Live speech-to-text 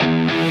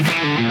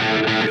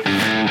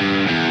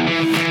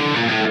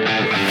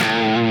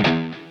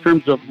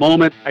terms of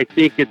moments, I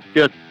think it's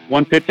just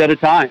one pitch at a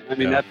time. I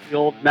mean, that's the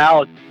old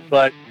analogy.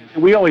 But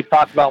we always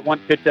talk about one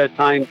pitch at a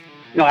time,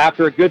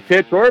 after a good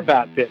pitch or a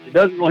bad pitch. It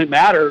doesn't really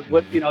matter.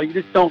 You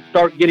just don't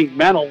start getting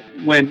mental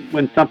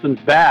when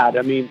something's bad.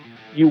 I mean,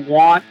 you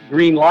want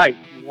green light.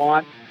 You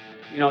want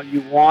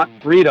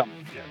freedom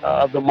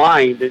of the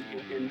mind.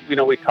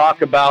 And we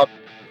talk about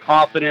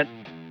confidence,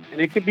 and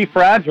it can be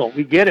fragile.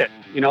 We get it.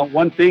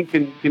 One thing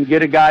can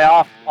get a guy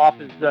off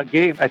his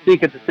game. I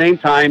think at the same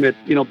time, it's,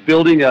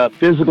 building a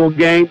physical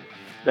game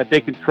that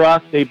they can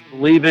trust, they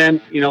believe in,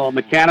 a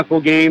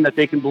mechanical game that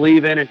they can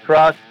believe in and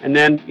trust, and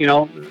then,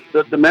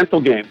 the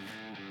mental game.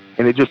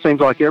 And it just seems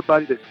like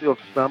everybody that's still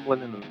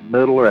stumbling in the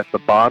middle or at the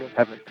bottom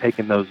haven't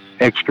taken those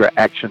extra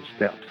action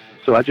steps.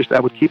 So I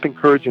would keep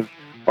encouraging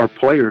our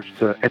players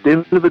to, at the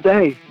end of the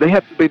day, they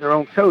have to be their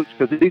own coach,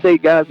 because these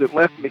 8 guys that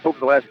left me over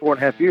the last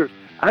 4.5 years,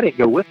 I didn't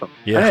go with them.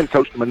 Yeah. I hadn't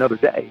coached them another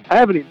day. I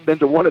haven't even been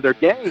to one of their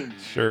games.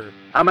 Sure.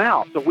 I'm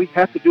out. So we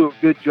have to do a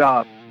good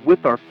job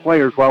with our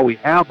players while we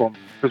have them,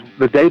 because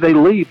the day they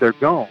leave, they're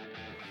gone.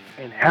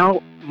 And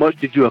how much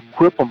did you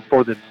equip them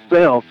for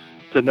themselves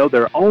to know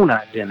their own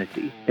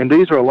identity? And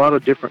these are a lot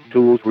of different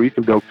tools where you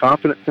can build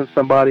confidence in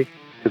somebody,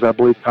 because I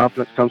believe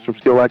confidence comes from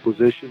skill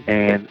acquisition.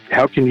 And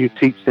how can you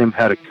teach them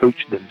how to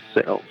coach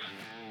themselves?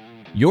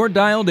 You're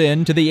dialed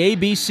in to the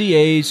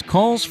ABCA's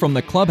Calls from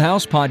the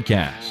Clubhouse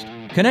podcast,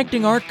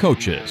 connecting our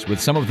coaches with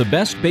some of the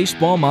best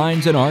baseball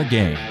minds in our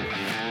game.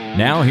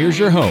 Now here's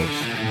your host,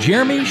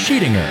 Jeremy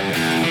Sheetinger.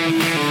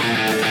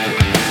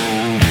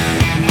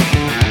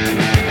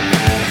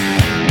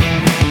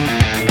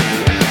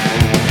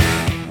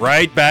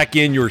 Right back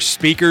in your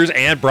speakers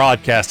and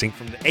broadcasting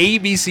from the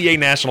ABCA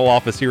National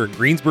Office here in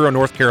Greensboro,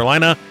 North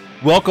Carolina.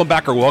 Welcome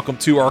back, or welcome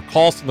to our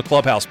Calls from the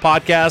Clubhouse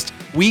podcast.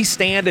 We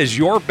stand as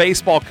your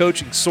baseball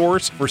coaching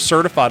source for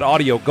certified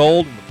audio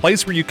gold, and the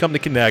place where you come to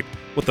connect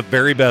with the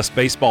very best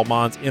baseball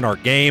minds in our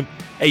game.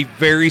 A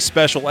very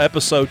special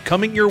episode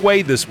coming your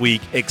way this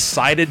week.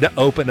 Excited to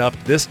open up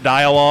this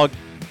dialogue,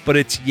 but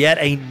it's yet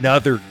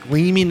another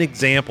gleaming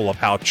example of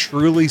how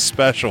truly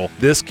special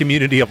this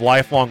community of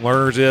lifelong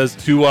learners is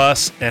to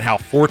us, and how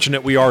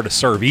fortunate we are to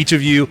serve each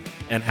of you,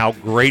 and how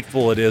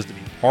grateful it is to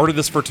be part of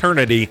this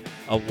fraternity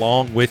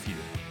along with you.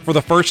 For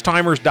the first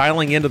timers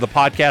dialing into the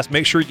podcast,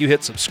 make sure you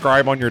hit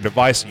subscribe on your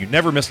device so you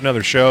never miss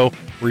another show.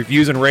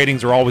 Reviews and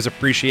ratings are always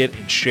appreciated,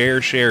 and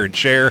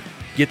share.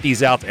 Get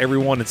these out to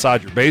everyone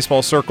inside your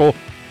baseball circle.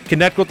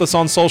 Connect with us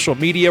on social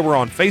media. We're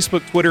on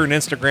Facebook, Twitter, and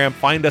Instagram.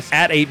 Find us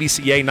at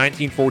ABCA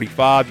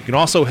 1945. You can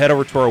also head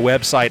over to our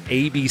website,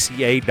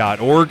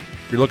 abca.org.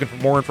 If you're looking for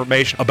more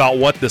information about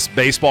what this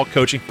baseball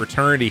coaching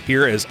fraternity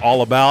here is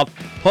all about.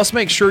 Plus,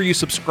 make sure you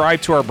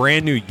subscribe to our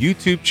brand new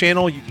YouTube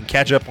channel. You can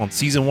catch up on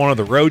season 1 of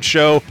The Road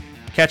Show,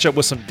 catch up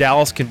with some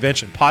Dallas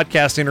Convention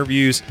podcast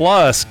interviews,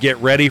 plus get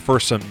ready for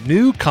some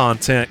new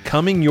content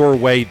coming your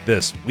way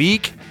this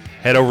week.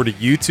 Head over to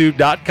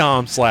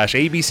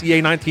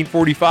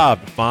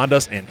youtube.com/ABCA1945 to find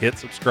us and hit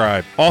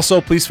subscribe.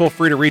 Also, please feel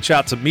free to reach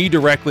out to me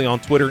directly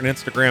on Twitter and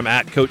Instagram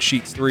at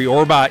CoachSheets3,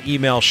 or by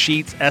email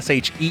sheets,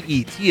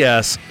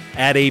 SHEETS,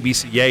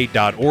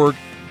 @abca.org.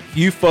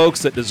 Few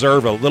folks that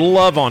deserve a little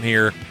love on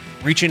here,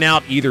 reaching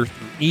out either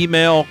through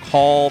email,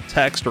 call,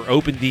 text, or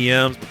open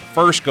DMs. But the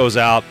first goes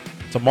out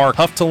to Mark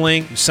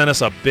Hufteling, who sent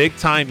us a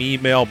big-time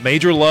email.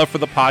 Major love for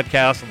the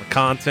podcast and the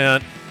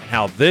content,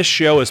 how this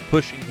show is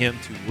pushing him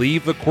to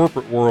leave the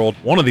corporate world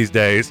one of these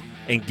days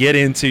and get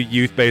into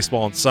youth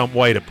baseball in some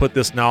way to put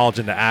this knowledge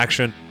into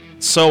action.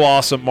 So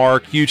awesome,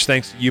 Mark. Huge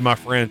thanks to you, my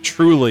friend.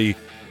 Truly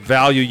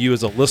value you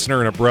as a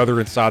listener and a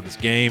brother inside this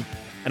game.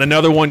 And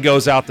another one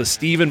goes out to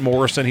Stephen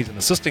Morrison. He's an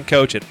assistant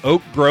coach at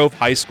Oak Grove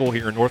High School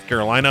here in North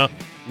Carolina.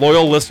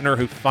 Loyal listener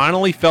who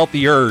finally felt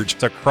the urge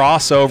to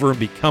cross over and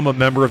become a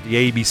member of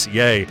the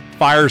ABCA.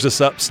 Fires us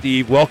up,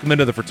 Steve. Welcome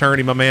into the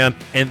fraternity, my man.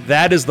 And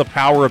that is the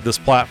power of this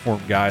platform,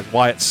 guys.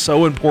 Why it's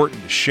so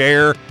important to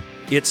share.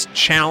 It's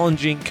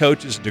challenging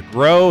coaches to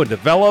grow and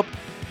develop.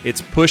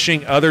 It's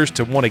pushing others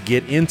to want to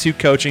get into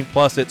coaching.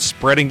 Plus, it's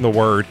spreading the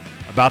word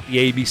about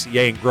the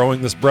ABCA and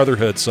growing this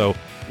brotherhood. So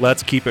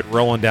let's keep it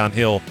rolling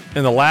downhill.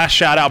 And the last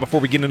shout out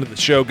before we get into the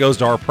show goes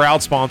to our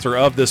proud sponsor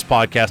of this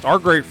podcast, our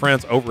great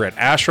friends over at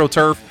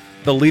AstroTurf,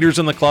 the leaders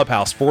in the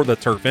clubhouse for the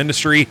turf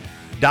industry.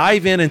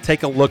 Dive in and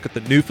take a look at the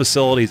new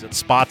facilities at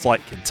spots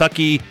like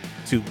Kentucky,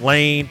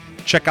 Tulane.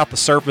 Check out the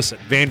surface at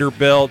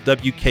Vanderbilt,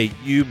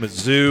 WKU,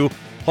 Mizzou.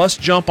 Plus,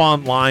 jump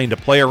online to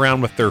play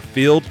around with their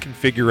field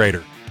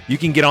configurator. You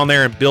can get on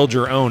there and build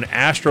your own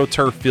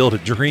AstroTurf Field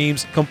of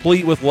Dreams,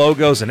 complete with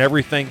logos and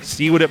everything.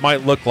 See what it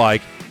might look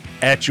like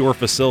at your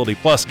facility.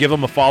 Plus, give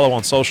them a follow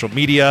on social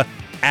media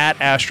at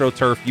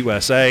AstroTurf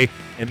USA,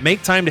 and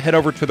make time to head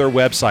over to their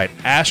website,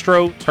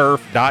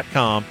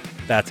 astroturf.com.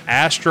 That's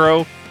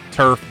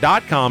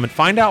astroturf.com, and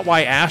find out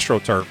why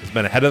AstroTurf has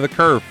been ahead of the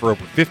curve for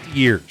over 50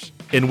 years.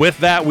 And with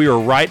that, we are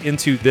right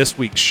into this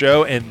week's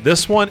show, and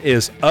this one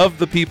is of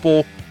the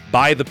people,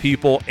 by the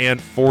people, and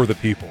for the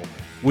people.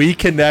 we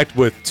connect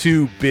with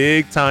two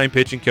big-time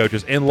pitching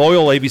coaches and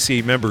loyal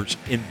ABCA members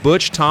in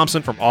Butch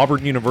Thompson from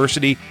Auburn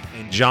University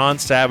and John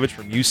Savage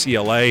from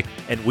UCLA,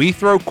 and we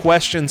throw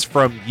questions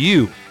from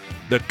you,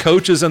 the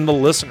coaches and the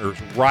listeners,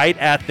 right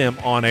at them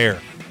on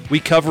air. We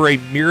cover a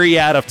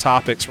myriad of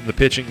topics from the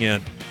pitching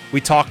end. We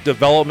talk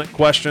development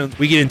questions.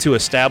 We get into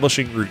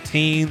establishing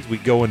routines. We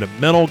go into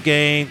mental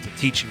game to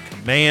teaching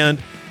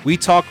command. We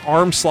talk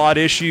arm slot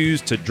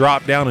issues to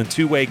drop down and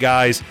two-way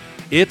guys.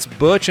 It's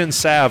Butch and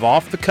Sav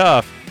off the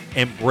cuff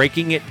and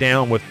breaking it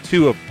down with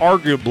two of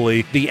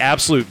arguably the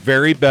absolute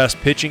very best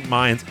pitching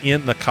minds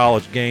in the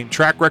college game.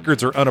 Track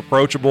records are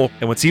unapproachable,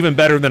 and what's even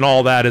better than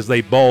all that is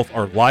they both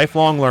are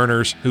lifelong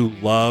learners who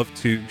love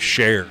to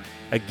share.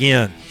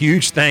 Again,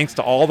 huge thanks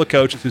to all the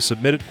coaches who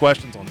submitted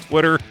questions on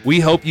Twitter.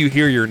 We hope you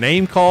hear your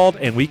name called,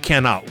 and we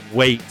cannot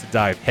wait to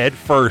dive head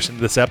first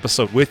into this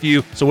episode with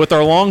you. So with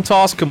our long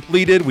toss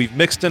completed, we've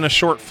mixed in a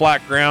short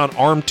flat ground,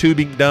 arm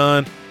tubing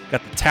done,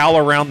 got the towel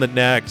around the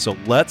neck, so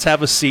let's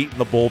have a seat in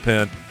the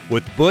bullpen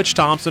with Butch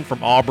Thompson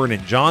from Auburn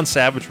and John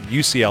Savage from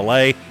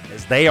UCLA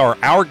as they are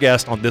our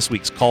guest on this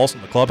week's Calls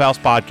from the Clubhouse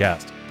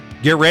podcast.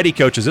 Get ready,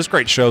 coaches. This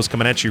great show is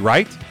coming at you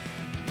right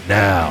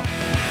now.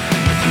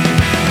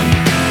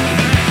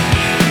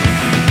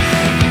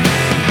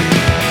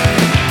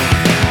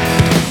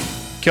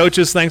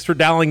 Coaches, thanks for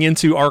dialing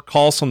into our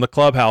Calls from the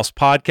Clubhouse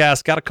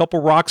podcast. Got a couple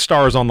rock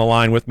stars on the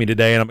line with me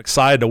today, and I'm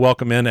excited to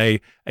welcome in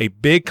a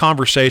big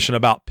conversation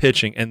about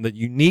pitching. And the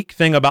unique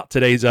thing about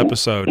today's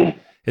episode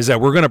is that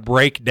we're going to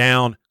break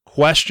down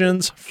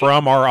questions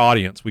from our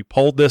audience. We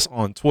polled this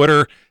on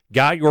Twitter,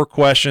 got your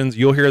questions.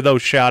 You'll hear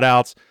those shout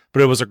outs,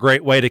 but it was a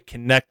great way to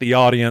connect the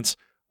audience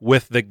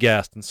with the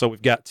guest. And so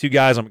we've got two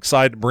guys I'm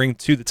excited to bring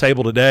to the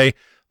table today.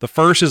 The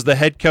first is the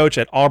head coach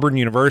at Auburn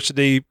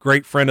University,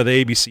 great friend of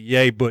the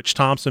ABCA, Butch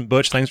Thompson.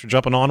 Butch, thanks for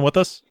jumping on with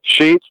us.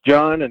 Sheets,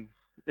 John, and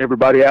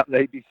everybody out in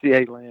the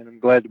ABCA land, I'm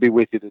glad to be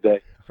with you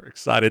today. We're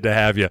excited to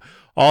have you.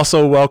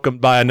 Also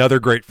welcomed by another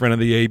great friend of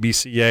the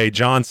ABCA,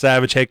 John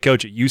Savage, head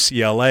coach at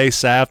UCLA.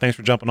 Sav, thanks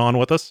for jumping on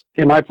with us.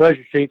 Hey, my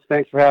pleasure, Sheets.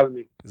 Thanks for having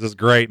me. This is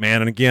great,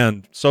 man. And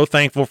again, so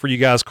thankful for you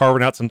guys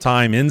carving out some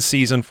time in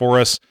season for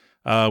us.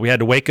 We had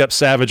to wake up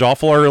Savage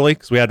awful early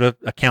because we had to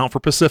account for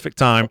Pacific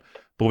time.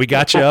 But we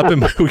got you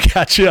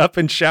up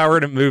and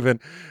showered and moving.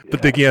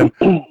 But again,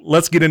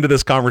 let's get into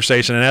this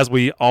conversation. And as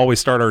we always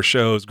start our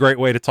shows, great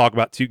way to talk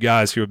about two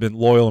guys who have been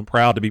loyal and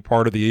proud to be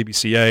part of the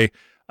ABCA.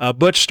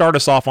 Butch, start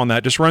us off on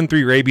that. Just run through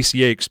your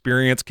ABCA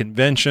experience,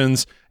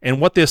 conventions, and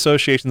what the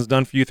association's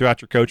done for you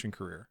throughout your coaching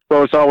career.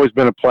 Well, it's always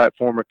been a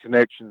platform of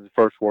connections, the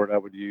first word I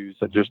would use.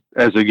 Just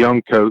as a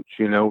young coach,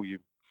 you're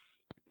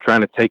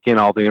trying to take in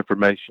all the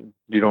information.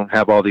 You don't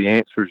have all the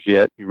answers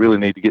yet. You really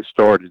need to get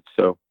started.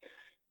 So,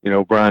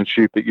 Brian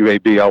Shoup at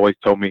UAB always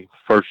told me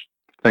first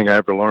thing I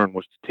ever learned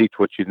was to teach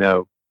what you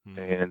know.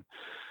 And,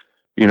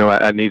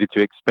 I needed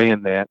to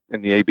expand that.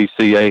 And the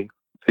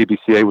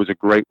ABCA was a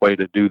great way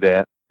to do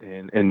that.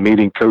 And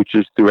meeting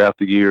coaches throughout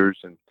the years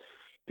and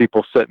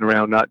people sitting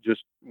around, not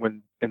just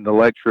when in the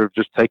lecture of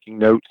just taking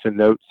notes,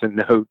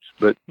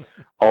 but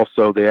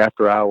also the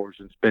after hours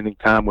and spending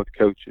time with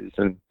coaches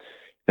and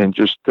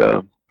just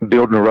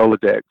building a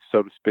Rolodex,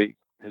 so to speak,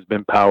 has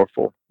been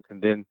powerful.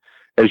 And then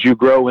as you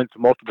grow into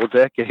multiple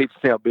decades,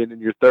 now being in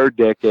your third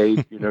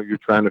decade, you're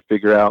trying to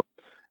figure out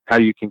how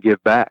you can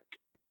give back.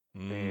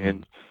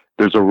 And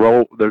there's a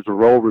role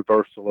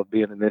reversal of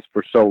being in this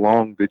for so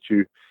long that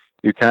you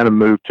kind of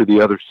move to the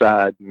other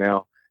side.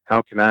 Now,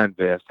 how can I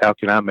invest? How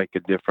can I make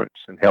a difference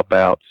and help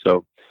out?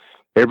 So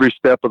every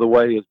step of the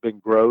way has been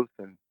growth,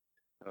 and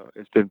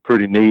it's been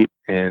pretty neat.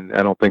 And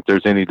I don't think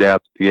there's any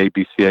doubt that the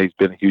ABCA has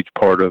been a huge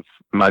part of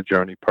my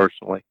journey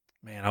personally.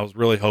 Man, I was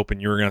really hoping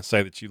you were going to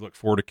say that you look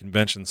forward to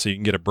convention so you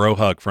can get a bro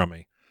hug from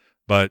me.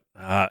 But,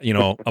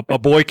 a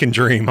boy can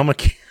dream. I'm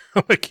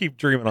gonna keep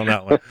dreaming on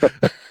that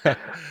one.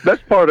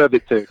 That's part of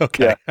it, too.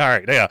 Okay. Yeah. All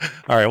right. Yeah.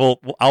 All right. Well,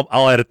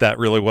 I'll edit that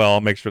really well.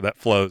 I'll make sure that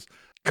flows.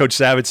 Coach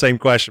Savage, same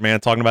question, man.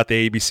 Talking about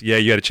the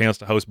ABCA, you had a chance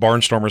to host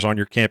Barnstormers on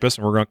your campus,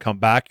 and we're going to come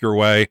back your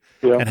way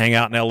and hang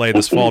out in L.A.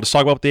 this fall. Just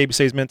talk about what the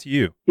ABCA has meant to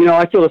you.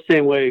 I feel the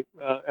same way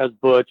as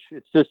Butch.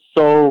 It's just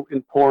so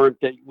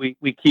important that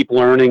we keep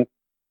learning.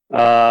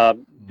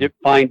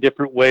 Find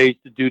different ways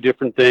to do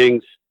different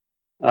things.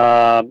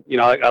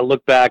 I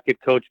look back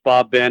at Coach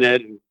Bob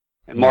Bennett and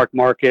Mark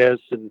Marquez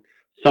and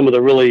some of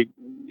the really,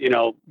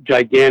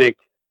 gigantic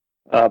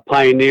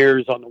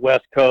pioneers on the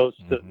West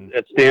Coast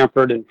at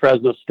Stanford and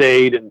Fresno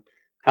State, and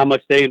how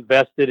much they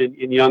invested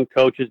in young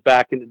coaches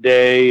back in the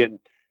day, and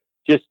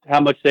just how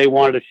much they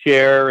wanted to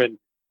share. And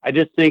I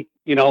just think,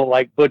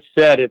 like Butch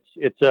said,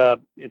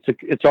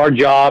 it's our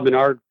job and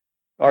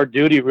our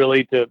duty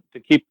really to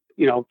keep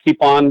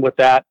on with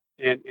that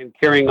and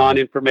carrying on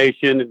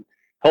information and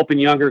helping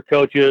younger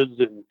coaches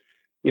and,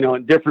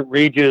 in different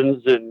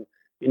regions and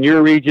in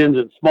your regions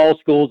and small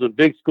schools and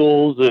big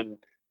schools and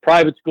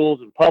private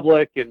schools and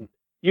public and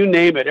you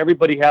name it.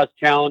 Everybody has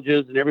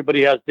challenges and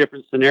everybody has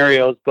different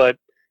scenarios, but,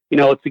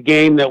 it's a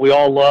game that we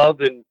all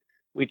love and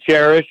we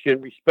cherish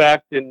and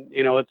respect. And,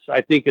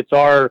 I think it's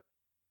our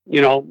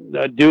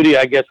duty,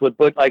 I guess,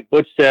 like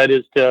Butch said,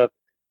 is to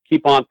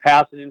keep on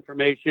passing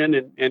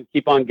information and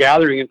keep on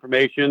gathering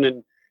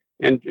information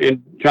and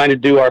trying to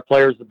do our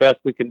players the best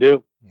we can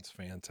do. That's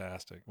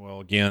fantastic. Well,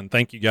 again,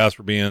 thank you guys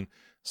for being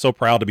so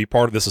proud to be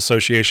part of this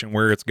association,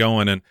 where it's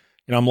going. And,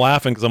 I'm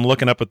laughing because I'm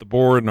looking up at the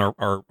board and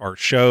our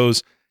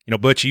shows.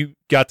 Butch, you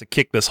got to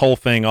kick this whole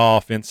thing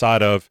off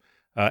inside of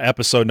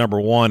episode number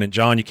 1, and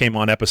John, you came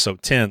on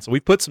episode 10. So we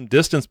put some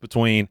distance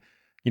between,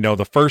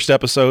 the first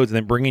episodes and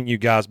then bringing you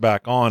guys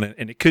back on.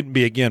 And it couldn't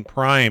be, again,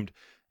 primed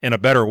in a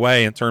better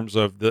way in terms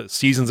of the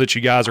seasons that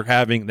you guys are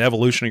having, the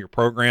evolution of your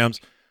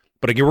programs.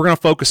 But again, we're going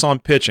to focus on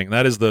pitching.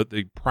 That is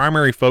the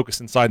primary focus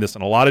inside this,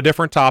 and a lot of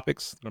different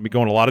topics. Going to be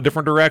going a lot of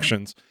different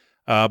directions.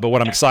 But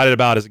what I'm excited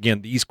about is,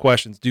 again, these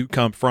questions do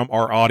come from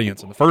our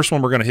audience. And the first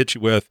one we're going to hit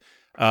you with,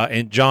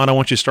 and John, I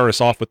want you to start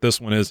us off with this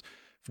one, is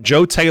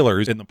Joe Taylor,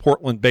 who's in the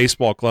Portland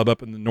Baseball Club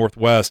up in the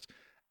Northwest,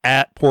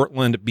 at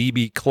Portland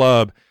BB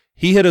Club.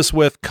 He hit us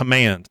with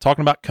command,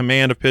 talking about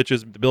command of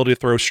pitches, the ability to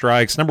throw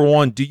strikes. Number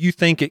one, do you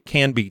think it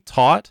can be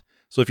taught?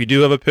 So if you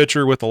do have a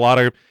pitcher with a lot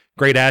of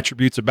great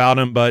attributes about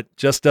him, but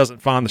just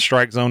doesn't find the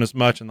strike zone as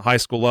much in the high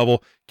school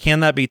level, can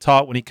that be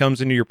taught when he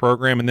comes into your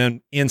program? And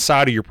then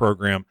inside of your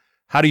program,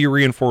 how do you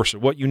reinforce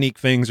it? What unique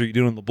things are you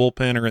doing in the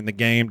bullpen or in the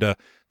game to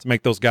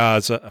make those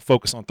guys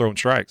focus on throwing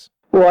strikes?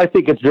 Well, I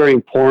think it's very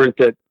important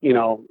that,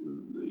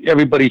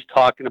 everybody's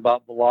talking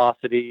about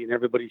velocity and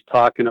everybody's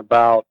talking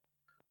about,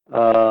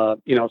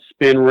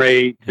 spin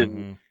rate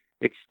and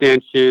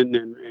extension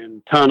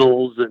and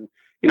tunnels and,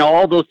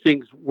 all those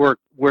things work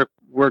with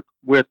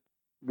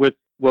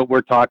what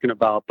we're talking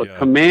about. But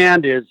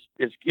command is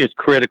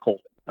critical.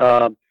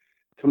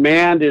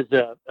 Command is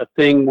a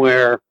thing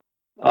where,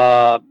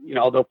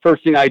 the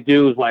first thing I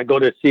do is when I go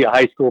to see a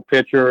high school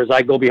pitcher is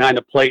I go behind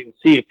the plate and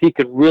see if he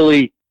can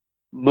really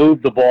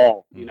move the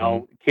ball.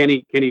 Can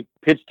he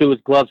pitch to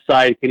his glove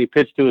side? Can he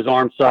pitch to his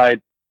arm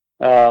side?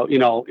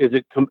 Is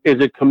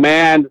it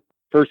command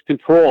first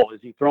control? Is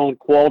he throwing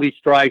quality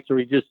strikes, or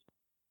he just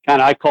kind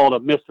of, I call it a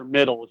Mr.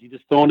 Middle? Is he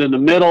just throwing in the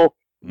middle,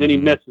 then he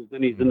misses,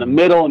 then he's in the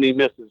middle and he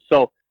misses?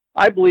 So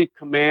I believe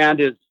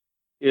command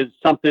is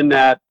something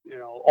that,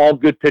 all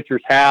good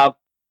pitchers have.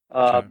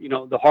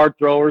 The hard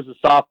throwers, the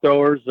soft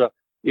throwers,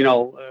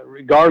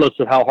 regardless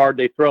of how hard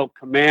they throw,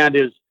 command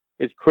is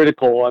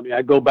critical. I mean,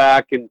 I go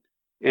back and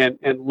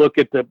look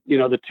at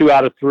the 2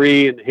 out of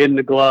 3 and hitting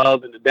the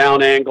glove and the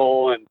down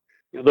angle. And,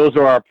 those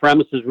are our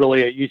premises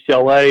really at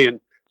UCLA. And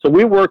so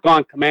we work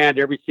on command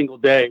every single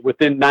day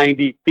within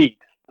 90 feet.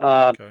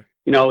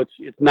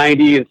 It's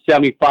 90 and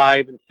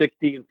 75 and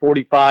 60 and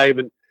 45.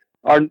 And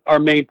our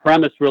main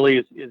premise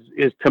really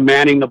is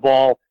commanding the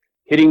ball,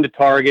 hitting the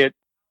target.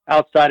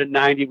 Outside of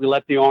 90, we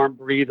let the arm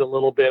breathe a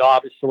little bit,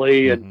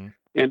 obviously, and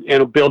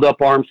build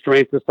up arm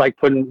strength. It's like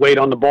putting weight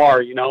on the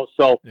bar,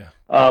 So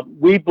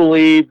we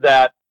believe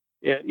that,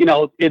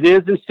 it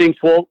is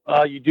instinctual.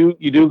 You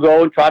do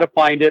go and try to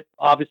find it,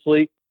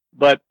 obviously,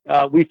 but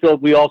we feel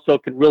we also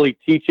can really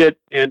teach it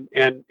and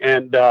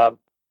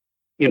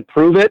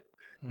improve it.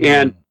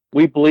 And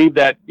we believe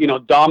that,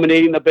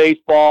 dominating the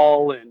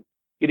baseball and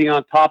getting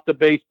on top of the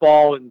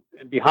baseball and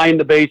behind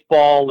the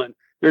baseball, and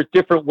there's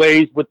different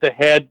ways with the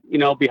head,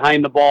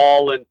 behind the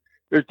ball, and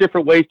there's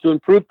different ways to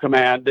improve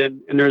command.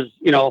 And there's,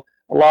 a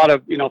lot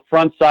of,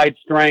 front side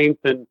strength,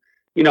 and,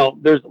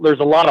 there's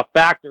a lot of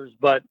factors,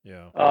 but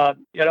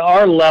at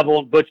our level,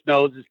 and Butch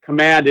knows, is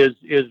command is,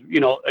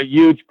 a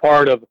huge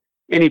part of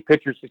any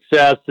pitcher's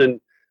success. And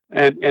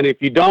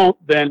if you don't,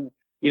 then,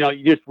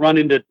 you just run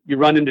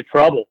into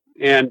trouble.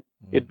 And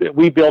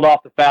we build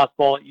off the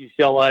fastball at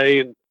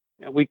UCLA, and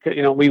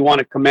we want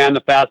to command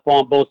the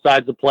fastball on both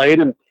sides of the plate.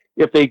 And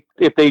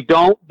if they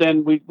don't,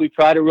 then we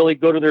try to really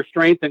go to their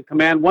strength and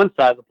command one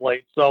side of the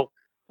plate. So,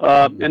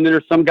 and then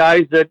there's some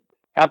guys that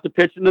have to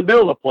pitch in the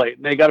middle of the plate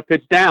and they got to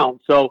pitch down.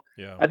 So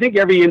I think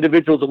every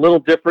individual is a little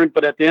different,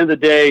 but at the end of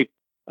the day,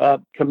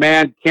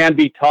 command can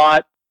be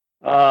taught,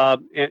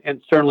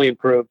 and certainly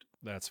improved.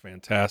 That's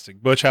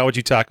fantastic. Butch, how would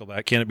you tackle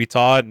that? Can it be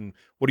taught? And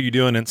what are you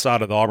doing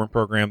inside of the Auburn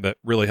program that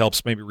really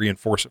helps maybe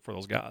reinforce it for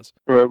those guys?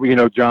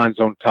 Well, John's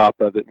on top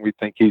of it, and we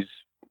think he's,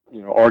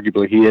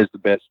 arguably he is the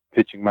best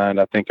pitching mind,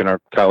 I think, in our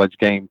college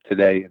game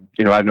today.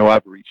 And, I know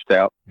I've reached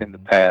out in the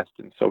past.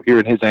 And so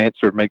hearing his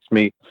answer makes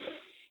me,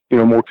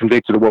 more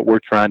convicted of what we're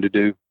trying to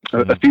do.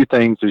 A few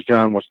things as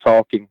John was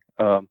talking,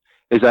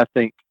 is I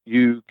think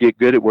you get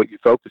good at what you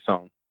focus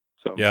on.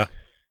 So,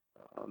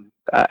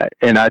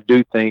 I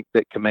do think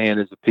that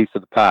command is a piece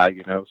of the pie,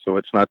 so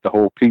it's not the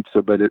whole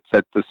pizza, but it's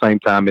at the same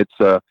time, it's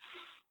a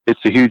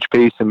huge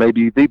piece and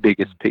maybe the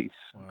biggest piece.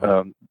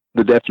 Wow.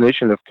 The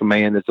definition of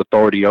command is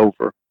authority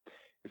over.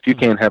 If you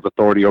can't have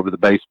authority over the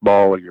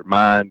baseball or your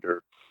mind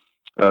or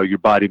your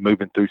body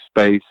moving through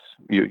space,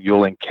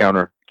 you'll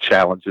encounter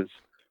challenges.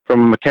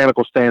 From a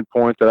mechanical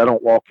standpoint that I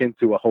don't walk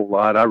into a whole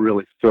lot, I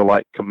really feel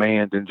like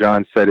command, and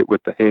John said it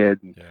with the head.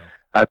 And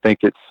I think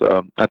it's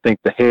I think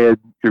the head,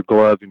 your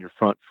glove, and your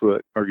front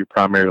foot are your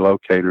primary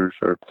locators,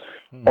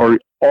 or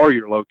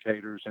your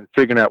locators, and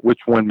figuring out which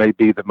one may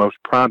be the most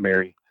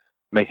primary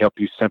may help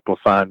you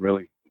simplify and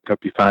really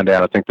hope you find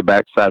out. I think the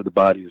backside of the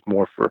body is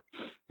more for,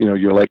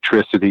 your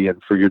electricity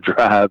and for your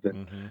drive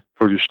and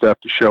for your stuff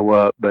to show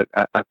up. But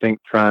I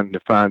think trying to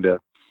find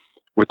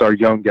with our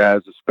young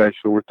guys,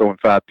 especially, we're throwing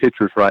 5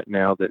 pitchers right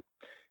now that,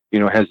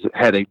 has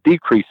had a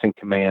decrease in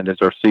command as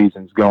our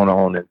season's gone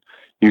on. And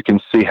you can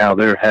see how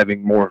they're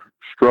having more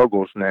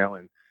struggles now.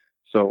 And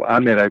so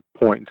I'm at a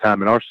point in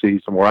time in our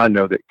season where I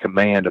know that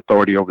command,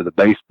 authority over the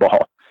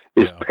baseball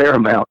is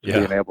paramount to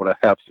being able to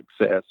have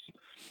success.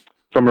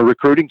 From a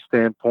recruiting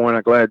standpoint,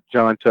 I'm glad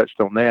John touched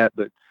on that,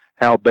 but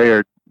Hal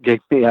Baird gave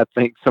me, I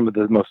think, some of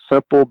the most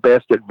simple,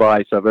 best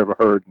advice I've ever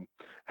heard. And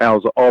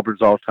Hal's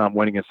Auburn's all-time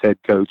winningest head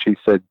coach. He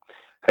said,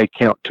 hey,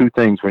 count 2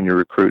 things when you're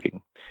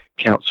recruiting.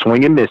 Count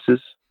swing and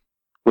misses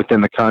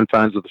within the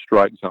confines of the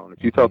strike zone.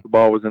 If you thought the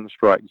ball was in the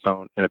strike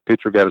zone and a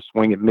pitcher got a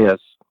swing and miss,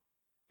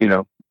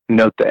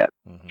 note that,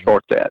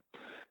 chart that,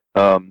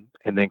 and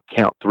then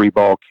count 3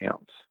 ball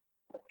counts.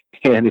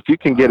 And if you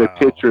can get a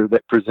pitcher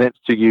that presents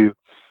to you,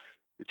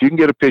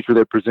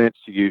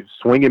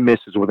 swing and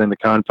misses within the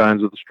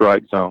confines of the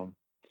strike zone,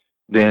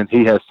 then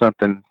he has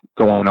something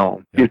going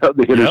on.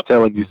 The hitter's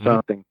telling you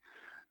something.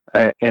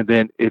 And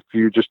then if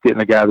you're just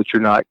getting a guy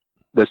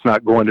that's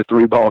not going to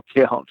 3 ball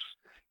counts,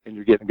 and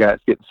you're getting a guy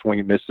that's getting swing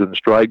and misses in the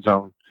strike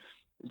zone,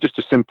 just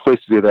the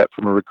simplicity of that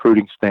from a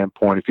recruiting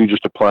standpoint. If you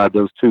just applied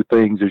those 2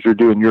 things as you're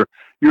doing your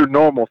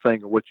normal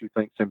thing of what you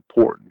think is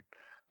important,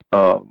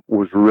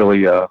 was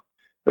really a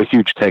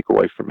huge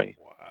takeaway for me.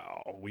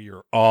 Wow, we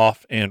are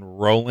off and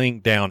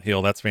rolling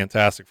downhill. That's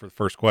fantastic for the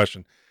first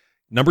question.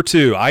 Number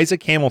 2,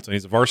 Isaac Hamilton.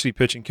 He's a varsity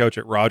pitching coach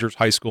at Rogers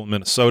High School in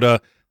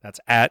Minnesota. That's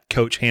at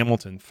Coach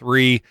Hamilton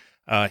 3.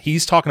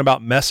 He's talking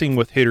about messing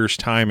with hitters'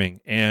 timing.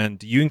 And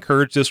do you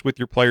encourage this with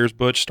your players,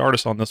 Butch? Start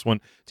us on this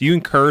one. Do you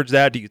encourage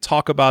that? Do you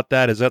talk about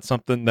that? Is that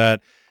something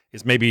that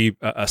is maybe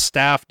a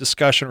staff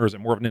discussion, or is it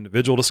more of an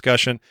individual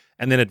discussion?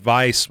 And then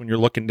advice when you're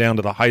looking down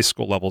to the high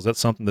school level. Is that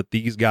something that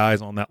these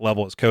guys on that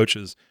level as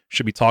coaches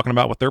should be talking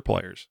about with their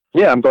players?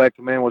 Yeah, I'm glad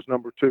command was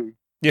number 2.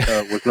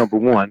 Was number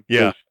 1.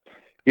 Yeah.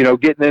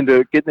 Getting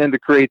into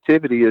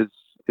creativity is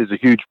a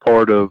huge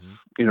part of,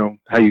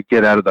 how you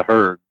get out of the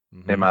herd,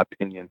 in my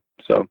opinion.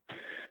 So,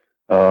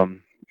 I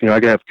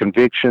gotta have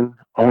conviction,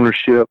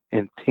 ownership,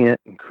 intent,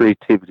 and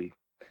creativity.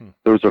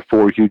 Those are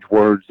 4 huge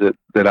words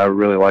that I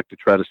really like to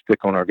try to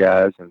stick on our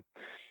guys. And,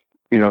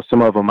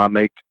 some of them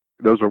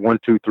those are 1,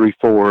 2, 3,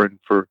 4. And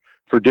for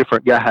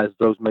different guys,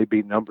 those may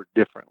be numbered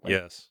differently.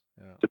 Yes.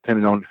 Yeah.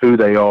 Depending on who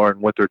they are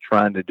and what they're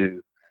trying to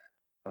do.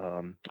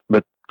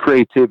 But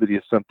creativity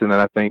is something that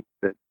I think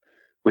that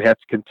we have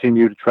to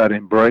continue to try to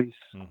embrace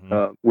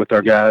with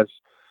our guys,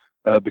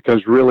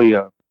 because really,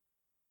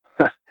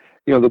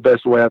 the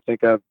best way I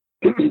think I've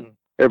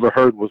ever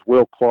heard was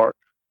Will Clark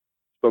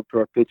spoke to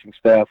our pitching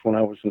staff when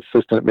I was an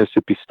assistant at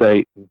Mississippi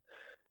State. And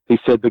he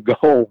said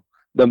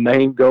the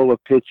main goal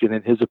of pitching,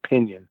 in his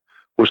opinion,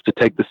 was to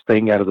take the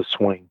sting out of the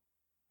swing.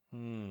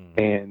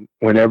 And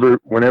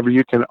whenever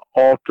you can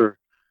alter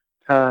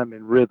time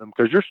and rhythm,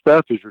 because your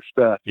stuff is your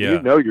stuff. Yeah.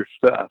 You know your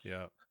stuff.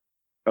 Yeah.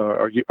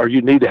 Or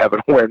you need to have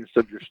an awareness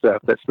of your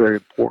stuff. That's very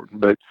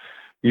important. But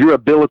your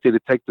ability to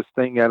take the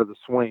sting out of the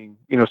swing,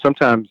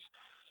 sometimes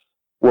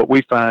what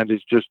we find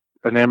is just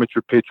an amateur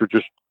pitcher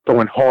just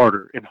throwing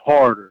harder and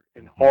harder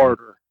and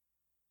harder.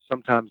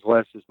 Sometimes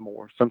less is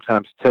more.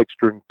 Sometimes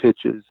texturing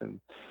pitches. And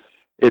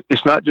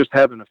it's not just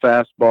having a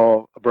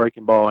fastball, a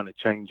breaking ball, and a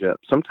changeup.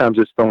 Sometimes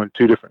it's throwing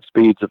 2 different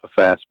speeds of a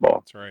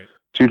fastball. That's right.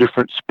 2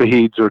 different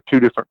speeds, or 2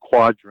 different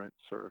quadrants,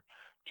 or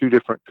 2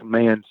 different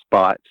command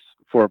spots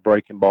for a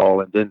breaking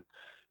ball, and then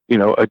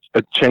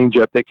a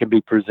changeup that can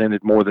be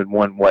presented more than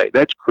one way.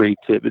 That's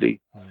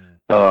creativity.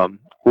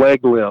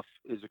 Leg lift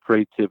is a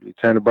creativity.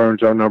 Tanner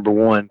Burns, our number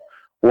 1,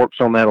 works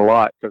on that a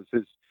lot, because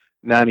his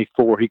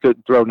 94, he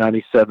couldn't throw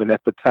 97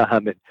 at the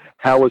time, and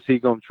how was he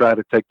going to try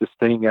to take the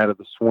sting out of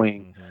the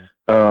swing?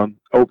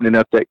 Opening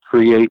up that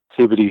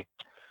creativity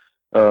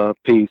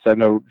piece. I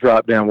know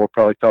drop down we'll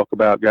probably talk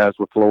about guys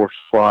with lower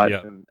slots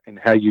and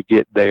how you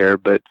get there,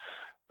 but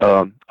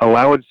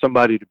allowing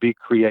somebody to be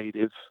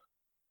creative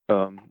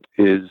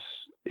is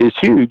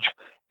huge,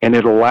 and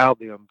it allowed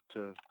them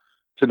to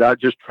not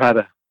just try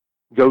to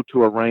go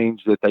to a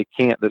range that they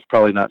can't, that's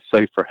probably not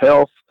safe for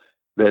health,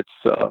 that's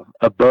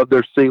above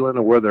their ceiling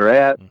or where they're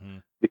at,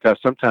 because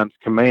sometimes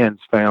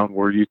command's found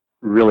where you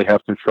really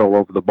have control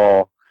over the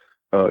ball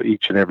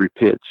each and every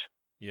pitch.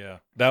 Yeah,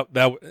 that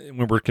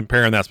when we're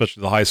comparing that,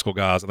 especially to the high school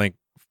guys, I think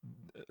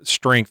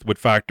strength would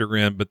factor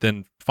in, but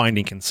then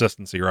finding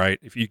consistency, right?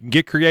 If you can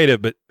get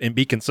creative and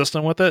be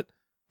consistent with it,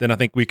 then I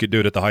think we could do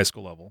it at the high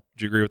school level.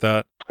 Do you agree with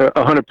that?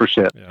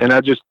 100%. Yeah. And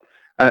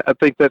I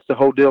think that's the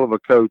whole deal of a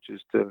coach,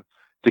 is to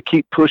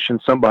keep pushing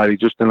somebody,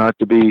 just to not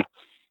to be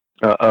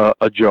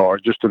a jar,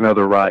 just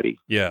another righty.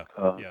 Yeah.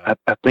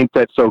 I think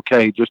that's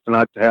okay, just to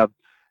not to have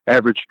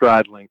average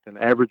stride length and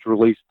average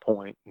release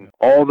point. And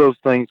all those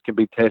things can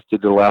be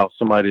tested to allow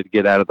somebody to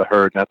get out of the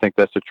herd, and I think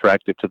that's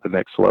attractive to the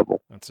next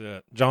level. That's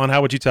it. John,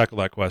 how would you tackle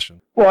that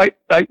question? Well,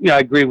 I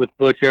agree with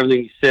Butch,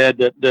 everything he said,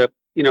 that the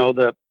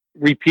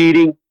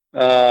repeating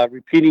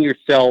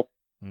yourself,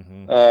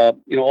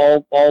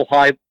 all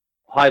high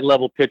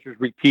high-level pitchers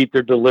repeat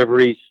their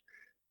deliveries.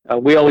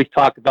 We always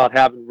talk about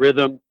having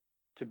rhythm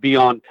to be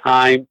on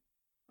time.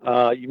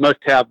 You must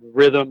have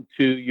rhythm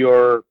to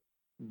your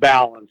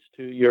balance,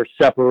 to your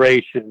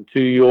separation,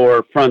 to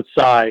your front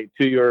side,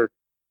 to your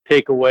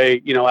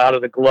takeaway, out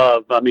of the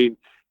glove. I mean,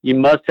 you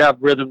must have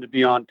rhythm to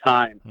be on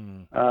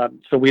time.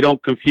 So we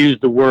don't confuse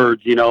the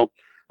words.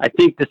 I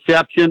think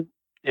deception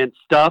and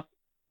stuff,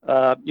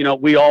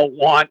 we all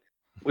want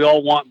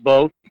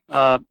both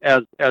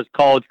as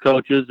college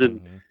coaches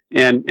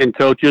and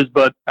coaches,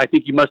 but I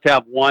think you must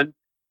have one.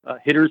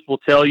 Hitters will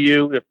tell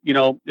you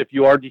if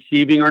you are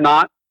deceiving or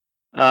not.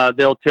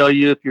 They'll tell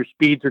you if your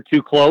speeds are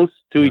too close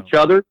to each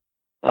other.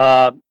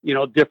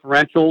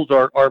 Differentials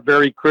are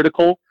very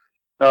critical.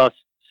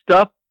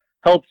 Stuff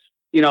helps,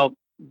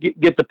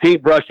 get the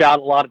paintbrush out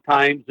a lot of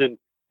times and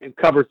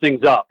cover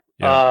things up.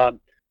 Yeah.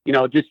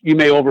 You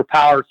may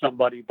overpower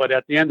somebody, but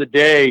at the end of the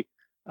day,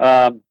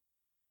 I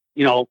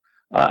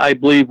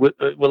believe with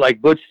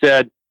like Butch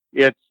said,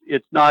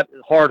 it's not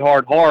hard.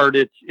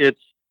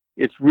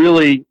 It's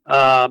really,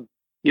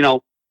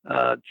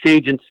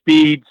 changing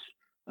speeds,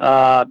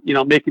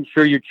 making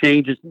sure your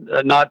change is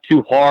not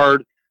too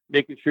hard,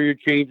 making sure your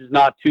change is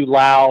not too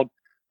loud.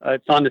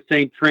 It's on the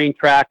same train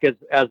track as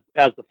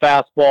the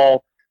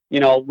fastball.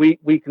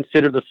 We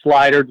consider the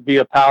slider to be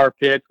a power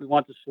pitch. We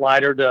want the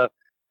slider to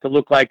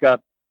look like a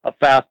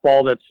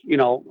fastball that's,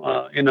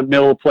 in the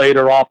middle of the plate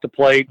or off the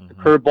plate. The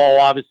curveball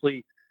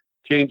obviously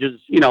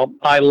changes,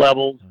 eye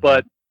levels,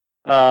 but,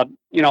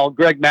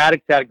 Greg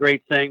Maddux had a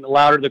great saying: the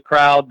louder the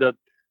crowd, the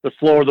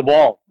slower the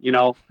ball. He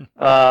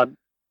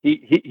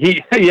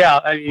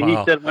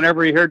said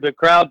whenever he heard the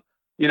crowd,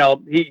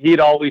 he'd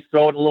always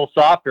throw it a little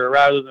softer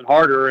rather than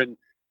harder. And,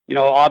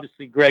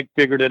 obviously Greg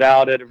figured it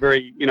out at a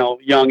very,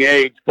 young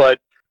age, but,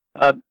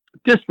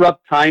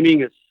 disrupt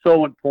timing is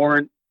so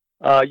important.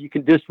 You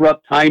can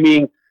disrupt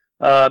timing,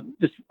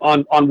 just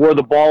on where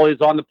the ball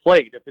is on the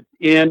plate. If it's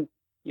in,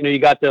 you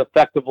got the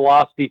effective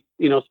velocity,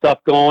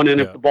 stuff going.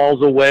 And if the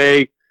ball's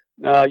away,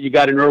 you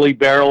got an early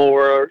barrel,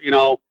 or,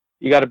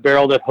 you got a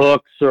barrel that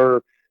hooks,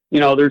 or,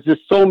 there's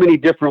just so many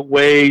different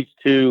ways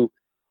to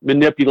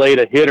manipulate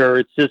a hitter.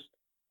 It's just,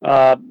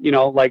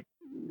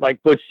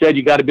 like Butch said,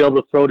 you got to be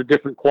able to throw to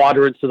different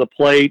quadrants of the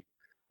plate,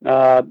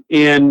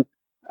 in,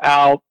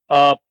 out,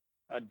 up,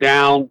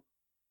 down.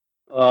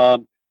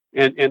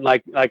 And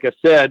like I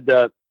said,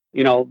 the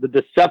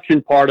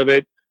deception part of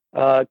it,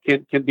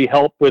 can be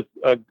helped with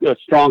a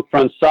strong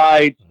front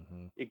side.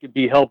 It could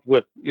be helped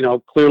with,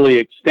 clearly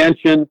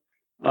extension.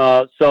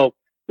 So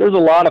there's a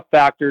lot of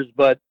factors,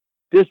 but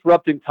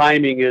disrupting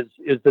timing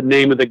is the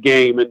name of the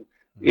game. And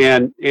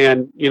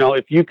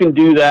if you can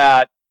do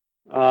that,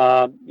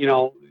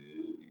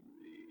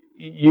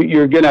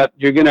 you're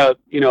gonna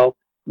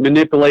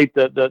manipulate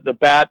the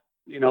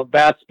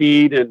bat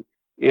speed and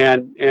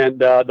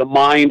the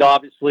mind.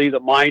 Obviously, the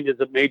mind is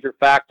a major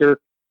factor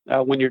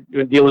when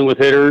you're dealing with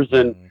hitters,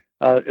 and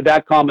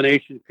that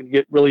combination can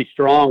get really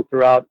strong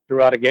throughout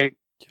a game.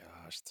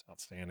 Gosh, it's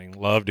outstanding.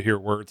 Love to hear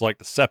words like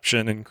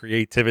deception and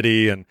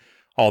creativity and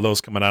all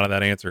those coming out of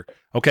that answer.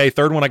 Okay,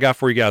 third one I got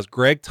for you guys.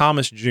 Greg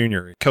Thomas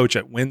Jr., coach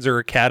at Windsor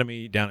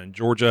Academy down in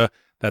Georgia.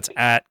 That's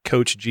at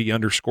Coach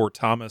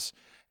G_Thomas.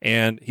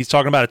 And he's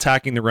talking about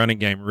attacking the running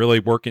game, really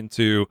working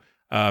to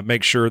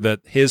make sure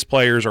that his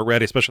players are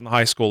ready, especially in the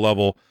high school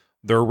level.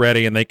 They're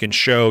ready, and they can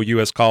show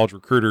U.S. college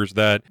recruiters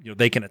that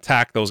they can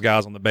attack those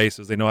guys on the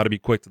bases. They know how to be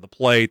quick to the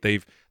plate.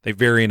 They've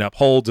varying up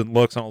holds and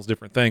looks and all those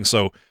different things.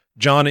 So,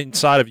 John,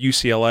 inside of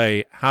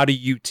UCLA, how do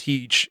you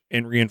teach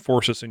and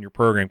reinforce this in your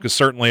program? Because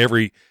certainly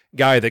every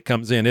guy that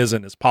comes in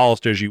isn't as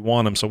polished as you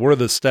want them. So, what are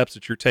the steps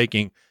that you're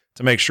taking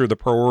to make sure the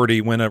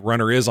priority when a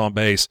runner is on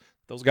base,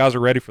 those guys are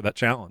ready for that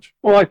challenge?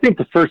 Well, I think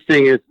the first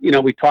thing is,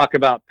 we talk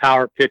about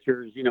power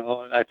pitchers.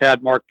 I've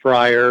had Mark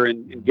Pryor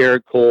and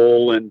Garrett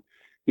Cole and,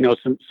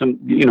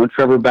 some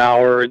Trevor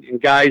Bauer and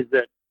guys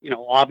that,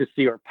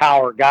 obviously are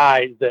power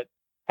guys that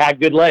had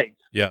good legs.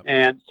 Yeah.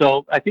 And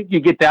so I think you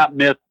get that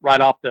myth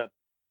right off the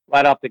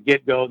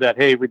get-go that,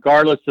 hey,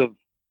 regardless of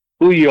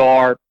who you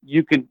are,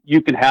 you can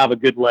have a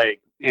good leg.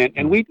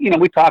 And we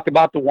talk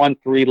about the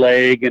 1-3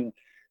 leg and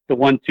the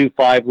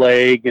 1-2-5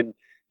 leg, and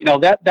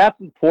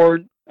that's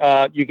important.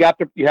 You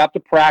have to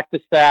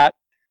practice that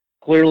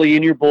clearly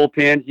in your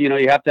bullpens. You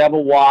have to have a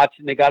watch,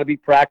 and they got to be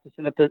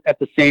practicing at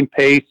the same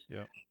pace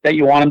that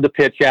you want them to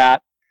pitch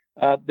at.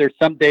 There's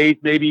some days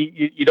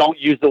maybe you don't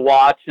use the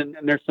watch, and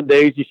there's some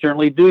days you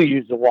certainly do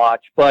use the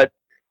watch. But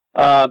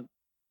I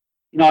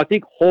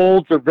think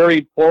holds are very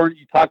important.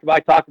 I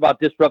talk about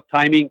disrupt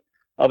timing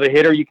of a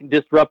hitter. You can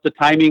disrupt the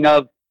timing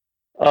of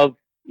a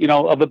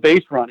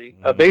base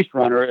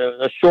runner,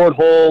 a short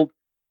hold,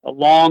 a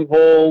long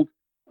hold.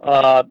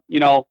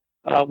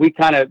 We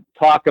kind of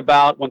talk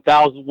about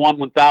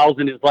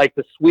 1000 is like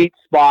the sweet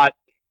spot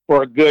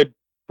for a good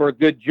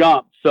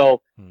jump.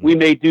 So we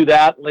may do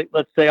that,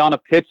 let's say on a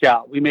pitch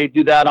out. We may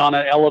do that on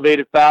an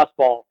elevated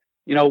fastball,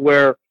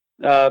 where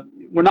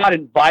we're not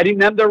inviting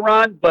them to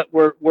run, but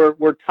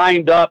we're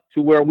timed up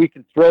to where we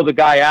can throw the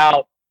guy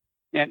out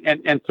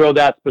and throw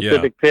that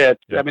specific pitch.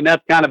 Yeah. I mean,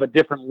 that's kind of a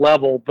different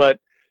level, but,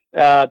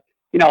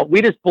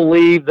 we just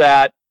believe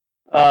that,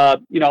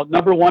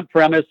 number one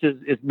premise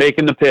is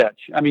making the pitch.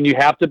 I mean, you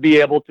have to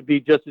be able to be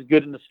just as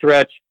good in the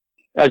stretch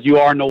as you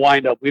are in the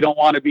windup. We don't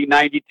want to be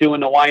 92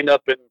 in the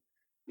windup and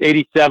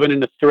 87 in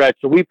the stretch.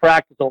 So we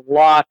practice a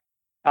lot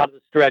out of the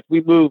stretch.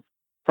 We move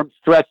from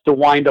stretch to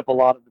windup a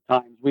lot of the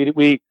times. We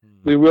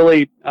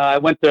really, I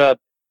went to,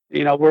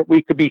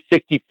 we could be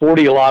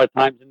 60-40 a lot of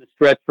times in the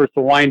stretch versus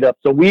the windup.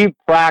 So we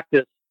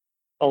practice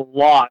a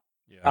lot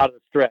out of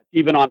the stretch,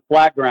 even on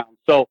flat ground.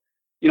 So,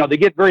 they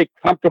get very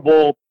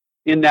comfortable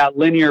in that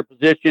linear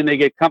position. They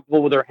get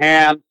comfortable with their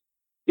hands.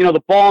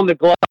 The ball in the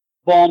glove,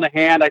 ball in the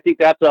hand, I think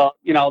that's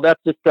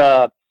that's just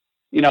a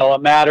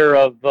matter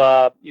of,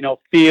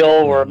 feel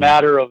or a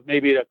matter of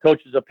maybe a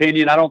coach's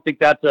opinion. I don't think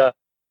that's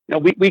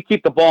we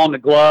keep the ball in the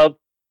glove,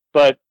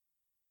 but,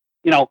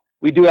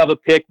 we do have a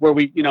pick where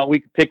we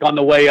can pick on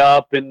the way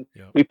up and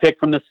we pick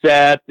from the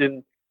set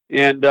and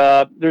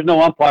there's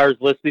no umpires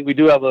listening. We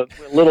do have a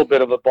little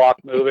bit of a block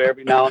move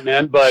every now and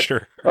then, but,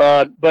 sure.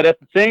 But at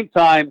the same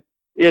time,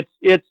 it's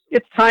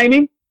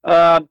timing.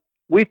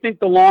 We think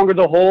the longer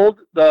the hold,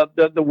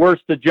 the worse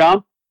the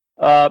jump,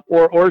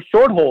 or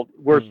short hold,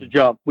 worse the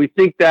jump. We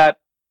think that,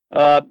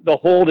 the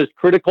hold is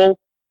critical.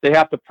 They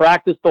have to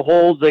practice the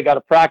holds. They got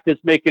to practice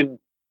making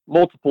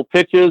multiple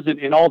pitches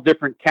in all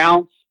different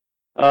counts.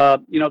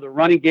 The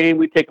running game,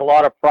 we take a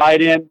lot of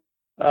pride in.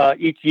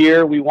 Each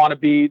year we want to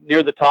be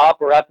near the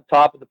top or at the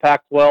top of the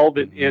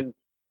Pac-12 in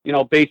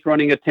base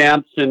running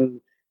attempts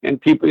and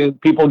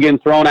people getting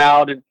thrown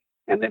out. And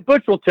then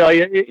Butch will tell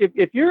you,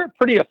 if you're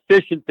pretty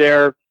efficient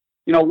there,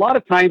 a lot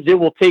of times it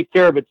will take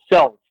care of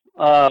itself.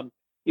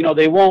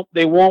 They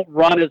won't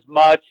run as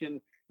much. And,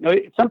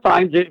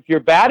 sometimes if you're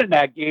bad in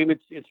that game,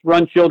 it's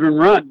run, children,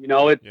 run.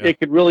 It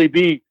could really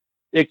be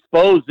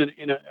exposed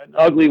in an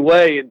ugly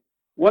way. And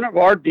one of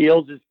our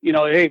deals is,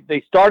 hey,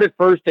 they start at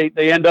first,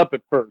 they end up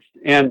at first.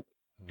 And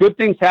good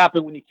things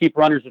happen when you keep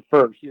runners at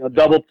first.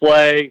 Double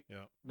play,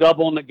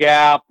 double in the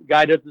gap, the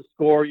guy doesn't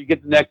score, you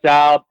get the next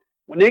out.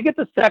 When they get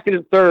to second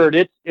and third,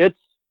 it's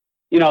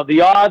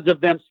the odds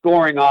of them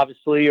scoring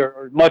obviously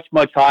are much,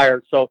 much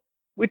higher. So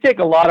we take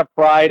a lot of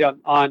pride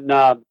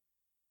on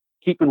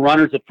keeping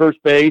runners at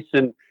first base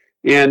and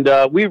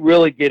we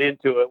really get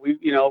into it.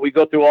 We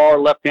go through all our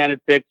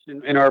left-handed picks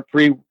in our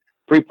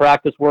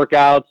pre-practice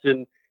workouts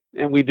and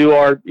we do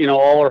our,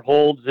 all our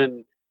holds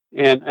and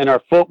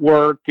our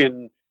footwork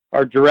and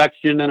our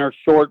direction and our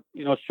short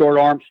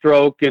arm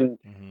stroke. And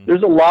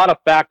there's a lot of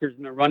factors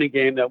in the running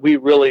game that we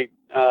really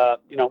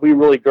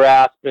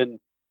grasp and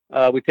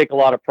we take a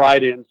lot of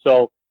pride in.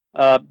 So,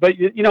 but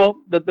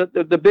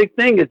the big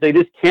thing is they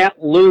just can't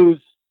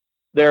lose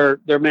their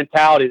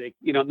mentality.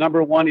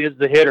 Number one is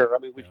the hitter. I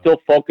mean, we still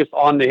focus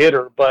on the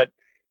hitter, but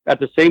at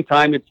the same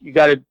time, you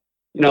got to,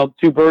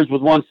 two birds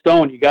with one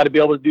stone. You got to be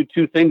able to do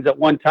two things at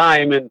one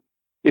time. And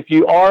if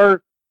you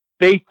are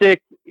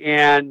basic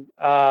and,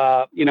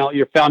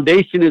 your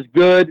foundation is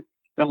good,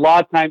 then a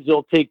lot of times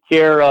it'll take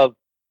care of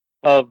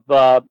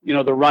the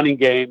running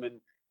game. And,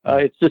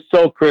 it's just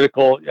so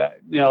critical,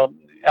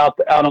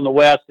 out on the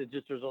West. It's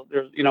just, there's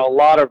a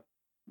lot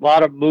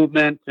of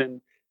movement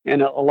and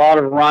a lot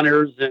of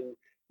runners and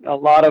a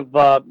lot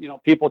of,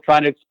 people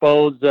trying to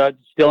expose,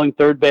 stealing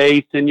third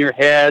base in your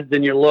heads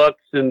and your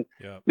looks. And,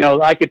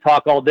 I could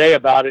talk all day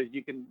about it, as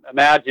you can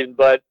imagine,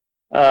 but,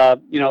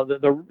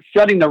 the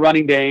shutting the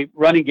running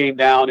game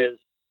down is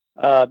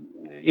a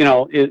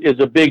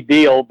big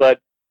deal.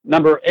 But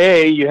number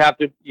A, you have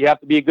to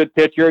be a good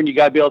pitcher and you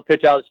got to be able to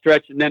pitch out of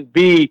stretch. And then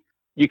B,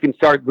 you can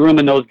start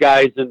grooming those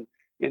guys and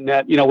in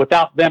that,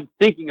 without them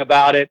thinking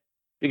about it,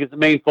 because the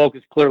main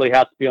focus clearly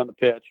has to be on the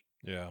pitch.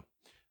 Yeah.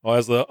 Well,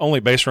 as the only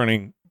base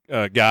running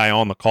guy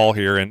on the call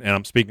here, and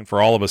I'm speaking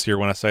for all of us here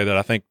when I say that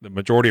I think the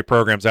majority of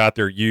programs out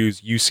there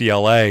use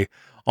UCLA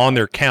on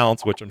their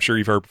counts, which I'm sure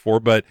you've heard before,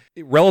 but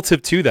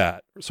relative to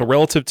that, so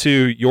relative to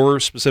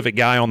your specific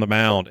guy on the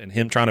mound and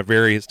him trying to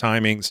vary his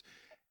timings,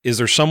 is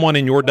there someone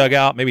in your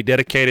dugout maybe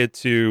dedicated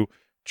to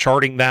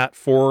charting that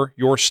for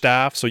your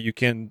staff so you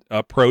can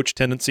approach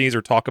tendencies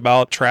or talk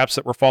about traps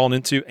that we're falling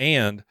into?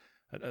 And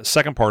a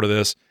second part of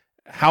this,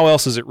 how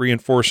else is it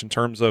reinforced in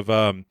terms of,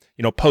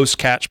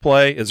 post-catch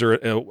play? Is there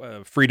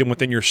a freedom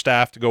within your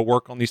staff to go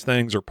work on these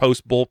things, or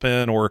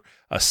post-bullpen, or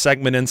a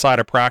segment inside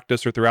of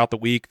practice or throughout the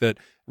week that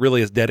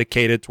really is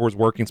dedicated towards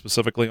working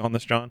specifically on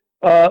this, John?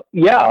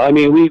 Yeah. I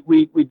mean,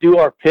 we do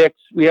our picks.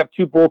 We have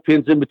two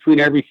bullpens in between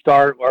every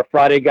start. Our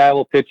Friday guy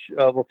will pitch,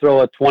 will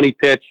throw a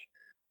 20-pitch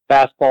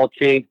fastball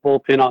change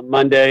bullpen on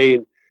Monday,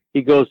 and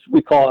he goes,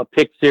 we call it a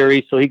pick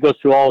series. So he goes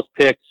through all his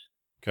picks.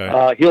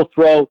 Okay. He'll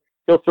throw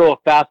a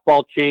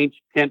fastball change,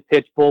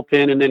 10-pitch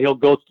bullpen, and then he'll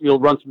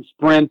run some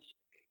sprints.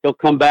 He'll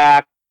come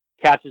back,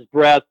 catch his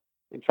breath,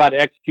 and try to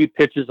execute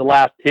pitches the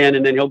last 10,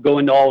 and then he'll go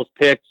into all his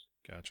picks.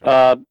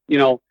 Gotcha.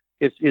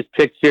 His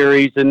pick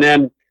series. And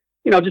then,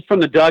 just from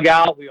the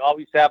dugout, we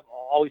always have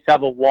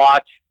a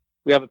watch.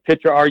 We have a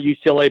pitcher, our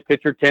UCLA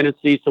pitcher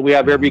tendency, so we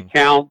have every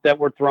count that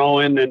we're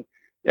throwing and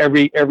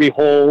every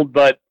hold.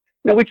 But,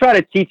 we try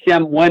to teach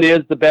them when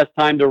is the best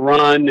time to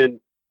run and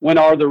when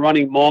are the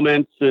running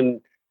moments.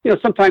 And,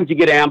 sometimes you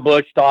get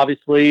ambushed,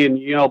 obviously, and,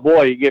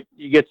 boy,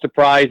 you get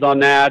surprised on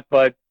that.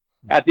 But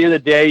at the end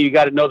of the day, you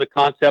got to know the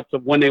concepts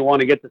of when they want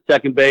to get to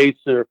second base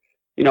or,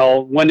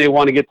 when they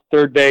want to get to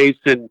third base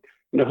and,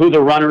 who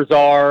the runners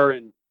are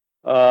and,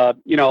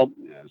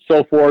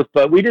 so forth.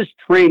 But we just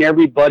train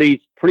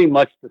everybody pretty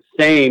much the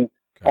same,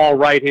 all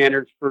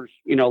right-handers versus,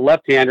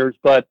 left-handers.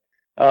 But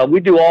we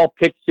do all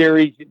pick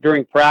series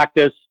during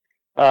practice.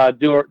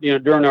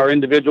 During our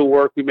individual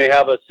work, we may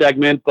have a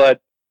segment, but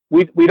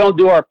we don't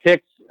do our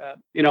picks,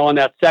 on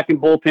that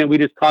second bullpen. We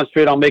just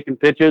concentrate on making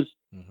pitches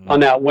on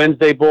that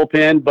Wednesday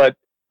bullpen. But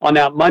on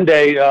that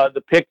Monday,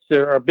 the picks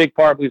are a big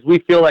part because we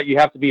feel that you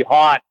have to be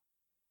hot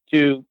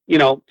to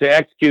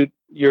execute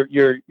your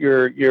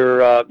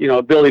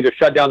ability to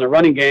shut down the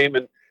running game.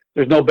 And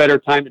there's no better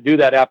time to do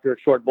that after a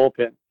short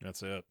bullpen.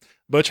 That's it.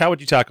 Butch, how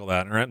would you tackle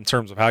that, right, in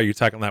terms of how you're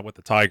tackling that with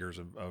the Tigers,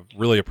 of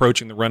really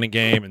approaching the running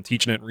game and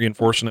teaching it and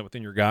reinforcing it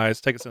within your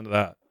guys? Take us into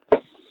that.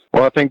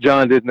 Well, I think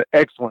John did an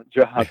excellent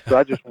job, so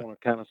I just want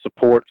to kind of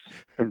support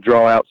and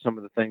draw out some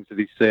of the things that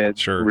he said,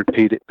 Sure.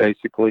 Repeat it,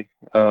 basically.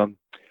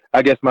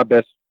 I guess my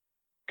best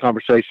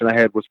conversation I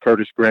had was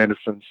Curtis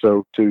Granderson,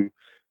 so to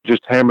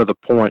just hammer the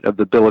point of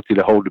the ability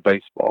to hold the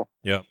baseball.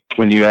 Yeah.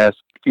 When you ask,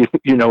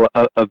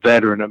 a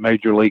veteran, a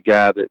major league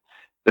guy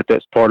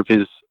that's part of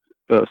his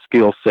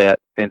skill set,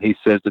 and he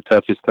says the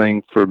toughest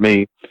thing for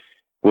me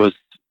was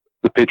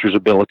the pitcher's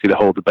ability to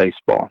hold the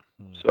baseball.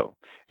 So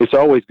it's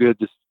always good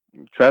to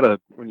try to,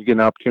 when you get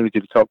an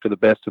opportunity to talk to the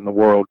best in the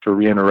world, to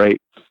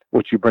reiterate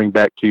what you bring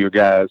back to your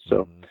guys.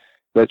 So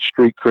that's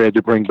street cred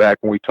to bring back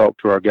when we talk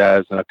to our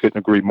guys, and I couldn't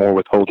agree more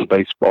with hold the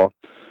baseball.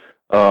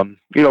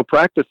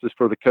 Practice is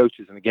for the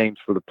coaches and the game's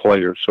for the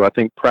players. So I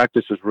think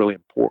practice is really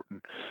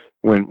important.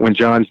 When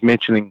John's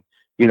mentioning,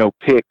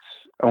 picks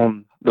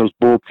on those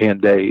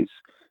bullpen days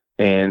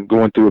and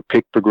going through a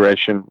pick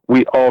progression,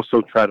 we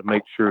also try to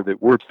make sure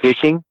that we're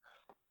picking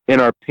in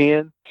our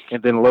pen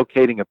and then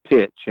locating a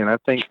pitch. And I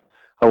think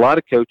a lot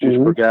of coaches,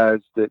 for guys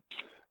that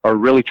are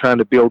really trying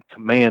to build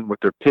command with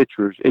their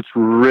pitchers, it's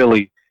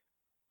really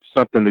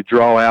something to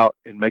draw out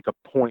and make a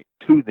point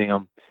to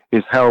them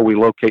is how are we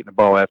locating the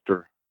ball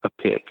after a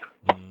pick.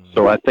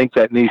 So I think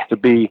that needs to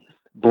be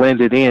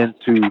blended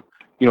into,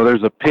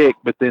 there's a pick,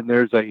 but then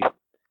there's an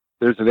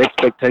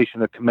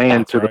expectation of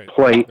command to the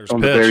plate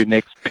on the very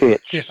next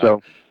pitch. Yeah.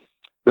 So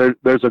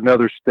there's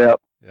another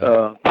step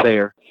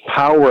there.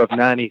 Power of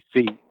 90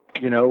 feet,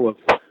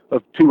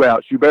 of 2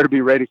 outs. You better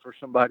be ready for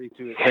somebody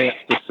to advance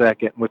to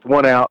second with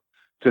 1 out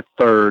to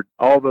third,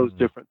 all those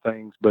different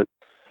things. But,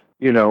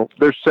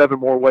 there's 7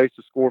 more ways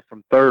to score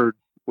from third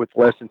with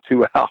less than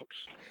 2 outs,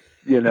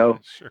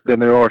 Sure. than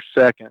there are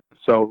second.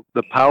 So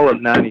the power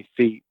of 90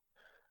 feet,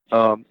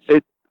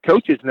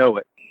 coaches know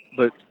it.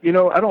 But,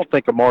 I don't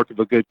think a mark of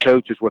a good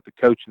coach is what the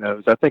coach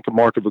knows. I think a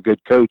mark of a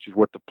good coach is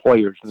what the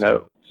players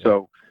know.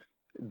 So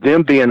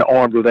them being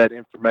armed with that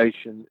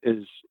information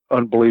is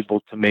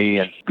unbelievable to me.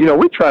 And,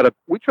 we try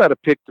to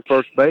pick the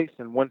first base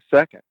in 1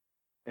 second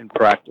in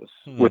practice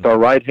with our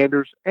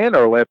right-handers and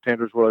our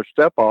left-handers with our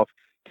step-off.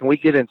 Can we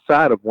get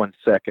inside of 1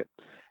 second?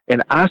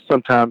 And I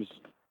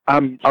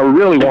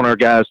really want our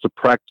guys to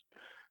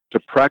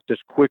practice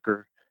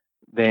quicker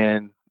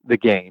than the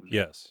game.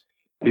 Yes.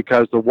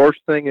 Because the worst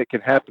thing that can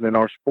happen in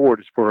our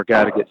sport is for a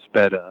guy to get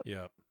sped up.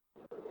 Yeah.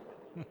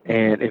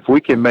 And if we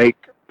can make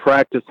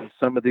practice in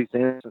some of these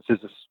instances,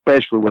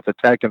 especially with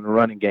attacking the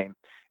running game,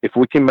 if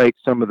we can make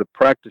some of the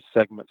practice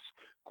segments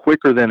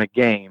quicker than a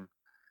game,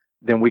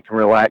 then we can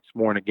relax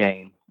more in a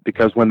game.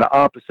 Because when the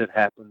opposite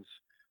happens,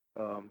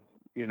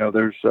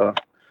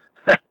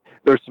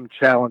 there's some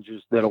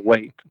challenges that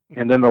await.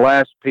 And then the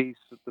last piece,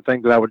 the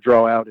thing that I would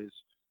draw out is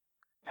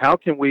how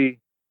can we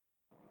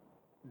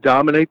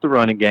dominate the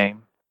running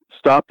game,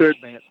 stop their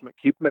advancement,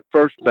 keep them at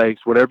first base,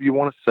 whatever you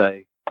want to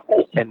say,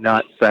 and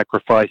not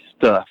sacrifice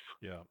stuff.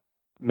 Yeah.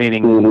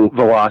 Meaning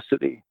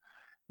velocity,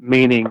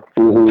 meaning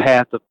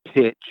path of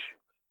pitch,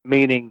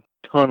 meaning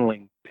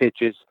tunneling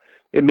pitches,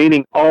 and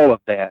meaning all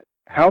of that.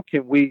 How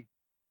can we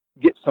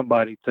get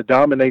somebody to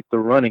dominate the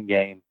running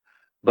game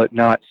but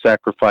not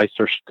sacrifice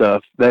their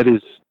stuff? That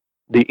is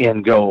the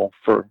end goal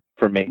for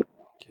me.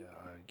 Yeah,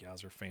 you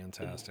guys are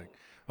fantastic.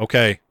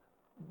 Okay,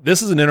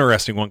 this is an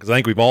interesting one because I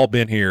think we've all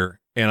been here,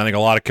 and I think a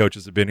lot of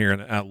coaches have been here,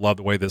 and I love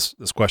the way this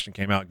question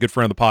came out. Good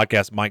friend of the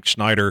podcast, Mike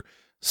Schneider,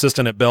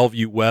 assistant at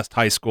Bellevue West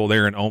High School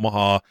there in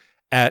Omaha,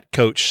 at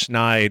Coach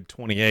Schneid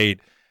 28.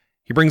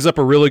 He brings up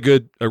a really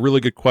good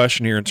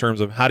question here in terms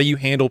of how do you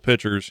handle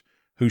pitchers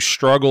who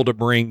struggle to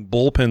bring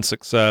bullpen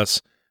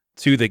success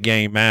to the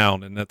game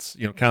mound. And that's,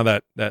 kind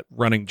of that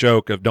running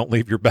joke of don't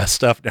leave your best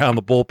stuff down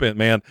the bullpen,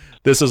 man.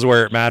 This is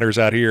where it matters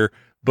out here.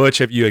 Butch,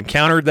 have you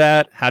encountered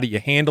that? How do you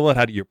handle it?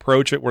 How do you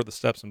approach it? What are the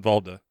steps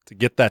involved to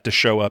get that to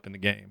show up in the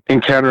game?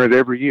 Encounter it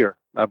every year,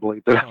 I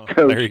believe. That I've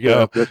coached. There you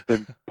go. That's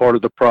been part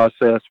of the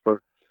process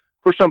for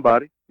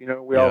somebody.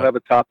 We all have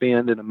a top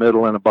end and a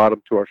middle and a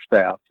bottom to our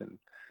staff, and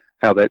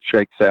how that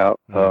shakes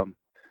out.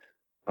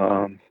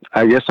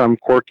 I guess I'm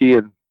quirky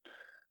and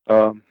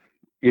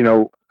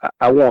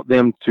I want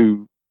them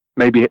to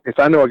maybe, if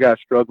I know a guy's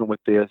struggling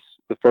with this,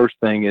 the first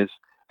thing is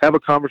have a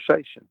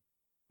conversation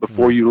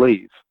before you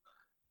leave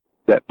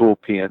that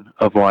bullpen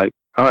of like,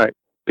 all right,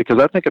 because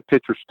I think a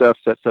pitcher's stuff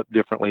sets up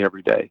differently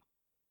every day.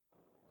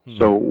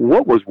 So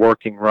what was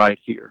working right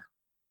here?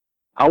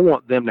 I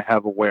want them to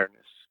have awareness.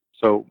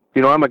 So,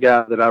 I'm a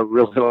guy that I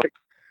really like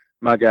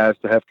my guys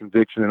to have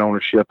conviction and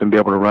ownership and be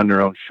able to run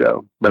their own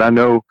show. But I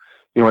know,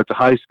 at the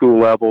high school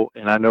level,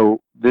 and I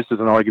know this is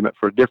an argument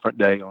for a different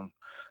day on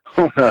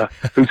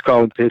who's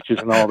calling pitches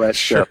and all that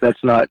Sure. stuff.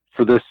 That's not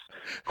for this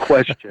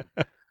question.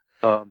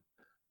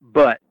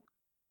 But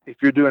if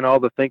you're doing all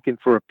the thinking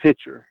for a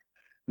pitcher,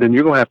 then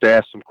you're going to have to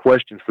ask some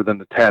questions for them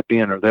to tap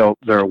in, or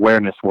their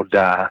awareness will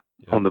die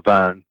on the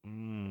vine.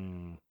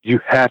 You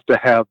have to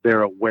have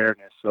their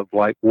awareness of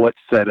like what's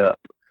set up.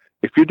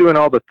 If you're doing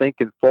all the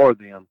thinking for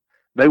them,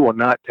 they will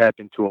not tap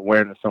into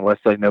awareness unless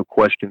they know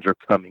questions are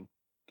coming.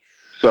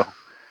 So,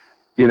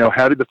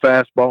 how did the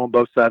fastball on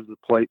both sides of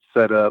the plate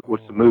set up?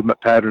 What's the movement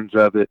patterns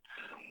of it?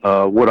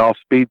 What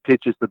off-speed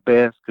pitch is the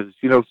best? Because,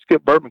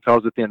 Skip Bertman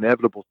calls it the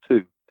inevitable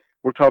two.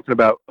 We're talking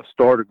about a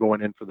starter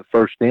going in for the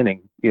first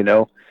inning,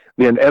 The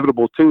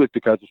inevitable two is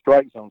because the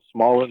strike zone's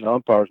smaller and the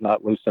umpire's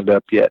not loosened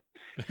up yet.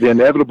 The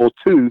inevitable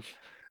two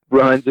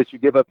runs that you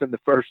give up in the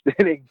first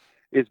inning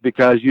is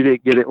because you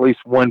didn't get at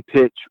least one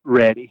pitch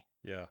ready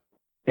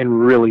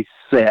and really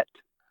set.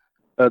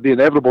 The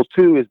inevitable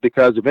two is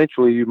because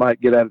eventually you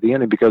might get out of the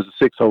inning because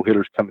the 6-hole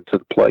hitter's coming to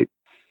the plate.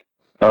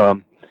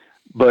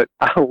 But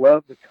I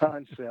love the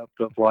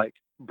concept of like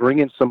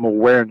bringing some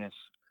awareness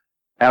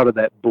out of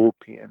that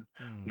bullpen.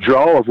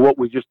 Draw of what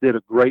we just did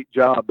a great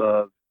job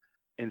of,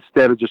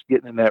 instead of just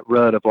getting in that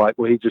rut of like,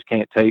 well, he just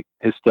can't take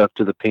his stuff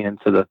to the pen,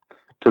 to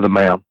the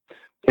mound.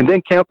 And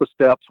then count the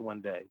steps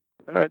one day.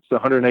 All right, it's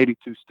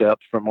 182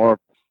 steps from our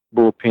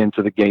bullpen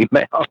to the game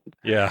mound.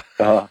 Yeah.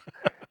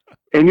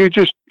 And you're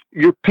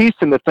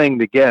piecing the thing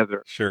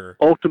together. Sure.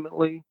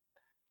 Ultimately,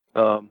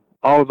 all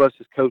of us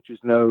as coaches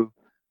know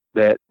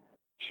that,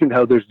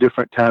 there's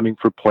different timing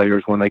for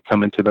players when they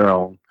come into their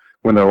own,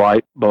 when their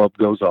light bulb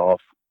goes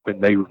off, when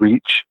they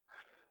reach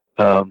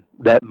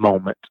that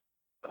moment.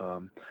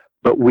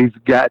 But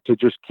we've got to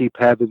just keep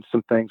having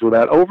some things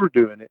without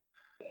overdoing it.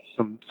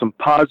 Some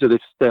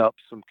positive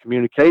steps, some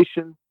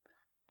communication,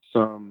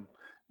 some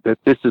that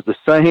this is the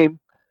same.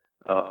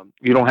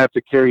 You don't have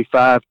to carry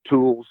 5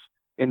 tools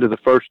into the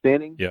first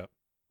inning,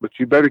 but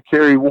you better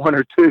carry 1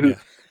 or 2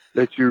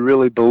 that you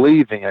really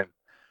believe in.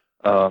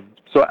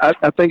 So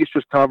I think it's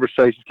just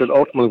conversations, because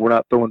ultimately we're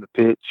not throwing the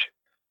pitch.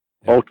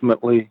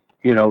 Ultimately,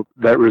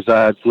 that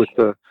resides with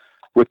the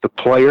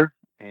player,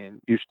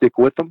 and you stick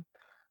with them.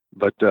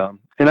 But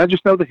and I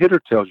just know the hitter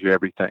tells you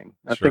everything.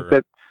 I think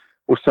that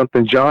was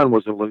something John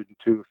was alluding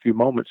to a few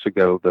moments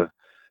ago.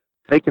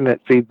 Taking that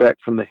feedback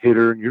from the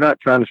hitter, and you're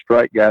not trying to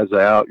strike guys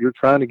out. You're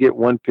trying to get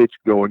one pitch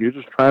going. You're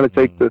just trying to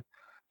take the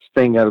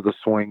sting out of the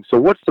swing. So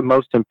what's the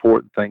most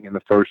important thing in the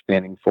first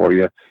inning for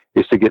you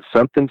is to get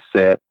something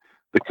set,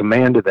 the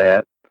command of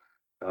that,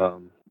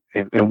 and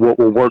what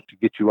will work to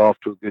get you off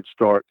to a good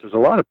start. There's a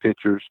lot of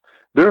pitchers,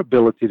 their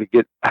ability to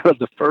get out of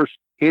the first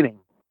inning,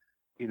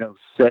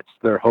 sets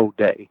their whole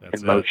day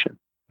in motion.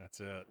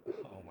 That's it.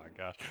 Oh my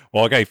gosh.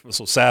 Well, okay.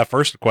 So Sav,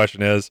 first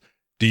question is,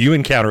 do you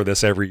encounter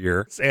this every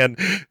year? And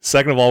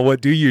second of all,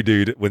 what do you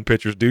do when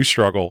pitchers do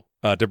struggle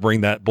to bring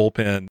that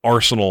bullpen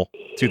arsenal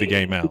to the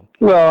game mound?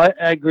 Well,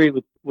 I agree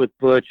with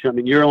Butch. I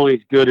mean, you're only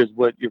as good as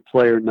what your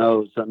player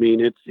knows. I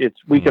mean,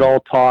 we could all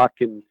talk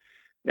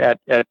at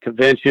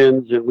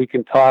conventions, and we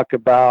can talk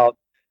about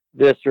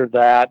this or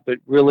that, but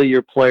really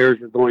your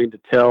players are going to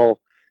tell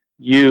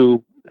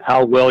you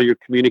how well you're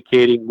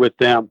communicating with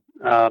them.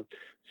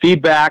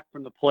 Feedback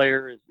from the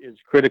player is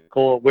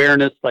critical.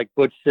 Awareness, like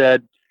Butch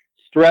said.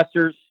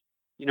 Stressors,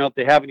 if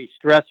they have any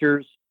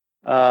stressors,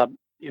 are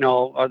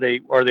they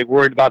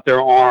worried about their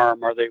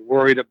arm? Are they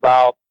worried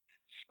about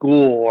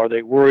school? Are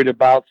they worried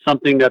about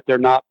something that they're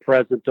not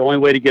present? The only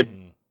way to get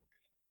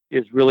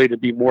is really to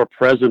be more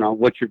present on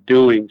what you're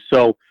doing.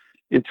 So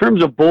in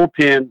terms of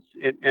bullpens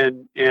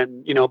and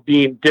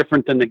being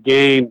different than the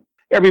game,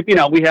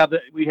 we have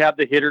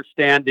the hitter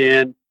stand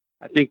in.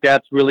 I think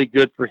that's really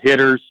good for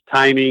hitters,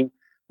 timing,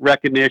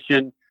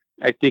 recognition.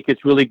 I think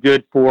it's really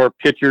good for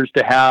pitchers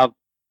to have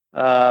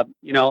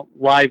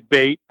live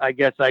bait, I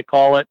guess I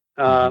call it.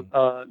 Having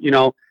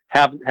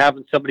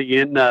somebody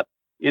in the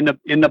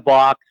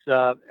box.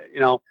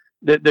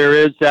 That there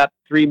is that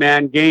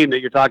 3-man game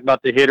that you're talking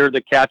about, the hitter,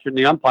 the catcher, and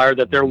the umpire,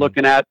 that they're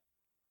looking at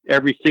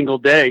every single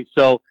day.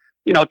 So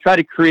try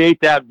to create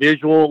that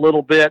visual a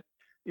little bit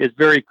is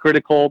very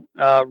critical.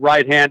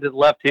 Right-handed,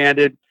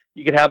 left-handed.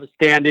 You could have a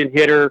stand-in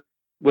hitter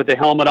with a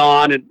helmet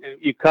on, and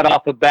you cut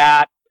off a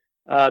bat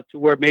to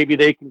where maybe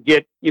they can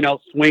get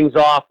swings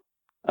off.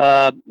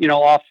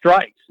 Off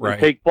strikes, right.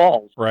 Take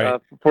balls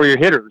for your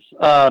hitters.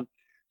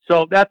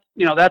 So that's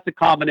a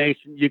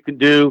combination you can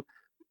do.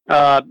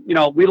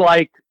 We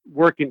like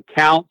working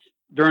counts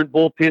during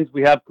bullpens.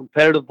 We have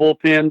competitive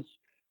bullpens,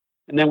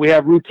 and then we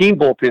have routine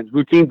bullpens.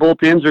 Routine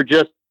bullpens are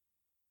just,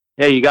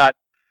 hey, you got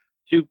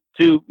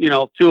two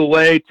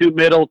away, 2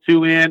 middle,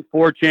 2 in,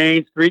 4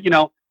 chains, 3.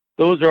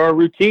 Those are our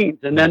routines.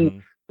 And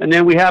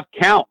then we have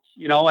counts.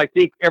 I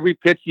think every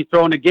pitch you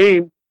throw in a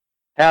game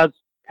has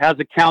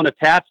a count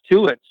attached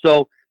to it.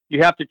 So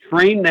you have to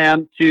train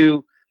them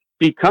to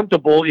be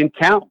comfortable in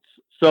counts.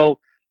 So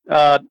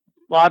a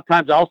lot of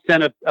times I'll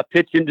send a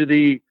pitch into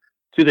the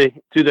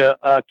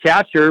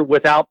catcher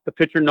without the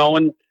pitcher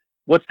knowing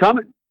what's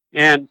coming,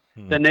 and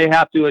then they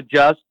have to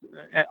adjust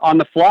on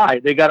the fly.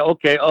 They got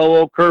okay,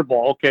 0-0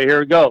 curveball. Okay,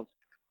 here it goes.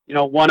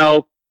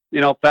 1-0,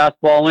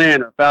 fastball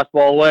in or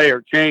fastball away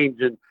or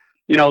change, and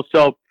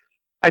so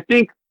I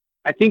think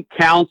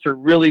counts are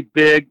really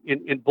big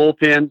in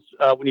bullpens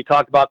when you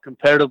talk about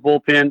competitive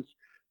bullpens,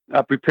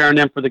 preparing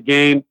them for the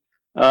game.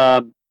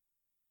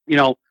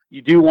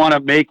 You do want to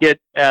make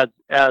it as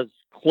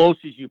close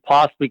as you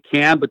possibly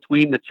can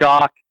between the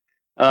chalk,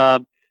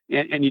 and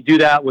you do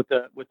that with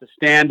the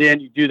stand-in.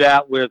 You do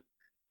that with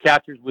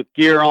catchers with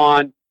gear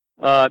on.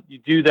 You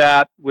do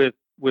that with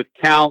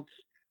counts.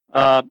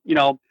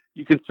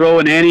 You can throw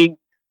an inning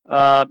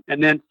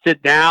and then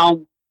sit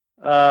down.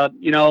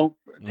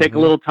 Take a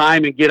little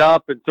time and get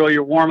up and throw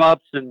your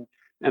warm-ups and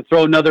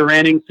throw another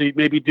inning. So you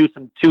maybe do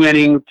some 3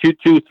 inning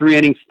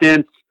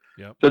stints.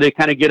 Yep. So they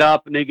kind of get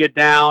up and they get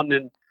down,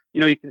 and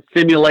you can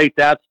simulate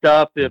that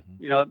stuff. If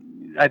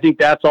I think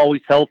that's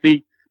always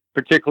healthy,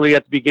 particularly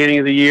at the beginning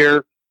of the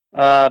year.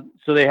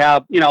 So they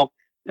have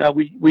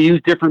we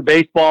use different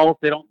baseballs.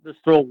 They don't just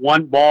throw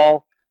one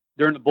ball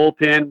during the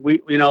bullpen.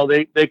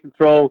 They can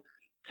throw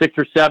 6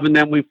 or 7,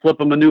 then we flip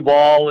them a new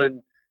ball,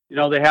 and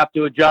they have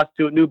to adjust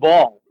to a new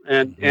ball.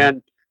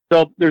 And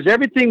so there's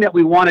everything that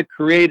we want to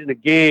create in a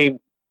game.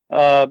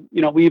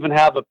 We even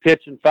have a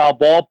pitch and foul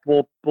ball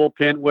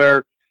bullpen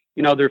where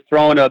they're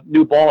throwing a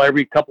new ball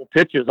every couple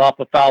pitches off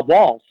a foul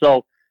ball.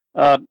 So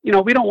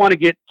we don't want to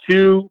get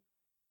too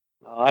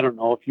I don't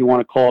know if you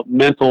want to call it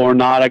mental or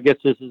not. I guess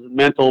this is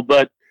mental,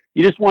 but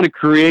you just want to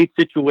create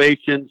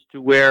situations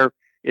to where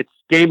it's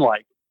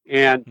game-like.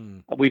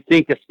 And we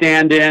think a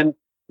stand-in,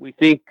 we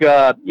think,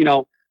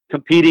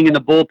 competing in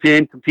the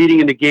bullpen, competing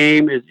in the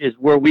game is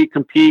where we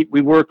compete.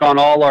 We work on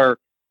all our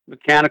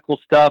mechanical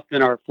stuff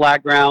in our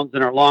flat grounds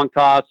and our long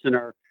toss and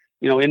our,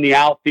 in the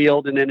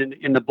outfield. And then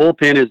in the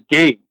bullpen is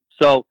game.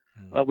 So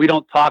we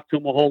don't talk to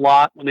them a whole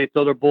lot when they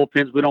throw their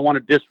bullpens. We don't want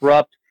to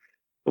disrupt.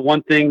 The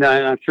one thing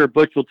that I'm sure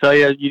Butch will tell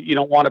you, you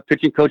don't want a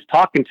pitching coach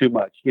talking too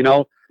much. You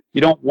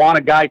don't want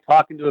a guy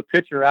talking to a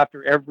pitcher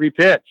after every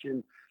pitch,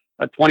 and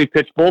a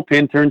 20-pitch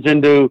bullpen turns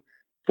into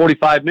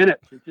 45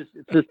 minutes.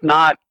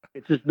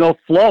 It's just no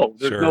flow.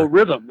 There's no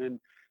rhythm.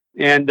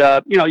 And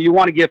you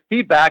want to give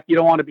feedback. You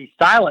don't want to be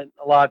silent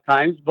a lot of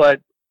times, but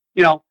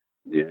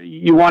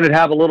you want to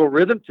have a little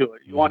rhythm to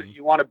it. You want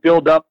to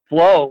build up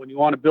flow, and you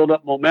want to build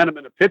up momentum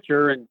in a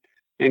pitcher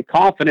and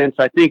confidence.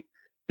 I think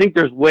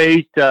there's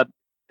ways to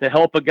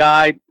help a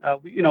guy.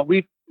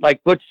 We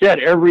like Butch said,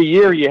 every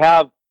year you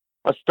have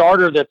a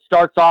starter that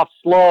starts off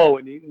slow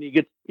and he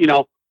gets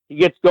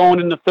going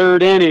in the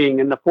 3rd inning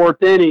and the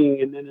 4th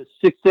inning, and then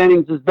the 6th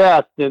inning's his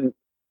best. And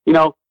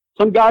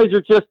some guys are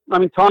just. I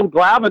mean, Tom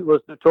Glavine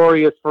was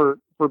notorious for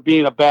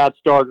being a bad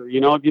starter.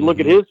 If you look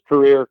at his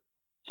career,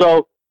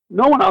 so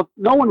no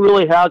one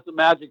really has the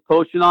magic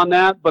potion on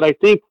that. But I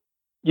think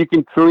you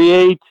can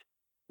create.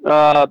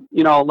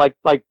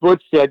 Like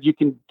Butch said, you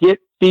can get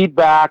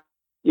feedback.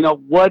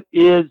 What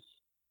is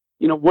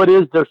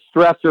their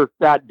stressor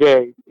that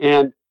day?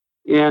 And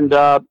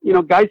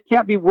guys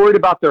can't be worried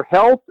about their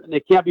health, and they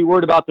can't be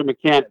worried about their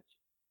mechanics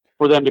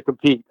for them to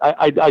compete.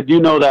 I do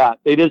know that.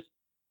 They just,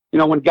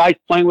 when guys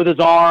playing with his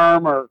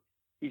arm or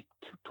he's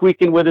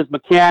tweaking with his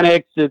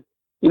mechanics, the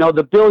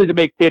ability to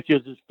make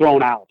pitches is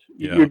thrown out.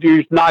 Yeah. You're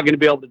just not going to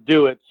be able to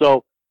do it.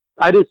 So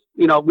I just,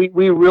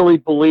 we really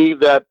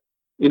believe that,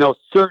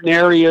 certain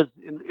areas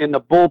in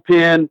the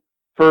bullpen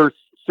for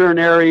certain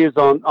areas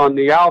on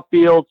the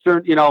outfield,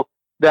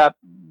 that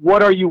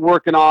what are you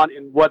working on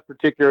in what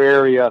particular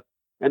area?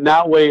 And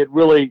that way it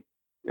really,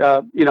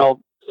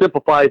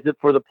 simplifies it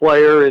for the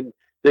player, and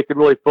they can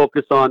really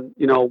focus on,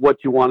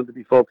 what you want them to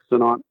be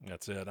focusing on.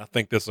 That's it. I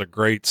think this is a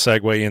great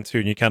segue into,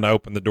 and you kind of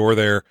opened the door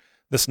there.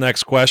 This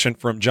next question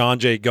from John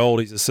J. Gold.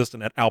 He's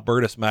assistant at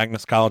Albertus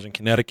Magnus College in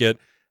Connecticut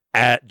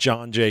at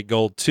John J.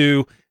 Gold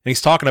 2. And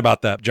he's talking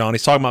about that, John.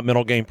 He's talking about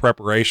mental game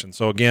preparation.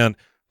 So again,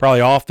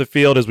 probably off the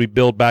field as we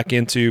build back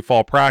into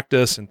fall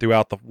practice and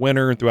throughout the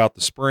winter and throughout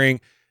the spring.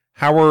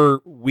 How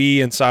are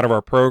we inside of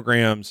our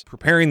programs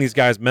preparing these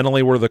guys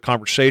mentally? What are the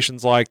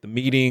conversations like, the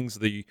meetings,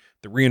 the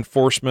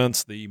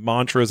reinforcements, the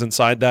mantras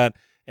inside that?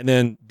 And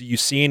then do you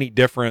see any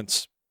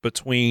difference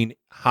between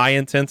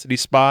high-intensity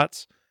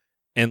spots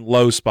and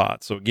low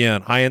spots? So,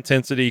 again,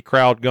 high-intensity,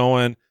 crowd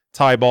going,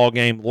 tie ball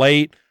game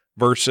late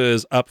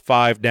versus up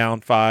 5,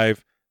 down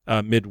 5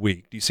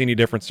 midweek. Do you see any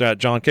difference to that?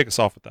 John, kick us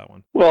off with that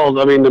one. Well,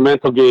 I mean, the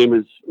mental game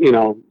is,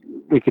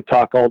 we could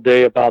talk all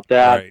day about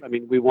that. Right. I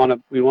mean, we want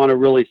to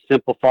really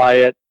simplify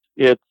it.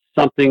 It's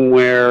something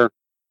where,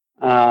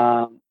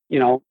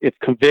 it's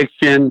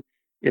conviction.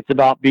 It's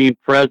about being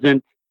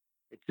present.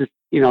 It's just,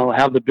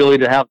 have the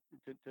ability to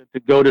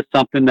go to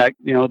something that,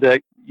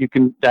 that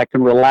that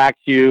can relax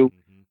you,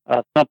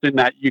 something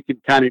that you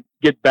can kind of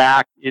get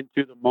back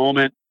into the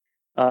moment.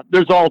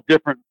 There's all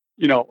different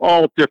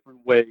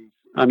ways.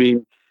 I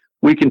mean,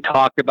 we can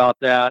talk about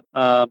that,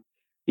 but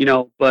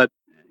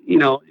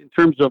in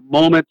terms of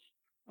moments,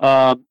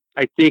 I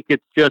think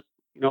it's just,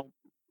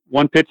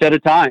 one pitch at a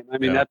time. I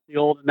mean, that's the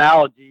old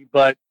analogy,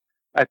 but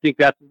I think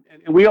and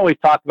we always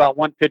talk about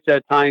one pitch at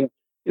a time,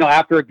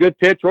 after a good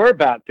pitch or a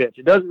bad pitch.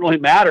 It doesn't really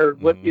matter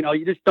what,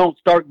 you just don't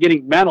start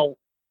getting mental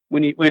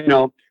when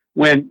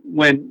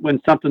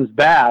something's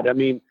bad. I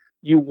mean,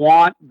 you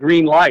want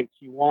green lights,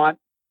 you want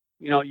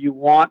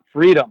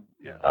freedom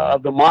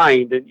of the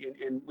mind.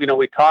 And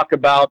we talk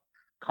about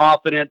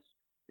confidence,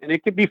 and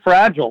it can be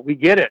fragile. We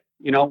get it.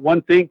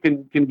 One thing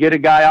can get a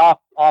guy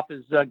off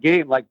his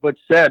game, like Butch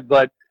said,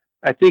 but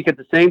I think at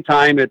the same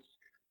time, it's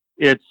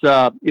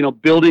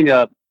building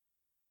a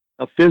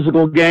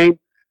physical game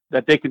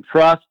that they can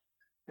trust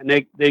and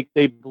they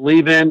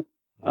believe in,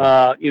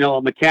 a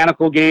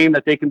mechanical game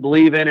that they can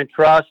believe in and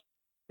trust.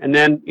 And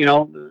then,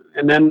 the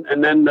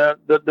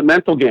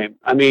mental game.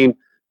 I mean,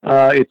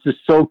 it's just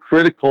so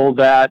critical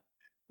that,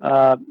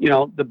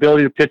 the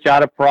ability to pitch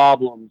out of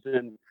problems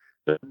and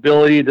the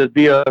ability to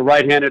be a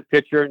right-handed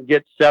pitcher and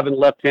get 7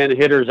 left-handed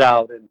hitters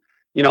out. And,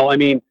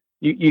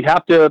 you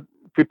have to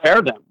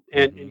prepare them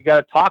and you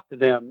got to talk to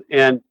them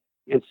and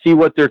see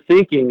what they're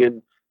thinking.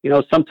 And,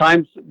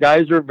 sometimes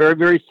guys are very,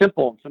 very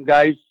simple. Some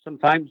guys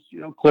sometimes,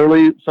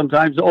 clearly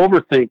sometimes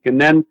overthink,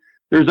 and then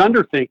there's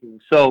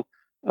underthinking. So,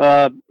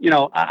 I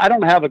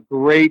don't have a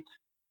great,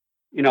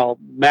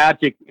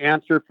 magic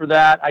answer for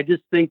that. I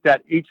just think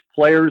that each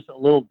player's a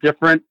little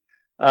different.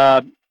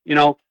 Some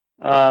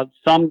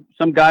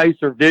guys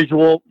are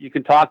visual. You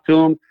can talk to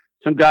them.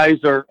 Some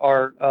guys are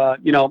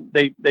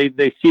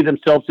they see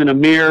themselves in a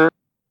mirror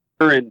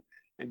and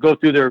go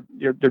through their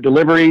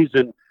deliveries,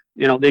 and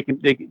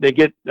they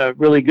get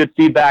really good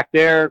feedback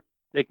there.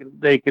 They can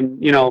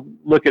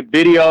look at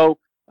video.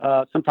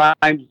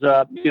 Sometimes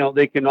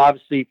they can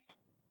obviously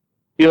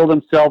feel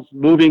themselves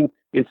moving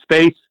in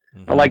space,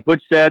 like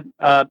Butch said.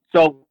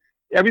 So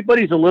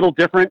everybody's a little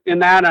different in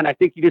that, and I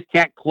think you just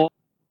can't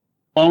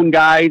clone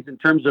guys in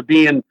terms of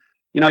being,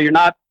 you're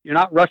not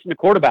rushing the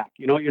quarterback.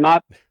 You're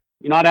not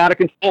out of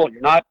control.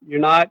 You're not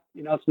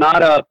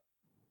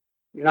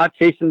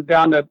chasing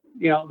down the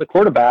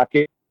quarterback.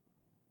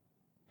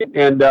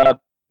 And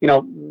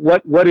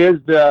what is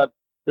the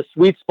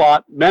sweet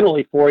spot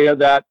mentally for you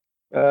that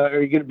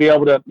are you going to be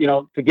able to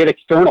to get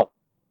external?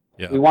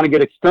 Yeah. We want to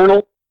get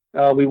external.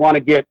 We want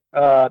to get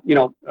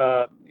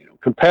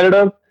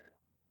competitive,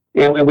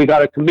 and we got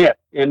to commit.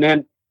 And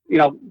then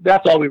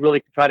that's all we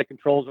really try to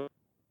control is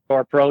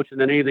our approach. And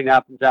then anything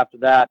happens after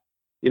that,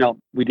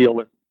 we deal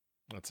with.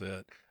 That's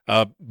it.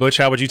 Butch,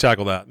 how would you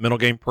tackle that mental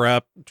game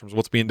prep in terms of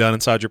what's being done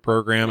inside your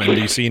program? And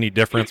do you see any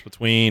difference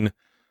between,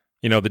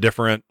 the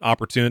different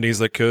opportunities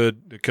that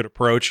could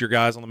approach your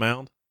guys on the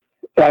mound?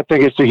 I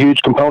think it's a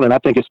huge component. I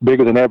think it's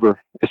bigger than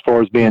ever as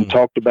far as being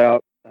talked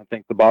about. I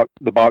think the box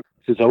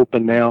is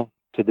open now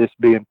to this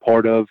being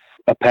part of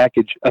a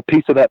package, a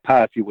piece of that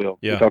pie, if you will.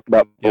 Yeah. We talked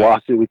about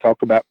velocity. We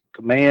talked about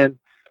command.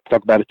 We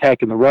talked about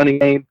attacking the running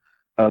game.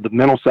 The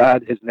mental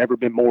side has never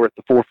been more at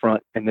the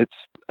forefront, and it's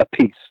a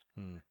piece.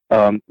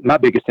 My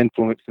biggest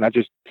influence, and I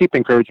just keep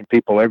encouraging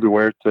people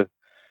everywhere to,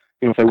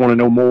 if they want to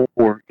know more,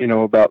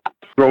 about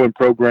throwing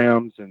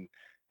programs and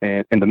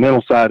the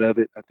mental side of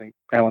it, I think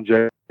Alan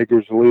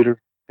Jaeger's a leader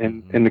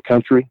in the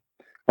country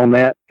on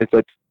that. If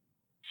that's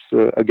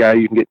a guy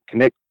you can get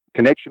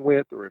connection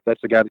with, or if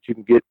that's a guy that you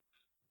can get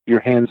your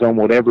hands on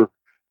whatever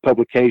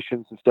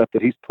publications and stuff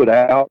that he's put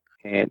out,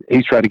 and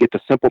he's trying to get the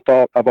simple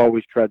thought. I've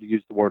always tried to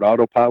use the word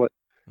autopilot.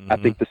 I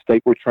think the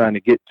state we're trying to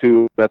get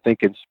to, I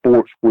think in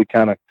sports we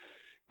call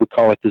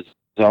it the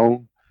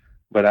zone,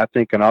 but I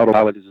think an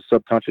autopilot is a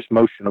subconscious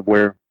motion of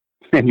where,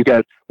 and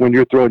when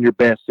you're throwing your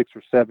best 6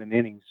 or 7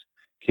 innings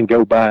can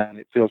go by and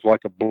it feels like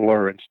a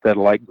blur instead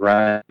of like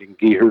grinding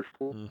gears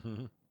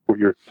where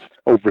you're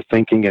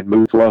overthinking and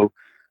move slow.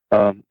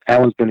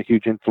 Alan's been a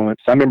huge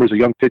influence. I remember as a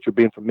young pitcher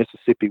being from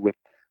Mississippi with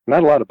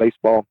not a lot of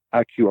baseball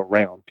IQ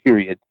around,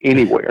 period,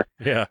 anywhere.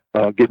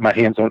 Get my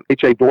hands on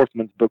H.A.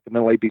 Dorfman's book, The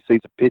Mental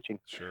ABCs of Pitching.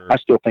 Sure. I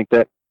still think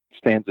that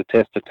stands the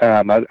test of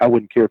time. I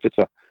wouldn't care if it's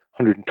a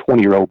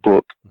 120-year-old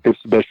book. It's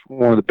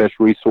one of the best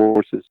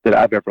resources that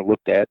I've ever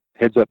looked at.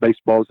 Heads Up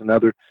Baseball is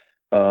another.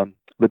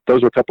 But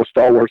those are a couple of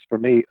stalwarts for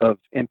me of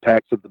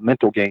impacts of the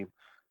mental game.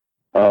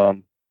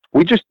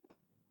 We get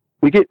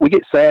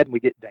sad and we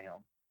get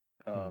down,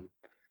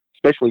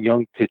 especially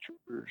young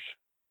pitchers.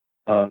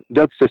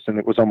 Doug Sisson,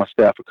 that was on my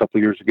staff a couple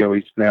of years ago,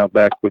 he's now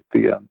back with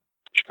the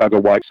Chicago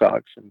White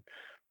Sox and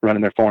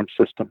running their farm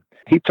system.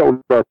 He told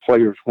our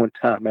players one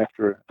time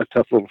after a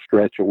tough little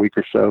stretch, a week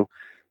or so,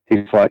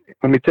 he's like,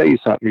 let me tell you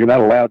something, you're not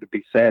allowed to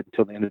be sad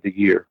until the end of the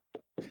year.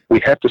 We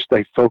have to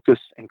stay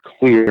focused and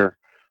clear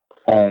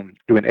on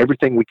doing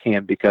everything we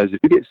can, because if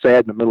you get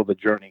sad in the middle of a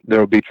journey, there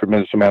will be a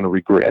tremendous amount of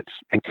regrets.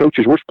 And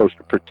coaches, we're supposed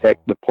to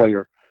protect the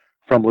player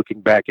from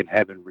looking back and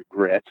having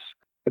regrets.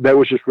 That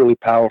was just really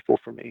powerful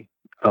for me.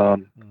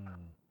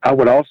 I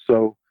would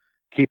also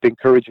keep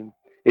encouraging.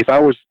 If I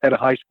was at a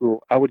high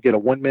school, I would get a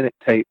 1-minute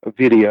tape, a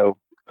video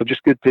of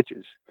just good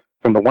pitches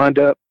from the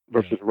windup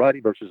versus a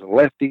righty versus a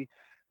lefty,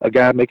 a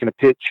guy making a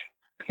pitch,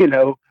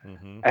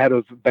 out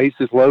of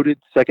bases loaded,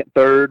 second,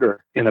 third,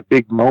 or in a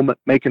big moment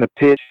making a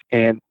pitch.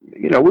 And,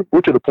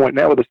 we're to the point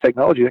now with this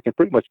technology that can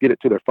pretty much get it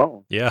to their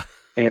phone. Yeah.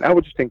 And I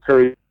would just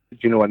encourage,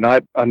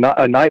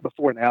 a night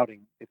before an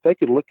outing, if they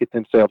could look at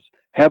themselves,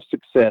 have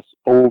success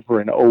over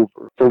and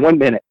over for 1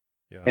 minute,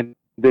 and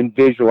then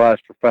visualize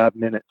for 5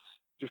 minutes.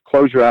 Just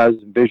close your eyes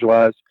and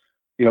visualize,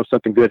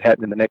 something good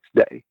happening the next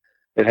day.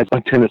 It has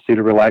a tendency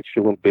to relax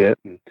you a little bit.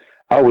 And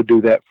I would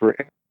do that for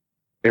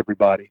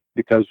everybody,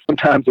 because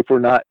sometimes if we're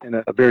not in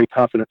a very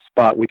confident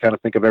spot, we kind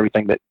of think of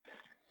everything that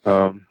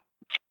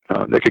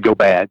could go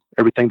bad,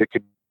 everything that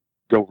could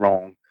go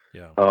wrong.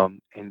 Yeah.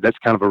 And that's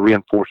kind of a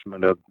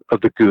reinforcement of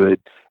the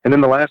good. And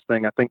then the last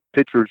thing, I think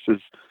pitchers, as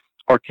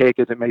archaic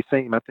as it may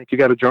seem, I think you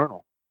got to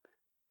journal,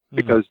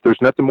 because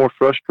there's nothing more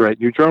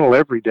frustrating. You journal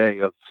every day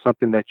of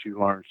something that you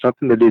learned,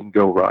 something that didn't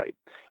go right.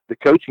 The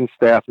coaching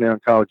staff now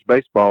in college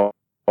baseball,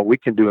 we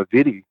can do a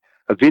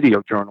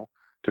video journal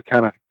to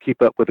kind of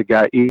keep up with a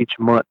guy each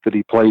month that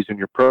he plays in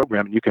your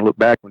program. And you can look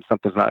back when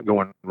something's not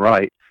going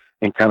right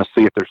and kind of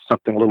see if there's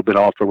something a little bit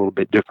off or a little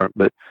bit different.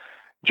 But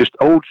just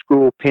old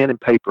school pen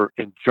and paper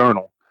and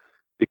journal,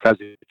 because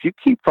if you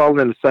keep falling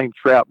in the same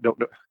trap,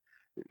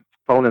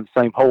 falling in the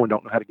same hole and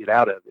don't know how to get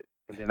out of it.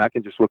 And then I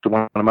can just look to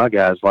one of my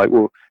guys like,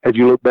 well, have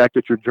you looked back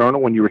at your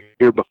journal when you were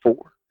here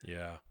before?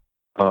 Yeah.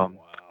 Wow.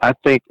 I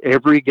think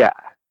every guy,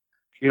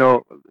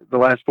 the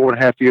last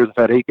 4.5 years,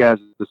 I've had 8 guys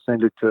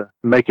ascended to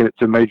making it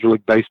to Major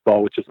League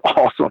Baseball, which is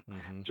awesome.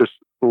 Just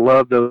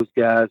love those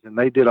guys, and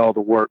they did all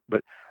the work.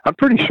 But I'm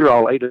pretty sure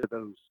all 8 of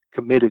those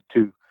committed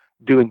to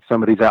doing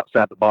some of these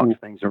outside the box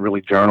things and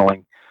really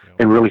journaling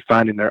and really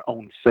finding their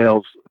own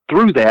selves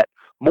through that,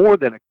 more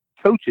than a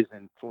coach's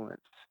influence.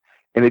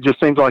 And it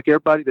just seems like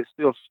everybody that's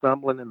still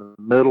stumbling in the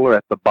middle or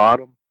at the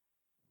bottom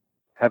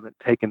haven't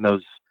taken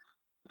those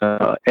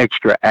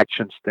extra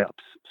action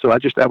steps. So I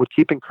would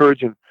keep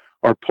encouraging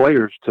our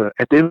players to,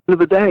 at the end of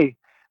the day,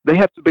 they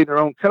have to be their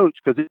own coach,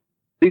 because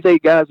these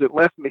 8 guys that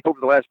left me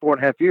over the last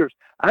 4.5 years,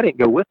 I didn't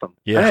go with them.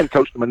 Yeah. I hadn't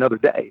coached them another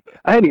day.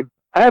 I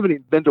haven't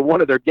even been to one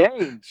of their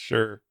games.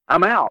 Sure.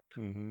 I'm out.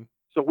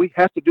 So we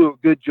have to do a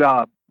good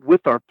job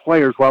with our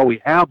players while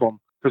we have them,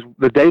 because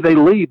the day they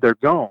leave, they're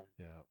gone.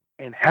 Yeah.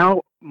 And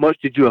how much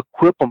did you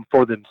equip them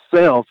for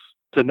themselves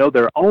to know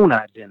their own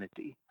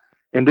identity?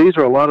 And these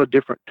are a lot of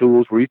different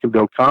tools where you can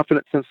build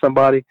confidence in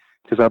somebody,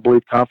 because I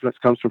believe confidence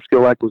comes from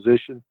skill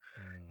acquisition.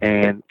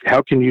 And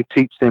how can you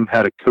teach them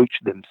how to coach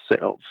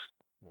themselves?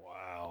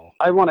 Wow.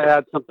 I want to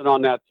add something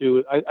on that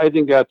too. I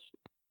think that's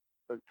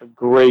a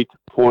great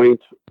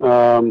point.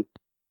 Getting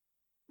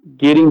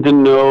to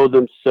know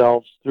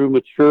themselves through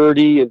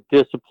maturity and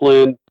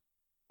discipline.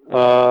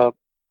 I'm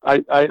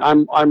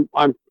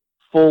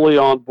fully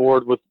on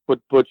board with what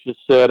Butch just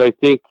said. I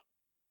think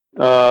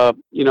a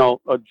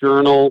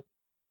journal,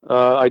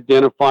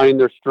 identifying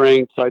their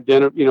strengths,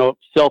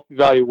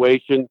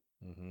 self-evaluation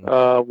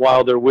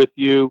while they're with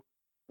you.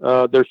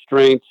 Their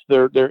strengths,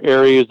 their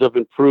areas of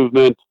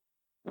improvement,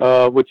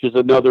 which is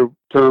another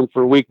term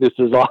for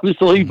weaknesses,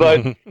 obviously.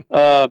 But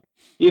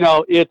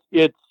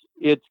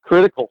it's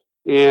critical.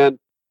 And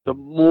the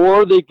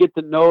more they get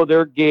to know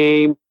their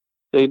game,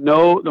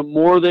 the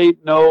more they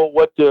know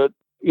what to,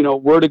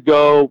 where to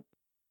go,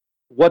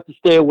 what to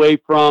stay away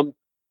from,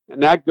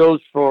 and that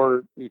goes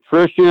for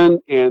nutrition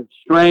and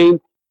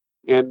strength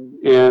and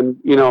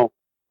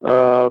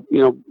long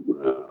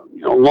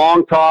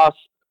toss.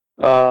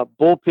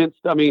 Bullpen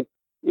stuff. I mean,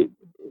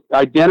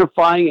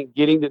 identifying and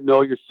getting to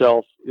know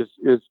yourself is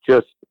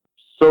just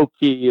so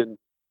key, and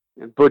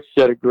Butch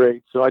said it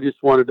great. So I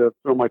just wanted to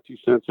throw my 2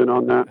 cents in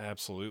on that.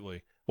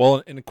 Absolutely.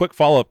 Well, and a quick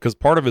follow-up, because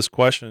part of his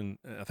question,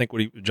 I think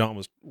what John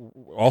was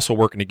also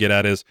working to get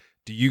at is,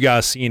 do you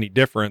guys see any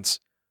difference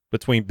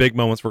between big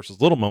moments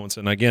versus little moments?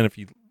 And again, if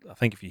you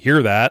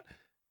hear that,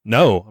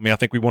 no. I mean, I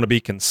think we want to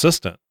be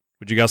consistent.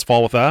 Would you guys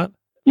fall with that?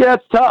 Yeah,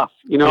 it's tough.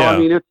 I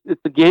mean,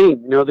 it's a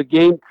game. The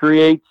game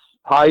creates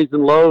highs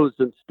and lows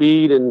and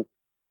speed and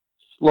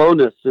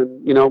slowness.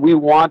 And, we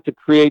want to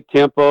create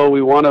tempo.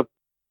 We want to,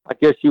 I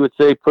guess you would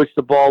say, push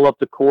the ball up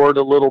the court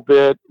a little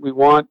bit. We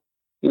want,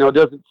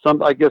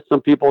 I guess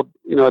some people,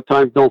 at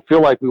times don't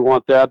feel like we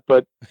want that,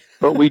 but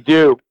we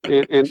do.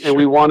 And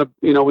we want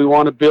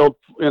to build,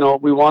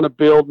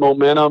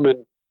 momentum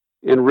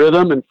and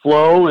rhythm and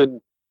flow.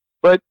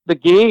 But the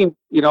game,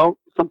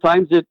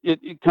 sometimes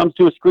it comes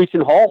to a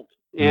screeching halt.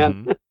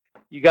 And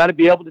you got to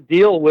be able to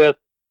deal with,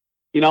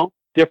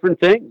 different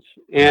things.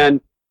 And,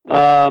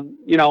 I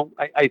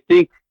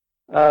think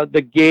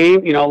the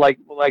game, like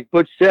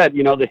Butch said,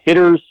 the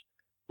hitters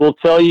will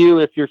tell you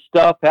if your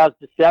stuff has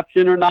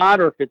deception or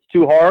not, or if it's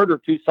too hard or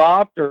too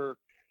soft, or,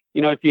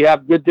 if you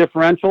have good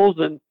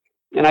differentials. And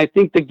I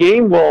think the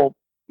game will,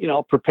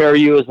 prepare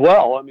you as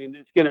well. I mean,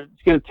 it's going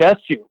to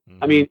test you.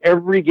 I mean,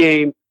 every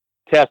game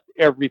tests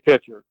every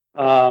pitcher.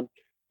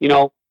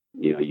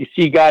 You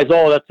see guys,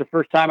 that's the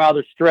first time out of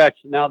their stretch,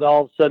 and now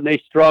all of a sudden they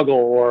struggle,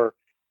 or,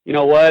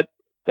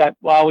 I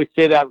always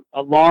say that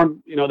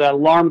alarm, that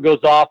alarm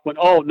goes off when,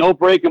 no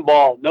breaking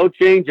ball, no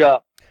change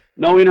up,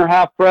 no inner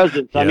half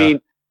presence. Yeah. I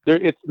mean,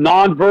 it's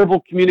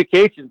nonverbal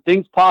communication.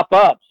 Things pop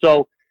up.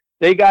 So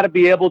they got to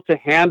be able to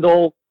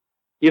handle,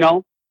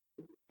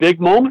 big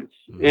moments.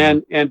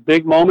 And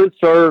big moments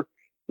are,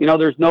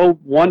 there's no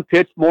one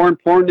pitch more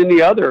important than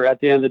the other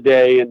at the end of the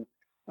day. And,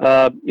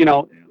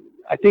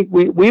 I think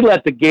we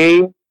let the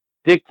game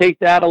dictate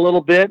that a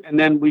little bit, and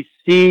then we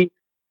see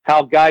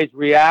how guys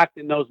react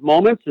in those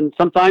moments. And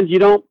sometimes you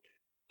don't.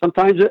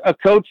 Sometimes a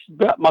coach.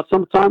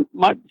 Some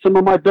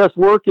of my best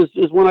work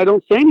is when I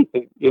don't say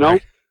anything.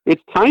 Right.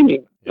 It's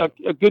timing. Yeah.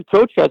 A good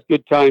coach has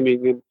good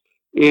timing,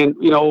 and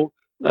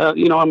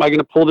am I going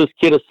to pull this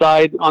kid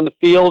aside on the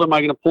field? Am I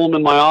going to pull him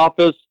in my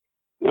office?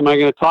 Am I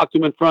going to talk to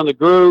him in front of the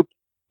group?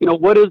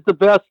 What is the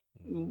best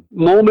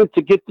moment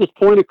to get this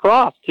point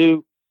across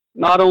to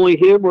not only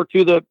him or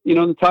to the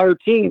entire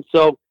team?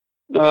 So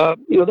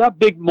that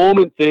big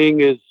moment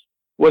thing is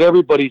what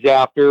everybody's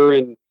after,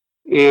 and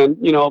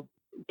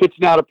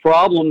pitching out of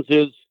problems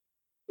is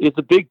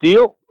a big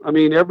deal. I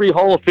mean, every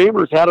Hall of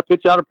Famer's had to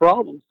pitch out of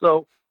problems.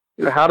 So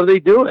how do they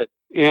do it?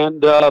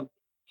 And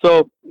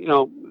so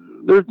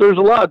there's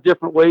a lot of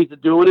different ways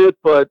of doing it,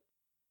 but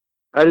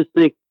I just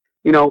think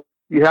you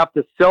have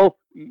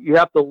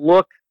to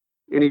look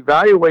and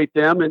evaluate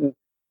them, and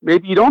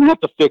maybe you don't have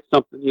to fix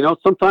something.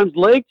 Sometimes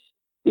legs,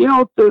 they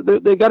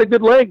got a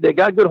good leg, they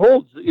got good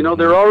holds.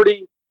 They're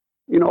already,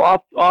 they're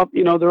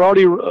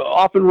already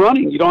off and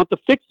running. You don't have to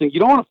fix things. You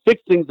don't want to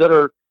fix things that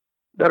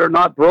are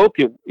not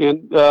broken.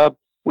 And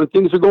when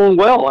things are going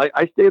well,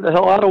 I stay the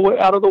hell out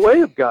of the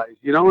way of guys.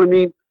 I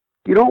mean,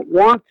 you don't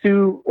want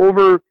to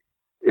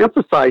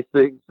overemphasize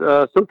things.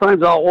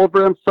 Sometimes I'll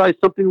overemphasize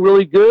something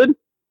really good,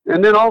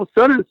 and then all of a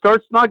sudden it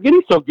starts not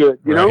getting so good.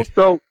 Right.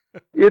 So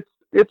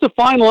it's a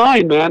fine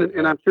line, man,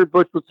 and I'm sure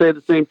Butch would say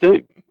the same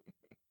thing.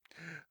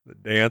 The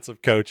dance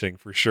of coaching,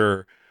 for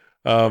sure.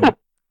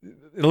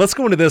 Let's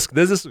go into this.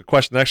 This is a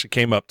question that actually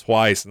came up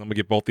twice, and I'm going to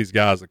give both these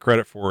guys the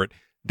credit for it.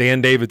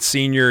 Dan David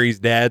Sr., he's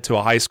dad to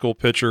a high school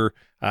pitcher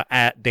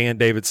at Dan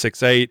David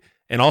 6'8",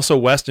 and also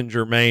Weston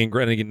Germain,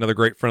 another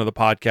great friend of the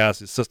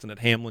podcast, assistant at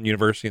Hamlin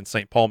University in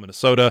St. Paul,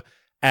 Minnesota,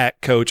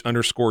 at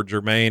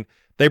Coach_Germain.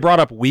 They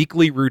brought up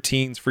weekly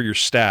routines for your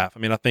staff. I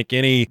mean, I think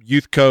any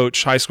youth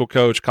coach, high school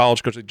coach,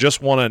 college coach, they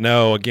just want to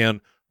know,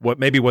 again, what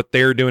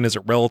they're doing is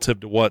relative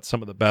to what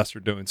some of the best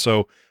are doing.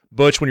 So,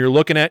 Butch, when you're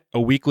looking at a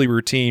weekly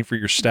routine for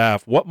your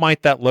staff, what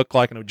might that look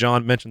like? I know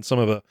John mentioned some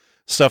of the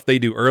stuff they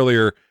do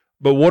earlier,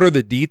 but what are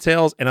the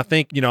details? And I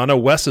think, I know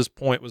Wes's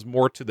point was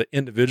more to the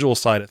individual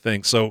side of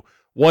things. So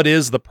what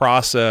is the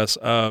process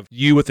of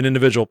you with an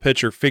individual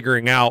pitcher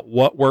figuring out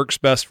what works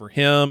best for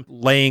him,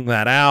 laying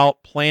that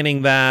out,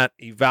 planning that,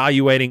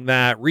 evaluating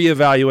that,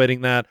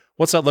 reevaluating that?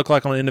 What's that look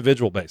like on an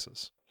individual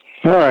basis?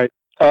 All right.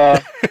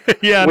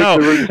 Yeah,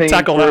 no,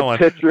 tackle that one.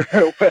 Pitcher,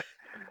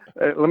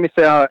 let me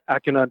see how I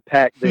can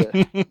unpack this.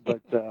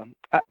 But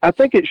I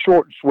think it's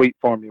short and sweet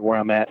for me where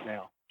I'm at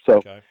now. So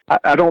okay.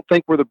 I don't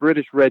think we're the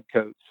British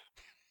Redcoats.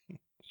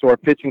 So our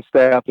pitching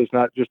staff is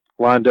not just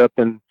lined up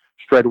in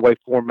straightaway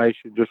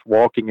formation, just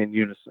walking in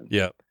unison.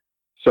 Yeah.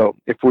 So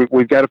if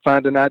we've got to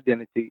find an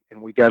identity,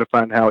 and we got to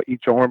find how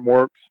each arm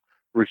works,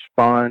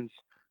 responds,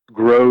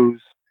 grows,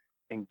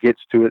 and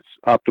gets to its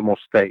optimal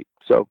state.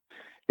 So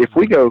if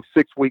we go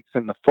 6 weeks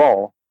in the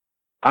fall,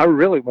 I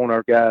really want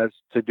our guys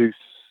to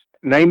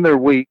name their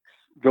weeks,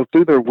 go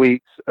through their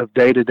weeks of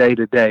day to day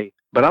to day,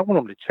 but I want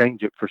them to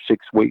change it for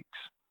 6 weeks.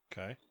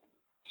 Okay.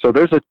 So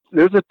there's a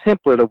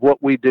template of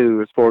what we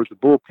do as far as the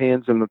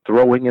bullpens and the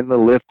throwing and the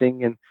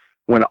lifting and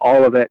when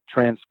all of that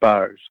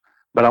transpires.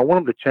 But I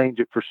want them to change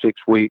it for 6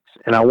 weeks,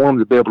 and I want them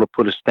to be able to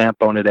put a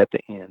stamp on it at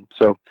the end.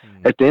 So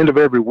at the end of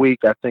every week,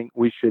 I think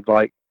we should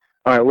all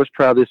right, let's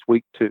try this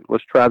week 2.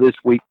 Let's try this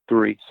week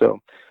 3. So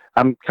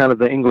I'm kind of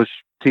the English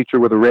teacher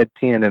with a red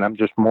pen, and I'm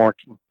just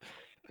marking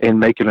and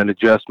making an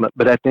adjustment.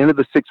 But at the end of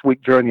the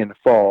 6-week journey in the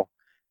fall,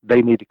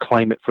 they need to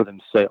claim it for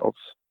themselves.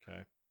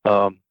 Okay.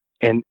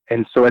 And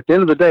so at the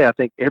end of the day, I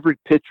think every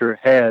pitcher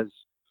has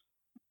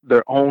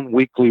their own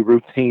weekly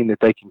routine that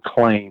they can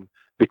claim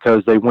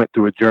because they went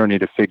through a journey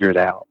to figure it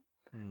out.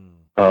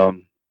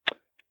 The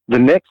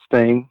next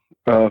thing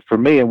for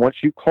me, and once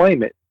you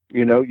claim it,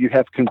 you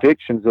have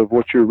convictions of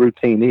what your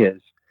routine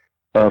is.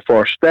 For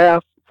our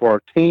staff, for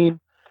our team,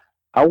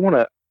 I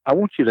want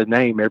you to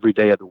name every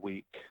day of the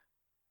week.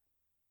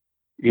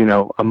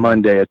 A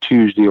Monday, a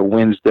Tuesday, a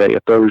Wednesday, a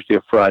Thursday,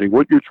 a Friday,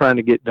 what you're trying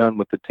to get done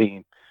with the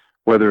team,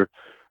 whether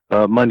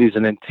Monday's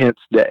an intense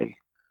day,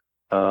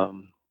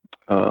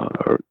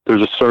 or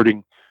there's a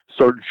certain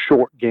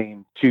short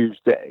game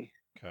Tuesday,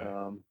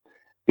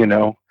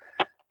 okay.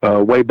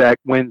 Way back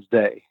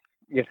Wednesday,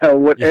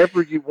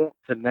 whatever you want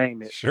to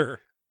name it. Sure.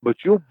 But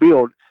you'll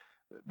build.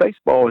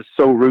 Baseball is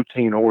so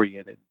routine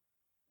oriented.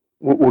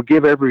 We'll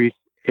give every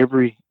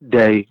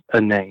day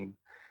a name,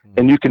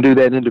 and you can do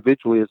that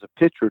individually as a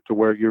pitcher to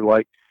where you're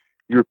like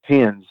your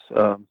pins.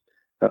 I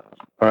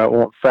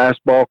want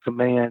fastball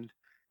command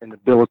and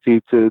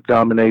ability to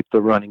dominate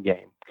the running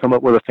game. Come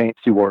up with a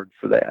fancy word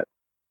for that.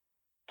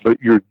 but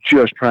you're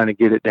just trying to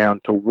get it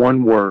down to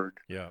one word,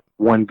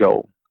 one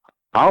goal.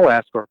 I'll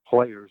ask our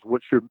players,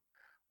 what's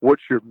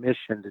your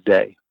mission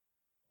today?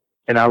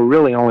 And I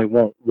really only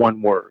want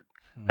one word.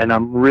 And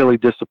I'm really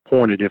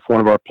disappointed if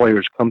one of our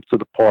players comes to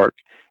the park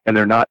and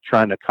they're not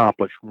trying to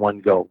accomplish one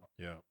goal.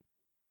 Yeah.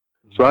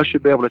 So I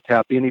should be able to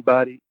tap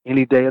anybody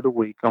any day of the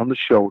week on the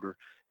shoulder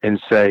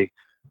and say,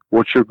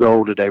 what's your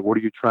goal today? What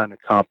are you trying to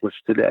accomplish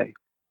today?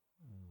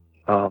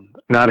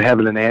 Not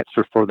having an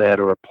answer for that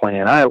or a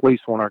plan. I at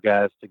least want our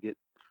guys to get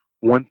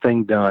one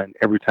thing done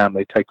every time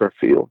they take our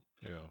field.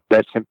 Yeah.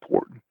 That's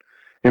important.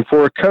 And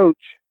for a coach,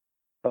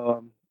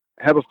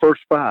 have a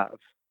first five.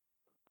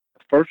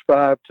 First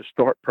five to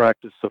start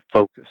practice of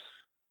focus,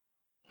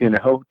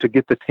 to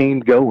get the team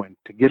going,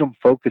 to get them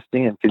focused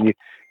in.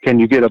 Can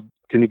you get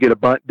a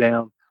bunt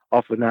down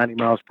off of 90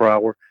 miles per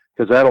hour?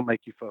 Because that'll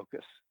make you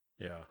focus.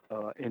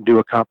 And do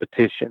a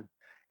competition.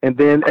 And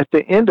then at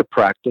the end of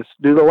practice,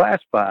 do the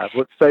last five.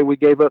 Let's say we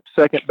gave up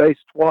second base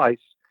twice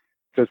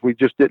because we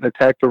just didn't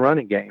attack the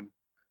running game.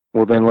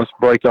 Well, then let's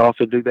break off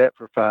and do that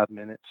for 5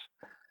 minutes.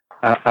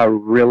 I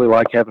really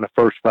like having a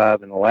first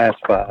five and the last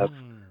five,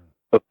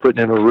 but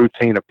putting in a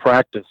routine of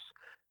practice.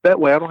 That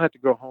way I don't have to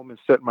go home and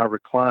sit in my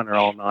recliner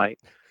all night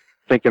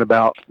thinking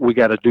about we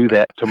got to do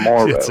that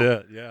tomorrow. That's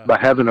it, yeah. By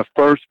having a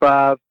first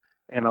five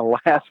and a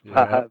last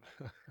five,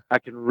 I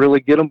can really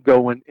get them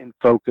going in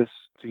focus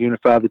to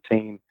unify the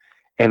team.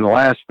 And the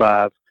last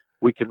five,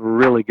 we can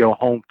really go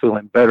home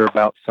feeling better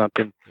about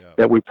something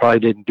that we probably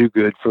didn't do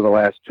good for the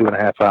last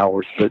 2.5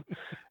 hours. But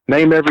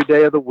name every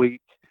day of the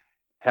week.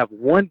 Have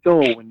one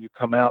goal when you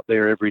come out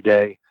there every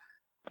day.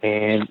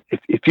 And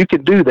if you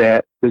can do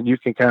that, then you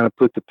can kind of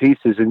put the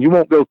pieces, and you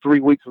won't go 3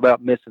 weeks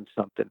without missing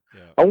something.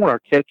 I want our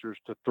catchers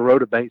to throw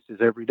the bases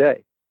every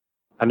day.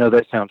 I know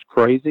that sounds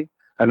crazy.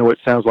 I know it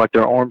sounds like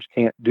their arms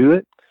can't do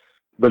it.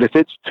 But if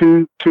it's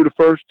two to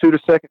first, two to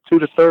second, two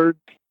to third,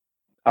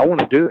 I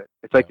want to do it.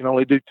 If they can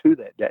only do two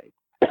that day,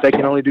 if they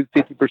can only do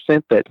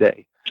 50% that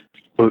day.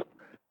 But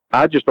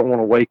I just don't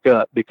want to wake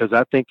up, because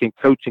I think in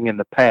coaching in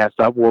the past,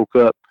 I've woke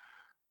up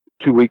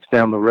 2 weeks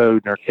down the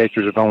road and our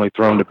catchers have only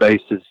thrown the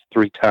bases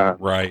 3 times.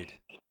 Right.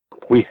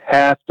 We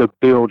have to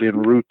build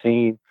in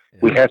routine.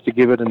 We have to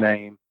give it a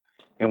name,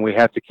 and we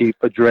have to keep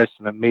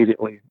addressing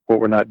immediately what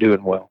we're not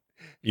doing well.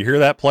 You hear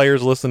that,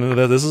 players listening to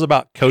this? This is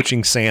about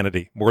coaching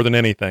sanity more than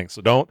anything.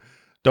 So don't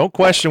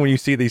question when you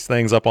see these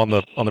things up on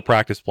the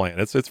practice plan.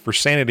 It's for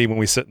sanity when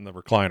we sit in the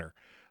recliner.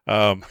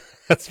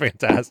 That's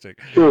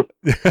fantastic. Sure.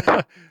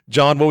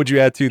 John, what would you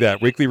add to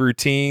that? Weekly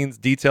routines,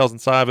 details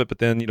inside of it, but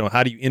then,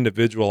 how do you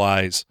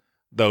individualize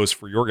those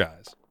for your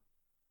guys?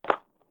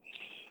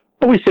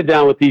 Well, we sit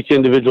down with each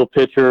individual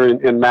pitcher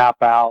and map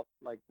out,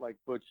 like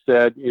Butch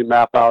said, you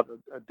map out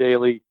a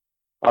daily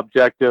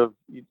objective.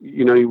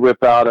 You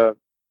whip out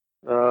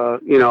a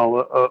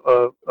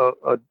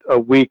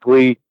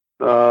weekly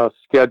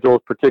schedule,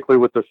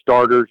 particularly with the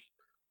starters.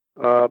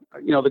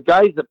 The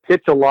guys that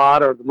pitch a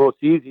lot are the most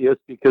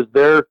easiest, because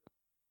they're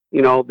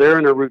in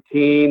a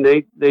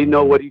routine. They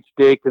know what each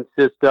day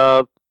consists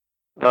of.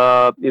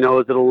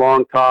 Is it a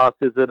long toss?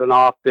 Is it an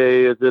off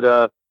day? Is it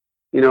a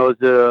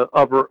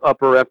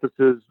upper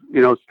emphasis,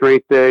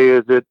 strength day?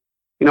 Is it,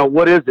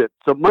 what is it?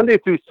 So Monday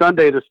through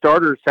Sunday, the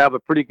starters have a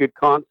pretty good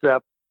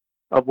concept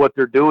of what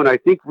they're doing. I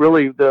think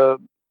really the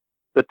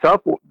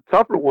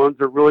tougher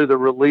ones are really the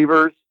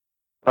relievers.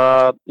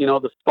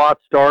 The spot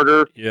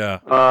starter.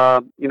 Yeah.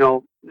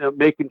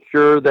 Making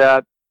sure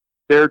that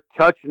they're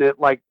touching it,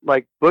 like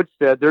Butch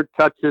said, they're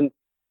touching,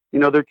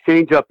 their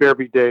change up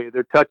every day.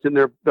 They're touching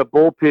the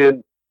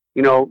bullpen.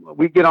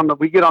 We get on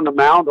the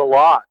mound a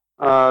lot.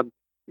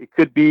 It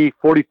could be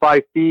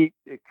 45 feet.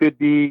 It could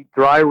be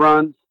dry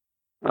runs.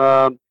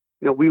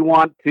 We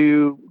want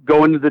to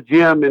go into the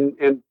gym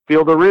and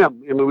feel the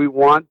rim. I mean, we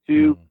want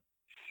to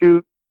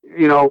shoot.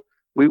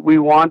 We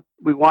want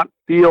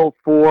feel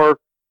for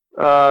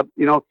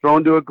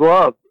thrown to a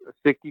glove,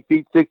 60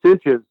 feet 6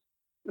 inches.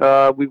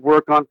 We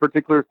work on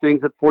particular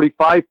things at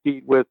 45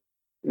 feet with,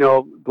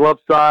 glove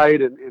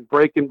side and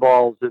breaking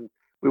balls. And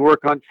we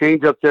work on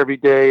changeups every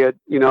day at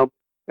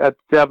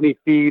 70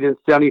 feet and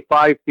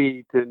 75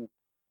 feet. And,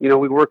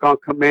 we work on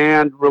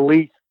command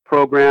release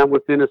program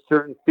within a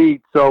certain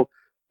feet. So,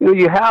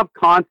 you have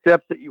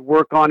concepts that you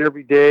work on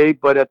every day,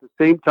 but at the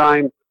same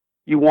time,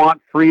 you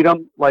want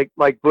freedom. Like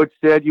Butch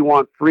said, you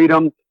want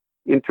freedom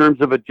in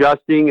terms of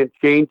adjusting and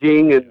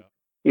changing and,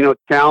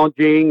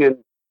 challenging. And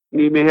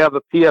you may have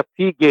a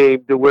PFP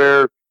game to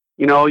where,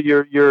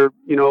 you're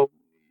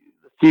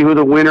see who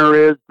the winner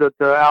is, that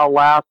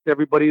outlast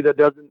everybody that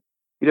doesn't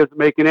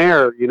make an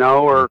error,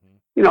 so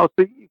you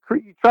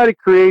try to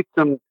create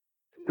some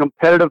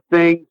competitive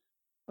things.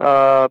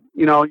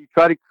 You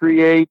try to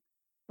create,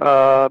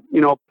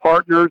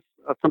 partners,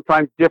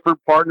 sometimes different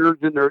partners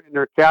in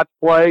their catch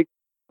play,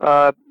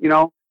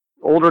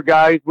 older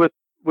guys with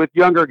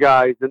younger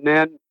guys. And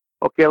then,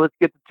 okay, let's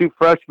get the 2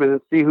 freshmen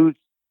and see who's,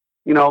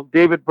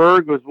 David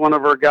Berg was one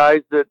of our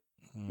guys that,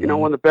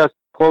 one of the best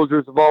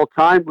closers of all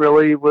time,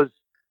 really he was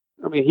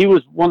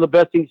one of the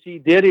best things he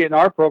did in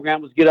our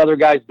program was get other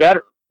guys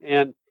better.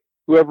 And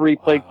whoever he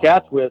played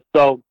catch with.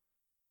 So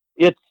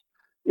it's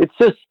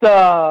just,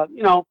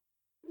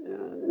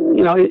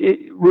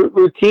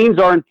 routines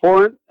are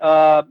important,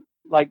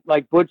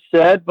 like Butch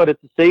said, but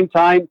at the same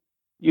time,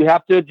 you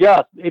have to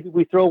adjust. Maybe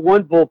we throw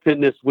one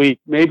bullpen this week.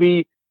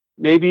 Maybe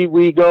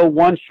we go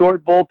one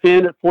short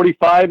bullpen at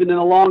 45 and then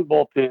a long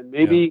bullpen.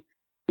 Maybe,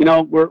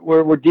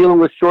 we're dealing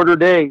with shorter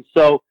days.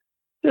 So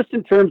just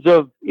in terms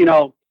of,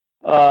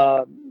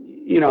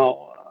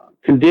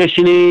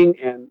 conditioning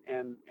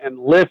and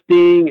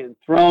lifting and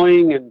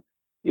throwing, and,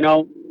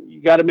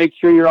 you got to make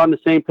sure you're on the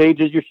same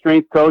page as your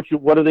strength coach.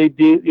 What are they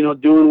doing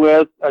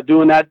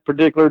that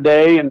particular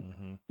day? And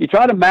you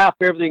try to map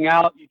everything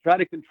out. You try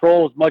to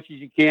control as much as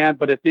you can,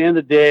 but at the end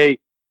of the day,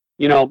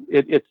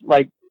 it's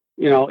like,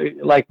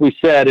 like we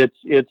said,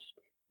 it's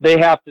they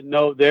have to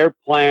know their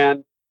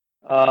plan.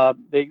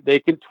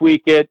 They can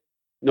tweak it,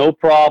 no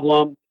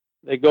problem.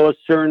 They go a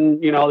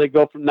certain, they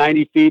go from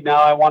 90 feet.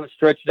 Now I want to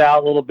stretch it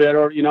out a little bit,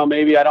 or,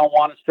 maybe I don't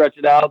want to stretch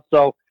it out.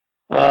 So,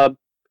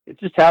 it's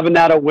just having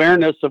that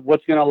awareness of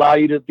what's going to allow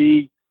you to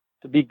be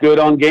good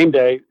on game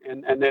day.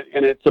 And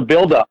it's a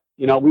buildup.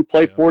 We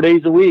play 4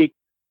 days a week.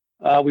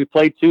 We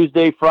play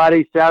Tuesday,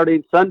 Friday, Saturday,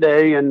 and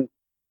Sunday. And,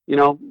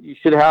 you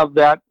should have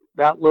that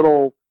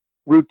little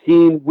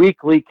routine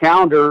weekly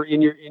calendar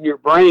in your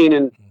brain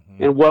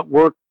and what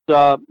works,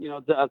 to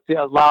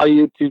allow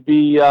you to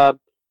be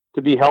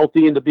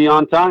healthy and to be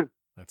on time.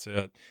 That's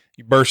it.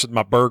 You bursted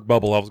my Berg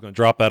bubble. I was going to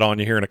drop that on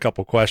you here in a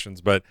couple of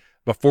questions, but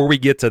before we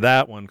get to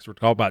that one, because we're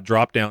talking about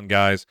drop down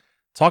guys,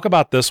 talk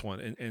about this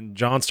one. And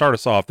John, start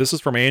us off. This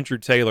is from Andrew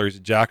Taylor. He's a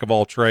jack of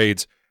all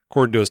trades,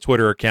 according to his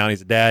Twitter account.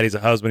 He's a dad, he's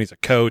a husband, he's a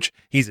coach,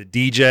 he's a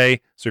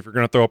DJ. So if you're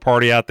going to throw a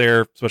party out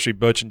there, especially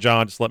Butch and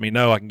John, just let me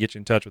know. I can get you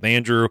in touch with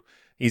Andrew.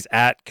 He's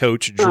at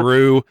Coach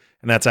Drew,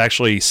 and that's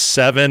actually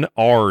 7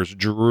 R's.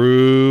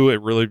 Drew,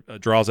 it really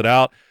draws it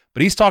out.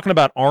 But he's talking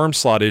about arm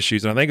slot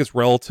issues, and I think it's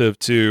relative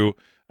to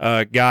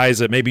guys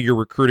that maybe you're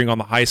recruiting on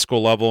the high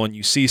school level and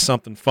you see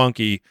something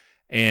funky.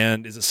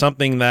 And is it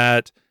something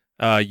that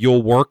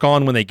you'll work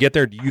on when they get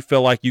there? Do you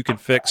feel like you can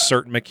fix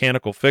certain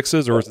mechanical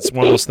fixes, or is it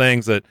one of those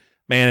things that,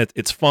 man,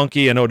 it's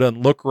funky, I know it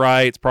doesn't look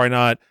right, it's probably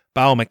not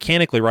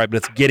biomechanically right, but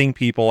it's getting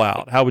people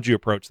out? How would you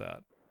approach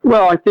that?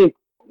 Well, I think,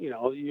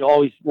 you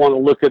always want to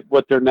look at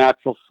what their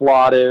natural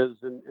slot is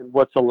and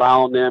what's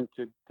allowing them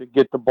to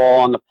get the ball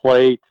on the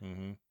plate.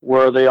 Mm-hmm.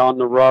 Where are they on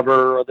the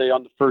rubber? Are they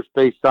on the first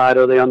base side?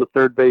 Are they on the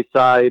third base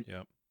side?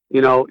 Yep.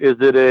 Is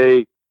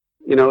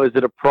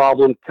it a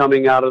problem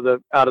coming out of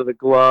the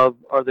glove?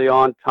 Are they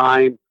on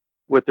time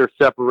with their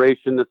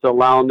separation that's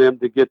allowing them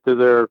to get to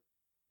their,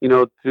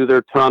 to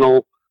their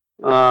tunnel?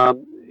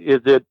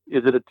 Is it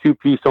a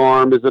 2-piece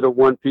arm? Is it a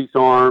 1-piece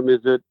arm?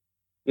 Is it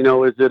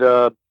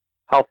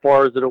how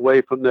far is it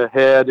away from the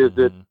head? Is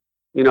it,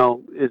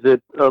 is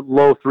it a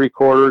low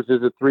 3/4?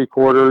 Is it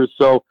 3/4?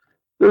 So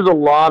there's a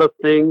lot of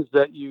things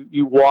that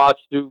you watch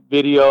through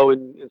video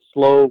and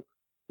slow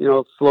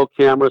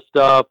camera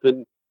stuff,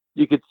 and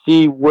you could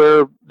see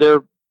where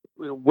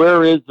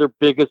is their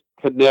biggest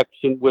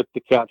connection with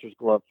the catcher's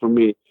glove for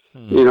me.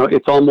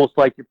 It's almost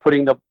like you're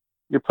putting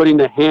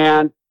the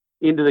hand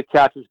into the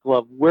catcher's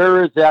glove.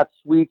 Where is that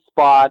sweet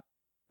spot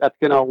that's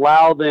going to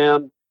allow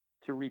them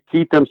to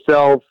repeat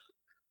themselves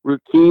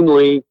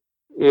routinely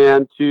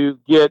and to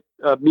get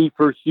me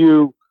first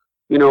you,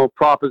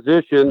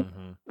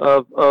 proposition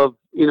of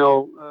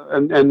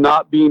and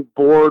not being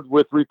bored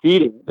with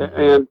repeating.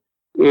 And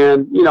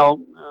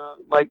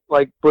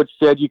like Butch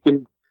said, you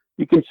can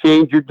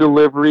change your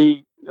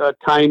delivery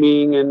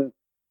timing and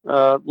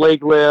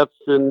leg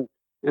lifts and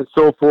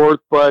so forth,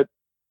 but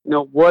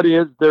what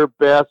is their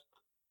best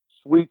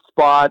sweet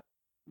spot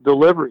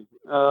delivery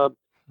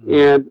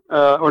and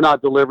or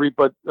not delivery,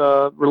 but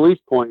release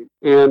point.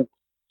 And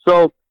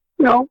so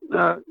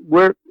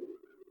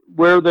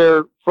where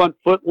their front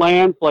foot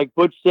lands, like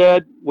Butch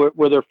said,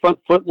 where their front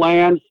foot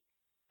lands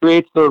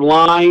creates their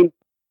line.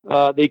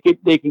 They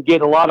can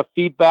get a lot of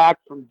feedback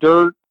from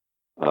dirt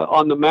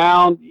on the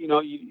mound.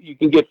 You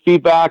can get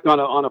feedback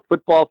on a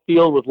football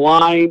field with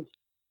lines.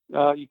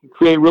 You can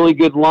create really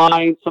good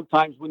lines.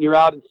 Sometimes when you're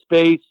out in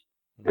space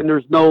and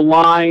there's no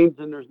lines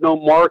and there's no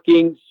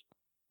markings,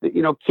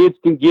 kids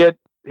can get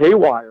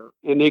haywire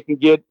and they can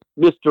get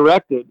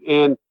misdirected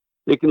and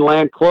they can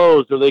land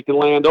closed or they can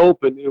land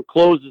open.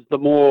 Closed is the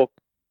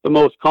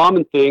most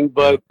common thing,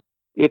 but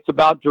it's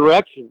about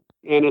direction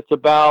and it's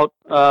about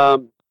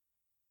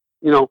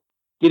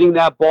getting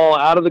that ball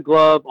out of the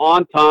glove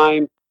on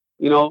time.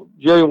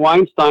 Jerry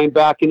Weinstein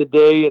back in the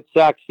day at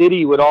Sac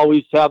City would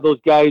always have those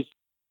guys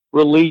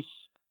release,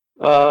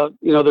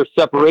 their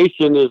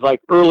separation as like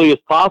early as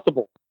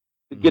possible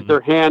to get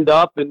their hand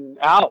up and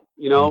out.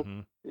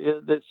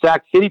 The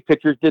Sac City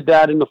pitchers did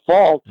that in the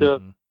fall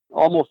to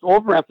almost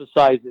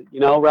overemphasize it,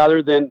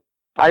 rather than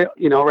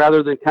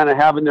kind of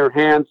having their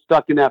hands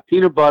stuck in that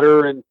peanut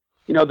butter and,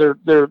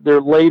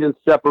 they're late in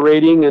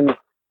separating and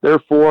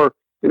therefore,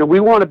 we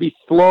want to be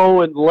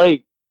slow and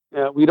late.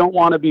 We don't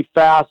want to be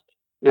fast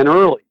and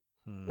early.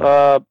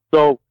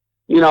 So,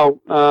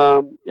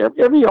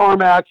 every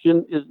arm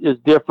action is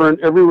different.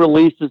 Every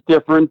release is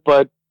different,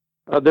 but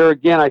there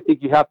again, I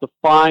think you have to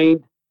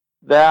find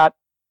that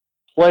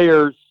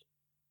players,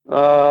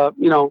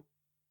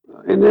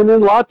 and then a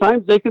lot of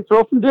times they can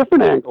throw from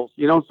different angles.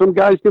 Some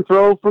guys can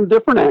throw from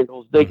different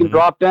angles. They can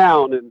drop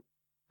down, and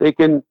they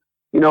can,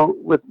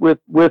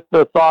 with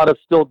the thought of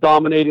still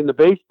dominating the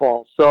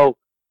baseball. So,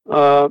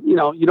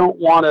 you don't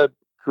want to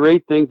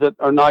create things that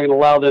are not going to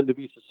allow them to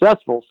be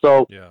successful.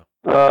 So,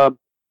 a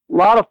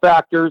lot of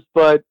factors,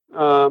 but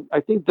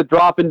I think the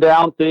dropping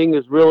down thing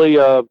is really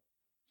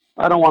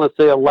I don't want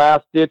to say a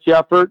last ditch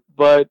effort,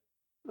 but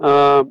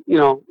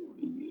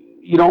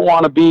you don't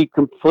want to be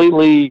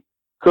completely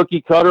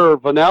cookie cutter or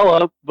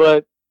vanilla,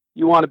 but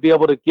you want to be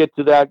able to get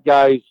to that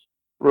guy's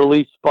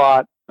release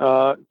spot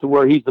to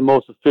where he's the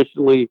most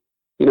efficiently,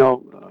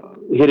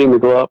 hitting the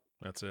glove.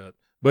 That's it.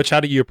 Butch, how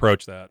do you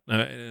approach that?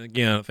 And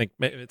again, I think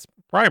it's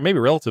probably maybe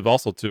relative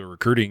also to a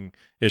recruiting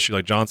issue.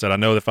 Like John said, I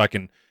know that if I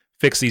can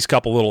fix these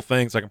couple little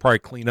things, I can probably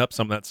clean up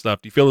some of that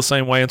stuff. Do you feel the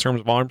same way in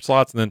terms of arm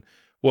slots? And then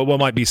what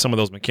might be some of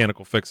those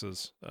mechanical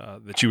fixes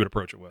that you would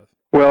approach it with?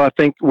 Well, I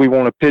think we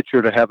want a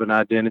pitcher to have an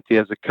identity.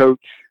 As a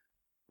coach,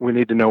 we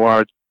need to know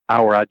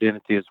our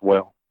identity as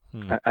well.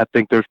 I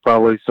think there's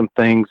probably some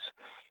things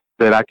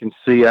that I can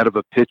see out of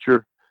a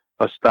pitcher,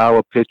 a style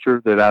of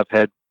pitcher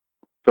that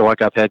feel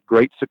like I've had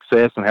great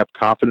success and have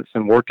confidence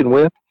in working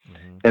with.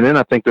 And then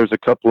I think there's a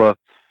couple of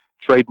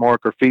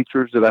trademark or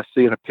features that I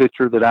see in a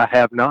pitcher that I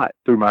have not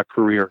through my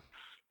career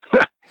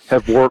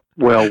have worked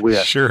well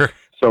with. Sure.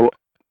 So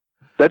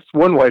that's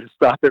one way to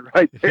stop it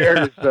right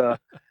there.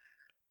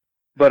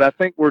 But I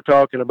think we're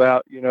talking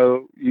about,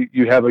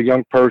 you have a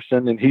young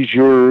person and he's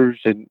yours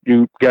and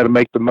you got to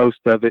make the most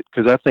of it.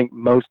 Cause I think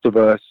most of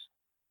us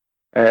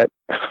it's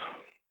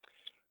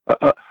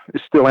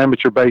still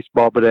amateur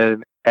baseball, but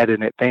at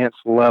an advanced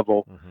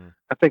level,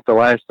 I think the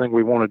last thing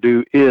we want to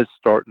do is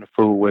starting to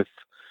fool with,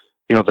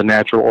 the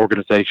natural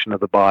organization of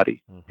the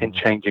body and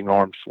changing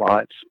arm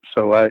slots.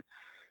 So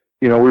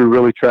we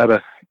really try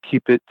to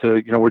keep it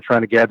to, we're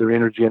trying to gather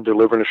energy and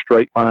deliver in a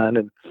straight line,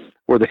 and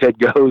where the head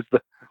goes,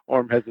 the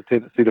arm has a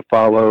tendency to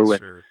follow,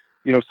 and,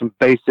 some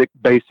basic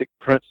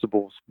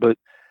principles. But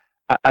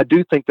I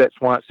do think that's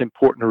why it's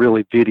important to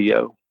really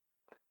video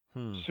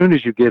as soon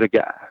as you get a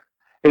guy.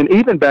 And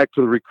even back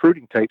to the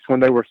recruiting tapes when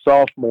they were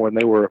sophomore and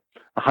they were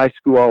a high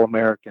school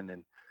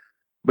All-American,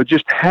 but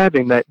just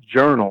having that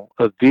journal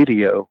of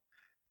video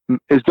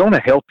is going to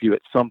help you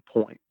at some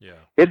point. Yeah.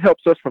 It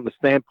helps us from the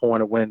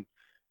standpoint of when,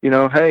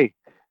 hey,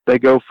 they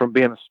go from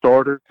being a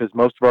starter, because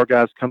most of our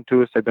guys come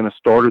to us, they've been a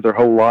starter their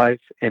whole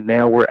life, and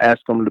now we're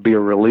asking them to be a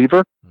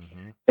reliever.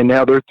 And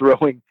now they're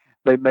throwing,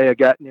 they may have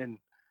gotten in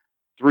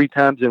 3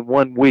 times in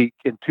 1 week,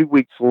 and 2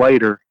 weeks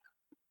later,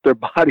 their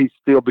body's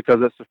still, because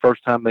that's the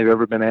first time they've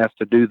ever been asked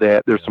to do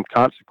that. There's some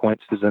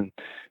consequences, and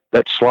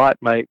that slot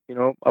might,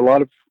 a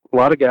lot of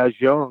guys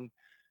young,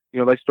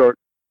 they start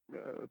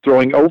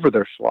throwing over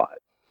their slot.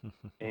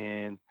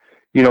 And,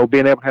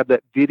 being able to have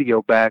that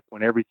video back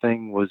when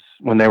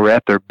when they were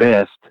at their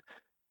best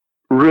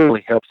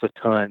really helps a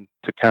ton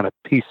to kind of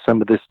piece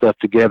some of this stuff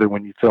together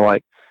when you feel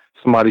like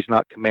somebody's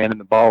not commanding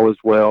the ball as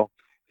well.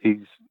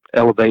 He's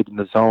elevating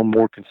the zone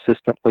more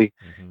consistently.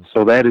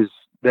 So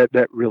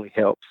that really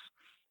helps.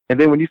 And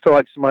then when you feel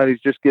like somebody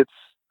just gets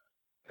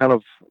kind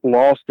of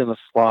lost in a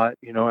slot,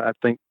 I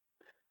think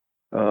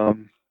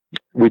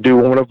we do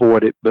want to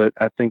avoid it, but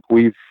I think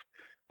we've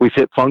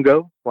hit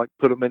fungo, like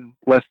put them in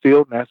left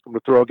field and ask them to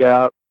throw a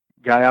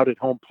guy out at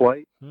home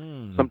plate.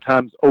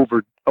 Sometimes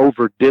over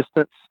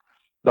distance,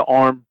 the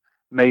arm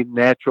may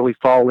naturally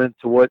fall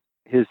into what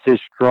is his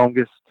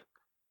strongest,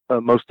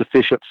 most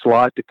efficient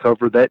slot to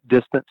cover that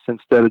distance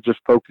instead of just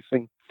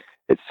focusing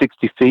at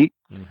 60 feet.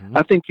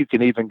 I think you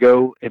can even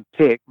go and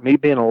pick, me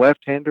being a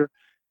left-hander,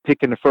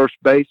 picking the first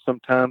base.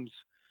 Sometimes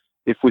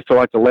if we feel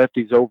like the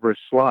lefty's over a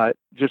slot,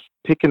 just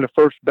picking the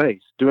first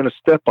base, doing a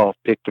step-off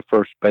pick to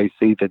first base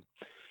even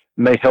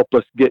may help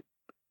us get,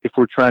 if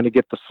we're trying to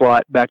get the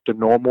slot back to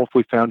normal, if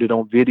we found it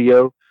on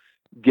video,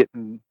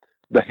 getting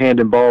the hand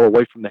and ball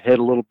away from the head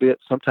a little bit.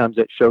 Sometimes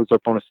that shows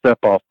up on a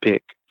step-off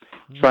pick.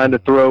 Trying to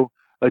throw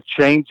a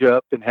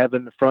change-up and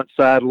having the front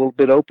side a little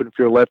bit open if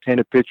you're a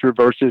left-handed pitcher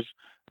versus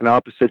an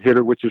opposite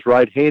hitter, which is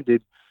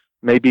right-handed,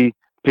 maybe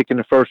picking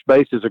the first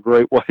base is a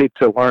great way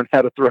to learn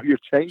how to throw your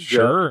change-up.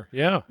 Sure,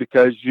 yeah.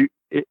 Because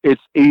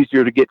it's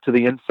easier to get to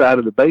the inside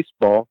of the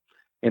baseball,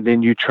 and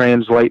then you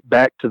translate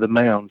back to the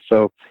mound.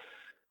 So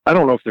I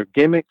don't know if they're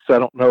gimmicks. I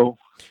don't know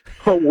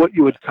what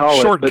you would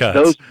call it, but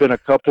those have been a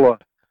couple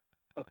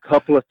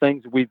of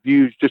things we've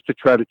used just to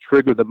try to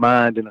trigger the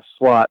mind in a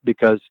slot,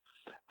 because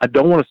I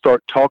don't want to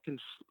start talking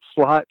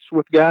slots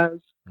with guys.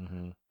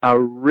 I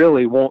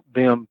really want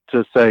them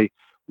to say,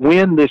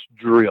 win this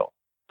drill,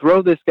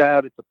 throw this guy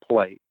out at the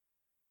plate,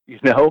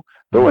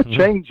 throw a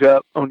change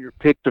up on your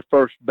pick to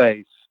first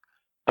base.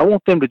 I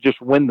want them to just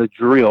win the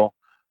drill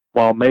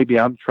while maybe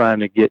I'm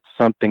trying to get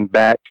something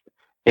back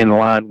in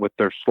line with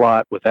their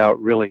slot without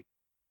really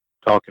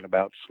talking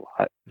about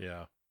slot.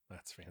 Yeah.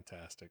 That's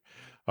fantastic.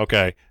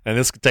 Okay, and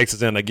this takes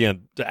us in,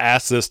 again, to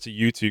ask this to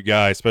you two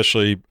guys,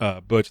 especially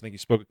Butch. I think you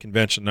spoke at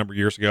convention a number of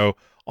years ago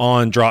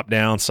on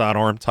drop-down,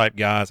 sidearm type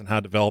guys and how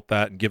to develop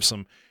that and give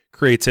some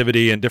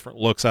creativity and different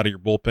looks out of your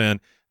bullpen.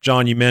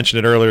 John, you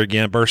mentioned it earlier,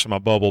 again, bursting my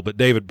bubble, but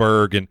David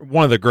Berg, and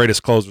one of the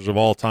greatest closers of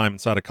all time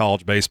inside of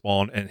college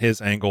baseball, and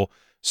his angle.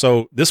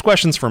 So this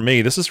question's from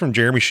me. This is from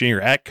Jeremy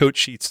Sheener at Coach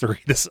Sheets 3.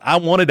 I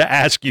wanted to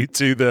ask you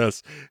two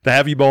this, to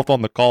have you both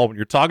on the call. When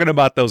you're talking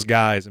about those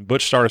guys, and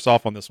Butch started us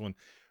off on this one,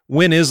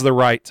 when is the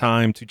right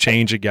time to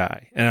change a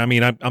guy? And I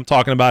mean, I'm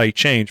talking about a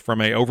change from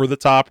a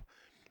over-the-top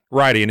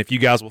righty. And if you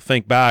guys will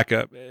think back,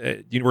 at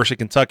University of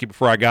Kentucky,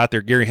 before I got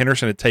there, Gary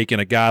Henderson had taken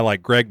a guy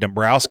like Greg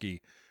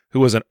Dombrowski, who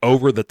was an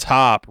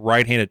over-the-top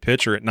right-handed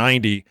pitcher at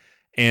 90,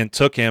 and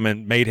took him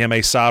and made him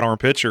a sidearm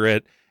pitcher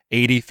at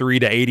 83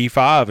 to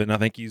 85, and I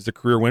think he's the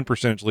career win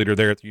percentage leader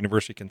there at the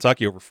University of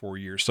Kentucky over 4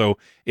 years. So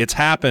it's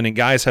happened, and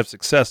guys have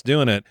success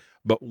doing it.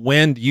 But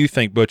when do you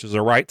think, Butch, is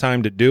the right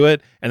time to do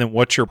it? And then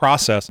what's your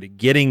process to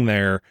getting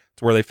there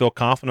to where they feel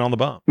confident on the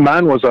bump?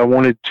 Mine was I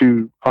wanted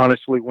to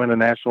honestly win a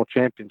national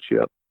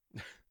championship,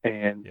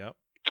 and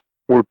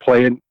we're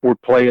playing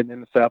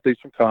in the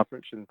Southeastern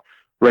Conference, and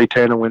Ray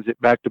Tanner wins it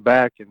back to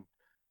back, and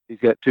he's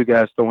got two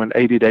guys throwing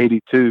 80 to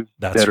 82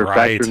 that are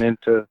factoring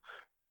into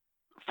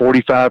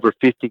 45 or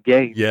 50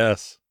 games.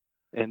 Yes.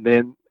 And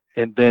then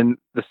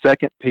the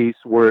second piece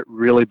where it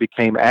really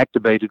became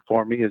activated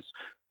for me is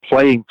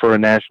playing for a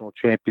national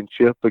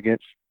championship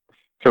against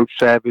Coach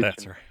Savage.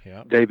 That's right.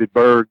 Yep. David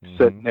Berg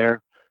sitting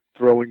there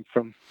throwing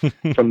from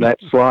that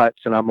slots.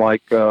 And I'm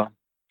like,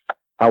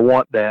 I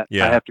want that.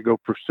 Yeah. I have to go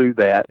pursue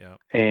that. Yeah.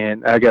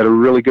 And I got a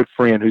really good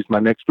friend who's my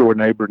next door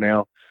neighbor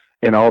now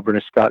in Auburn,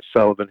 is Scott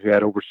Sullivan, who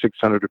had over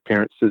 600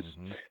 appearances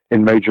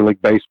in Major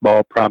League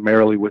Baseball,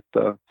 primarily with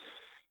the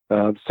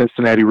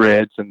Cincinnati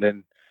Reds, and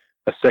then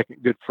a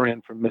second good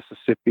friend from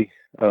Mississippi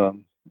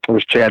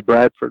was Chad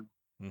Bradford,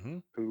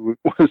 who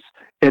was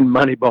in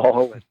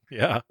Moneyball.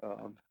 And,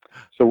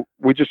 so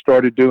we just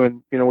started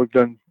doing, we've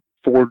done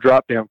 4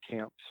 drop-down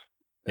camps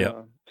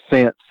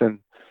since. And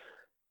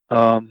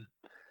the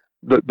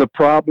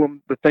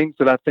things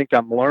that I think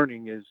I'm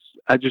learning is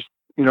I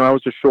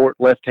was a short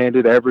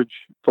left-handed, average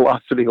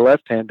velocity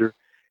left-hander,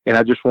 and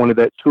I just wanted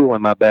that tool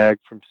in my bag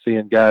from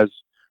seeing guys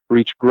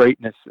reach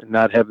greatness and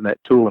not having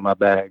that tool in my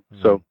bag.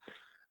 So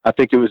I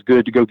think it was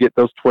good to go get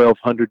those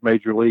 1,200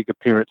 major league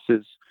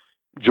appearances,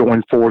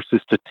 join forces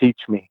to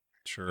teach me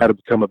how to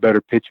become a better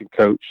pitching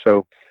coach.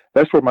 So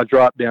that's where my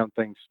drop down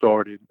thing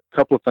started. A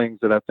couple of things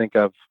that I think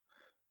I've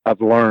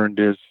learned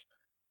is,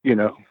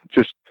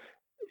 just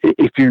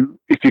if you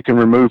can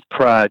remove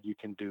pride, you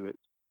can do it.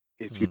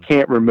 If you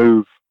can't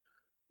remove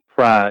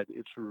pride,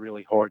 it's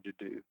really hard to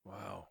do.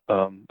 Wow.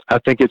 I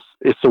think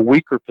it's a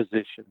weaker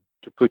position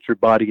to put your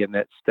body in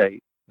that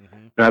state.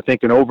 And I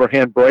think an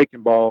overhand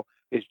breaking ball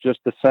is just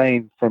the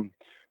same from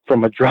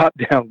a drop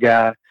down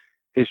guy.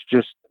 It's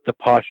just the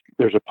posture.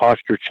 There's a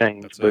posture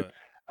change. But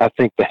I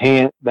think the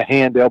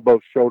hand elbow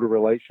shoulder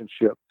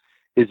relationship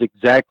is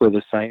exactly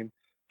the same.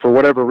 For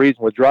whatever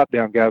reason, with drop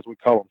down guys, we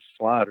call them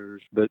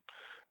sliders, but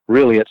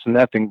really it's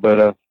nothing but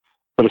a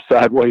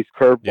sideways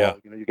curveball.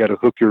 You got to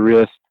hook your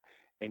wrist,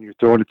 and you're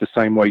throwing it the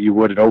same way you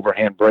would an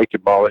overhand breaking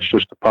ball. It's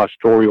just a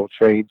postural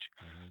change.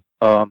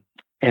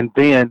 And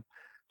then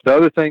the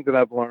other thing that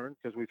I've learned,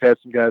 because we've had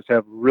some guys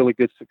have really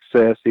good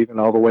success, even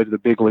all the way to the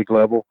big league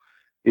level,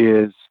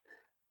 is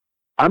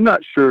I'm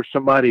not sure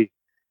somebody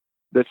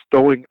that's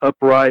throwing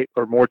upright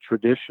or more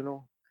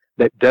traditional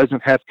that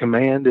doesn't have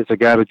command is a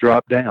guy to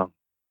drop down.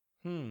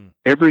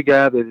 Every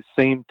guy that has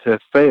seemed to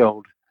have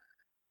failed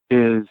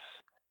is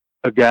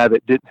a guy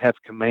that didn't have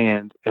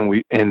command, and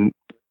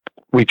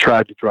we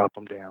tried to drop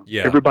them down.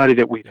 Everybody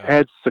that we've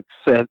had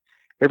success,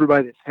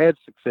 everybody that's had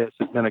success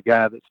has been a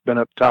guy that's been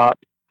up top.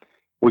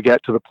 We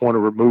got to the point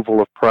of removal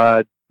of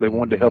pride. They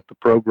wanted to help the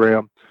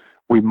program.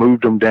 We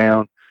moved them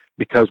down,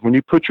 because when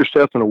you put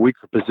yourself in a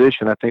weaker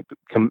position, I think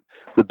the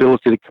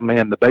ability to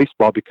command the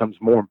baseball becomes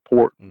more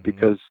important,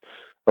 because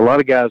a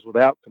lot of guys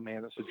without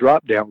command, it's a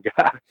drop down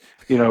guy.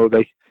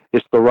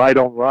 It's the right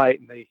on right,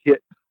 and they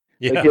hit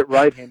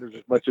right-handers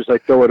as much as they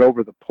throw it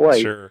over the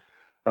plate.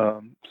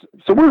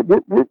 So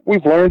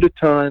we've learned a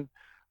ton,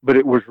 but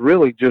it was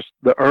really just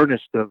the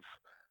earnest of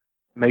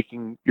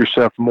making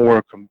yourself more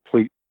a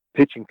complete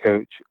pitching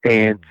coach.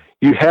 And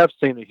you have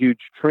seen a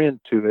huge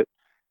trend to it,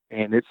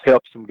 and it's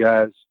helped some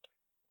guys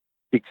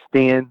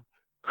extend,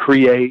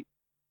 create,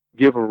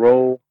 give a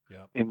role,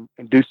 and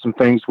do some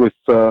things with,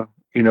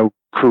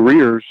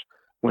 careers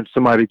when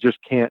somebody just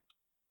can't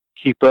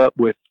keep up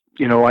with,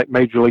 like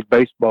Major League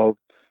Baseball,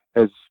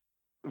 as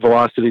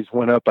velocities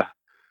went up a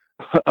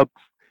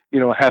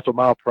half a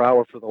mile per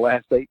hour for the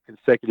last 8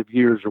 consecutive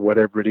years or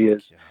whatever it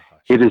is.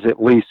 It has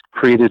at least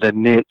created a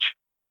niche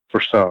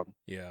for some.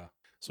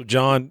 So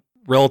John,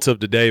 relative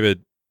to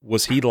David,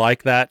 was he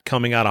like that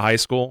coming out of high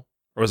school,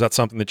 or was that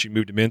something that you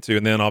moved him into?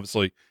 And then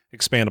obviously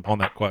expand upon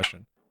that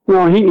question.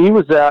 No, he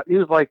was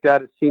like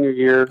that his senior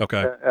year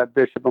at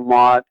Bishop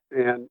Amat,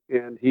 and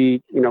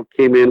he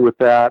came in with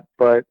that.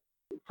 But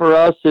for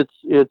us,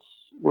 it's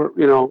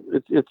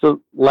it's a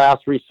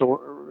last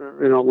resort,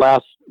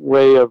 last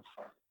way of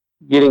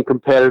getting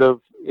competitive.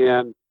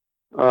 And,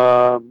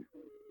 a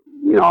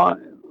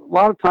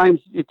lot of times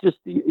it just,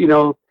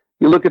 you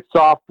look at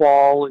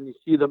softball and you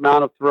see the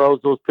amount of throws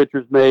those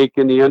pitchers make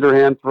and the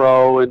underhand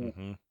throw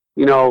and,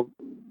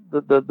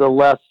 the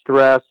less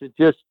stress. It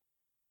just,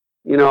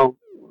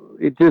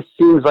 it just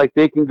seems like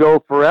they can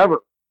go forever.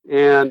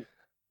 And,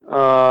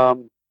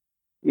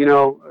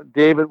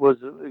 David was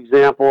an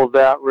example of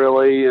that,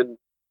 really. And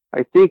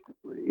I think,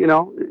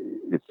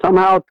 it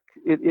somehow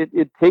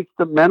it takes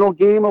the mental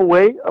game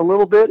away a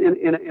little bit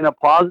in a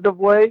positive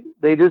way.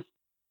 They just,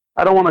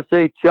 I don't want to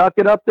say chuck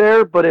it up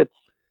there, but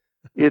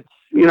it's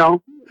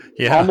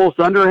almost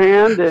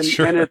underhand, and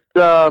Sure. and it's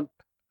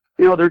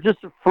there's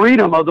just a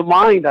freedom of the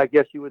mind, I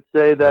guess you would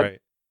say, that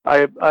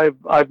Right.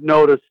 I've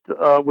noticed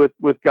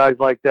with guys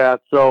like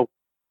that. So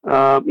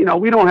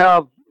we don't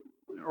have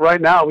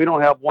right now. We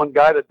don't have one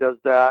guy that does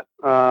that.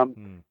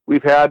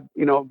 We've had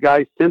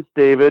guys since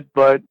David,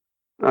 but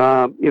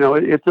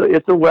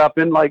it's a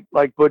weapon,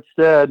 like Butch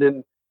said,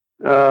 and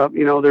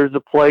there's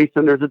a place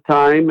and there's a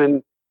time,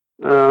 and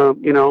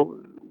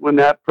when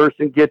that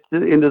person gets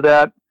into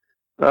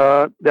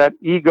that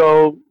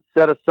ego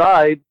set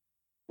aside,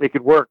 it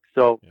could work.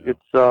 So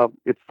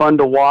it's fun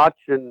to watch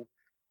and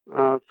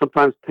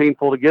sometimes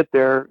painful to get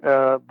there,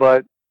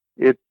 but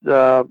it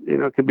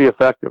can be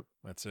effective.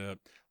 That's it.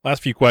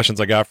 Last few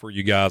questions I got for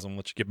you guys. I'm gonna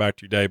let you get back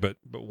to your day, but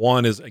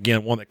one is,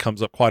 again, one that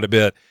comes up quite a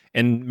bit,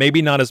 and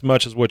maybe not as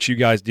much as what you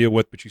guys deal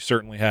with, but you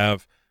certainly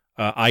have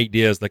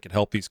ideas that could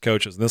help these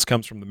coaches. And this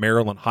comes from the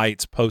Maryland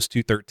Heights Post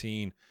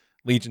 213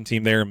 Legion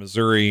team there in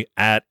Missouri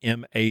at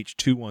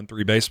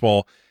MH213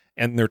 Baseball,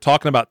 and they're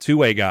talking about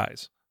two-way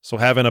guys. So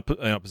having a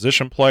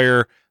position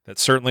player that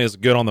certainly is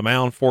good on the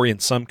mound for you in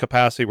some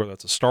capacity, whether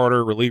that's a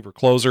starter, reliever,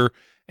 closer,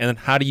 and then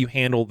how do you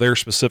handle their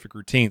specific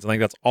routines? I think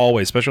that's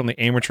always, especially on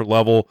the amateur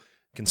level,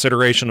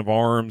 consideration of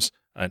arms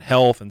and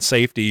health and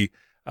safety.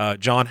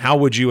 John, how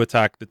would you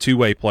attack the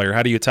two-way player?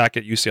 How do you attack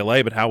it at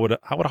UCLA, but how would a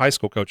high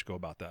school coach go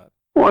about that?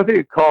 Well, I think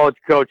a college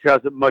coach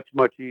has it much,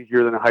 much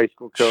easier than a high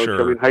school coach.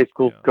 Sure. I mean, high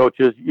school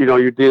coaches,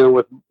 you're dealing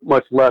with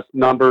much less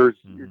numbers.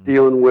 You're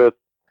dealing with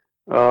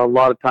a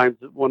lot of times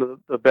one of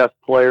the best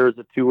players,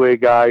 a two-way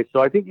guy.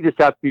 So I think you just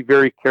have to be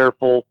very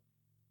careful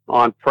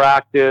on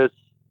practice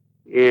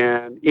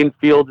and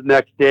infield the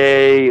next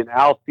day and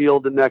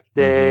outfield the next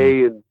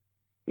day. And,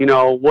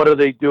 what are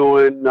they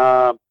doing,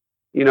 2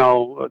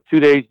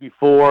 days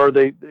before? Are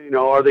they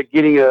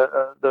getting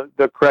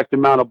the correct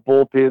amount of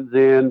bullpens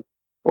in?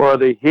 Or are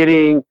they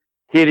hitting,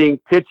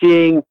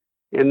 pitching,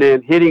 and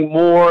then hitting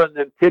more, and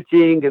then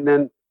pitching, and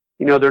then,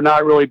 they're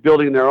not really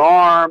building their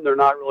arm. They're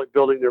not really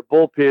building their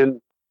bullpen,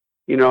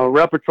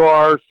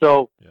 repertoire.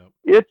 So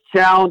it's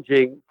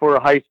challenging for a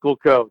high school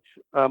coach.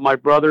 My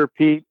brother,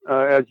 Pete,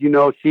 as you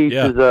know, Sheets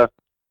is a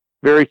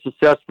very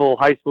successful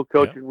high school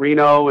coach in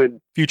Reno, and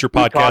future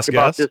we podcast talk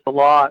about guest. this a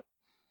lot.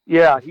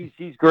 Yeah,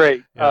 he's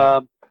great.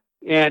 And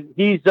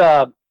he's,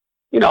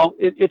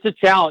 it's a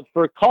challenge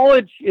for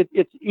college.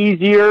 It's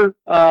easier.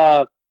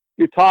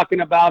 You're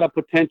talking about a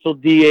potential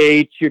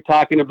DH. You're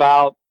talking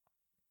about,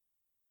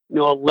 a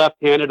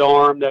left-handed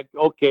arm that,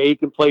 okay, he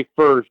can play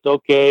first.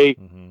 Okay.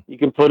 You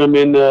can put him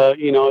in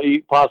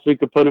you possibly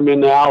could put him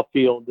in the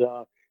outfield.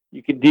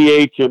 You can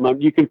DH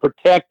him. You can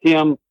protect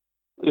him.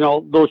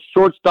 Those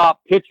shortstop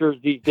pitchers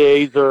these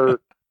days are,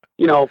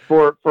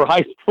 for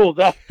high school,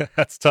 that's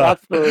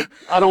tough. That's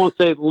I don't want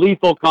to say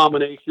lethal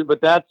combination,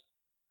 but that's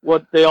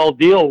what they all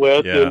deal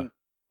with. Yeah. And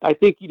I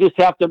think you just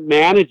have to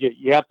manage it.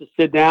 You have to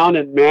sit down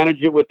and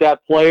manage it with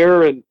that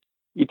player. And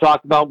you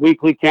talk about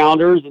weekly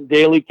counters and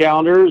daily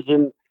counters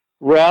and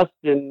rest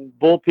and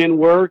bullpen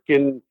work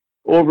and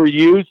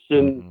overuse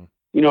and,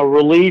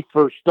 relief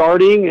for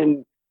starting.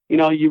 And,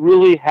 you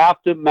really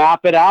have to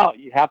map it out.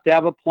 You have to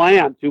have a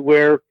plan to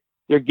where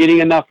they're getting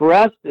enough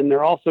rest and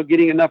they're also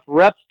getting enough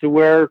reps to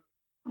where,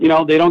 they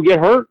don't get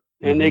hurt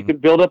and they can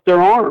build up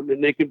their arm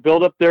and they can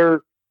build up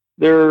their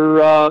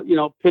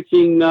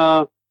pitching,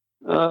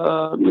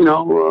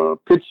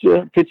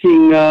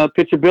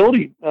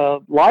 pitchability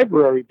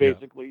library,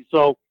 basically.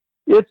 So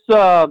it's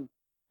a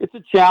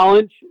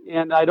challenge,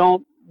 and I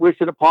don't wish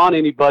it upon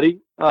anybody.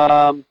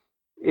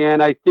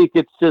 And I think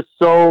it's just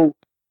so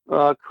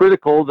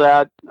critical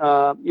that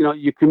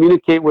you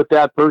communicate with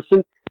that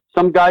person.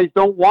 Some guys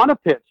don't want to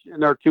pitch,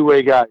 and they're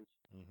two-way guys.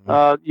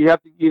 You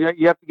have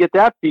to get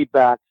that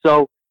feedback.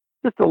 So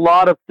just a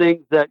lot of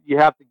things that you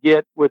have to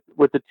get with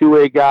the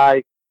two-way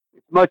guy.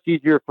 It's much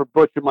easier for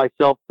Butch and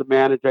myself to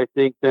manage, I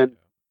think, than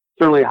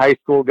certainly a high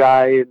school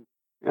guy. And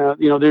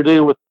they're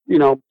dealing with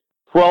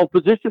 12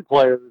 position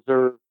players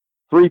or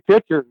 3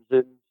 pitchers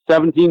and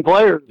 17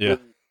 players. Yeah.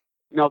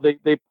 And,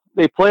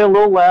 they play a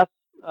little less.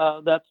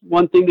 That's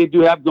one thing they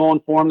do have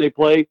going for them.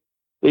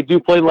 They do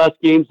play less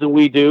games than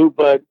we do,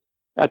 but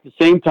at the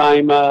same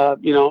time, I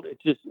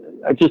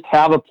just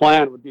have a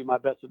plan would be my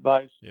best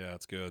advice. Yeah,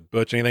 that's good.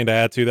 Butch, anything to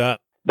add to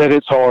that? That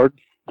it's hard.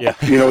 Yeah.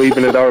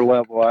 Even at our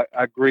level, I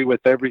agree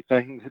with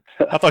everything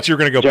that I thought you were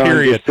going to go John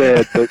period. just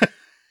said, but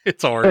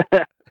It's hard.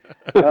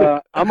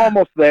 I'm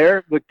almost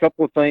there. The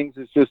couple of things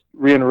is just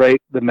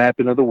reiterate the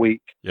mapping of the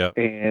week. Yeah.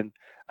 And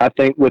I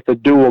think with the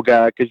dual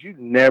guy, because you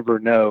never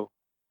know,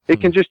 it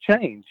can just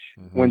change.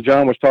 When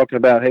John was talking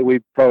about, hey, we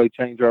probably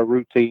change our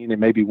routine and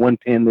maybe 1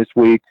 pin this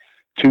week,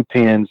 2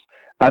 pins.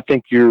 I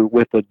think you're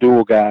with a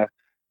dual guy,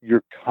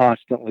 you're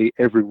constantly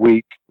every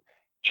week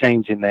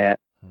changing that.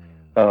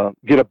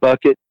 Get a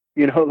bucket.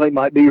 You know, they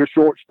might be your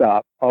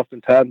shortstop.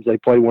 Oftentimes they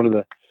play one of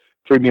the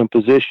premium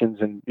positions,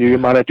 and you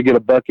might have to get a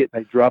bucket,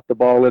 and they drop the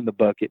ball in the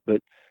bucket,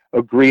 but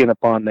agreeing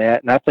upon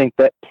that. And I think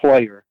that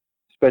player,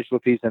 especially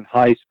if he's in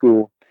high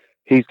school,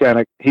 he's got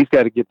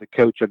to give the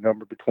coach a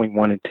number between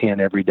 1 and 10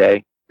 every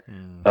day.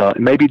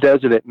 Maybe he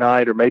does it at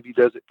night, or maybe he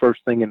does it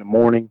first thing in the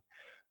morning,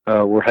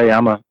 where, hey,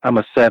 I'm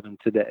a 7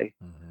 today,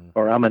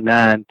 or I'm a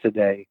 9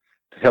 today,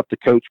 to help the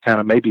coach kind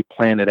of maybe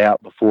plan it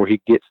out before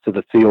he gets to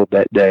the field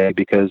that day.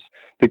 Because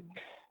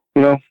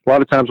a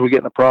lot of times we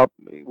get into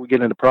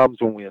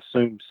problems when we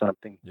assume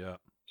something. Yeah.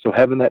 So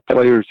having that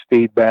player's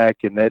feedback,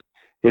 and that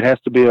it has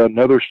to be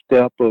another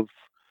step of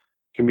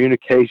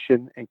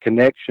communication and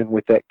connection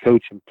with that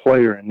coach and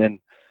player. And then,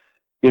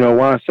 when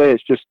I say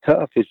it's just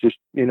tough, it's just,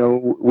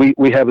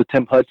 we have a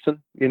Tim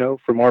Hudson,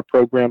 from our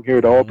program here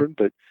at Auburn,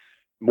 but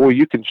boy,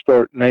 you can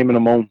start naming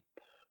them on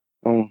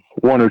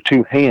 1 or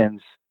 2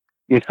 hands,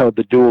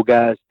 the dual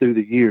guys through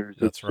the years.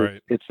 That's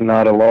right. It's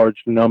not a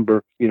large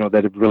number,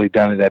 that have really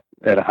done it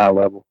at a high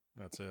level.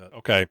 That's it.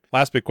 Okay.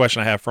 Last big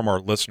question I have from our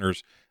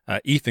listeners.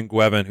 Ethan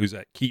Gwevin, who's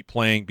at Keep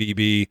Playing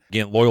BB,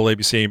 again, loyal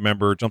ABCA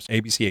member, jumps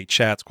ABCA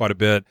chats quite a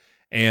bit.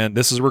 And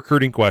this is a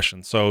recruiting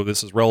question. So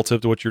this is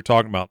relative to what you're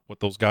talking about, what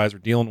those guys are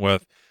dealing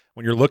with.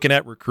 When you're looking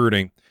at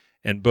recruiting,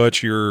 and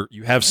Butch, you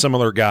have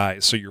similar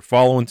guys. So you're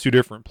following 2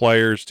 different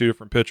players, 2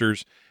 different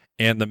pitchers,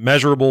 and the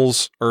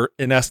measurables are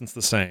in essence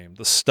the same.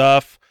 The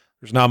stuff,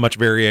 there's not much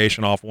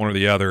variation off one or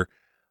the other.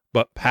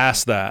 But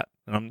past that,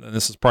 and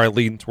this is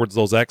probably leading towards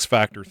those X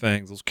factor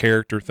things, those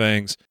character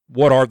things,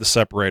 what are the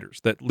separators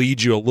that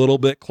lead you a little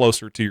bit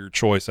closer to your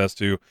choice as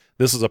to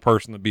this is a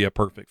person to be a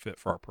perfect fit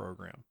for our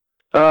program?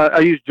 I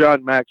used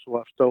John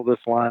Maxwell. I stole this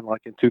line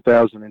like in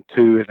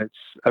 2002, and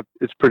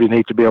it's pretty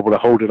neat to be able to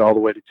hold it all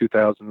the way to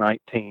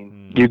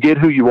 2019. You get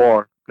who you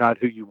are, not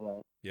who you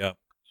want. Yeah.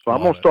 So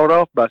I'm going to start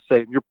off by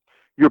saying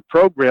your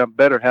program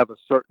better have a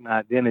certain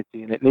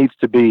identity, and it needs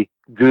to be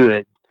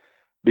good,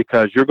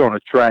 because you're going to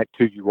attract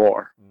who you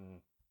are.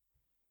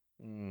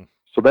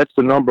 So that's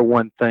the number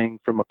one thing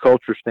from a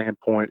culture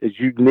standpoint, is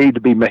you need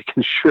to be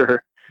making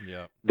sure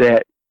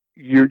that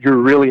you're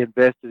really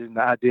invested in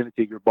the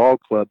identity of your ball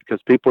club, because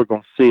people are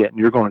going to see it, and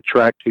you're going to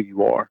attract who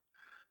you are.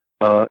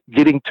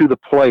 Getting to the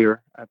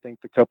player, I think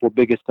the couple of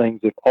biggest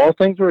things, if all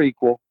things are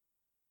equal,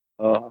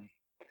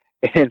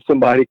 and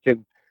somebody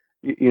can,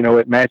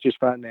 it matches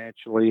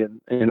financially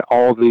and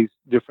all these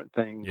different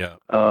things. Yeah.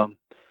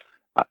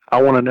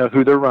 I want to know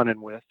who they're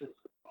running with.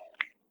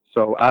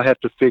 So I have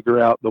to figure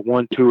out the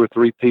 1, 2, or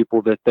 3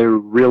 people that they're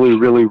really,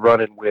 really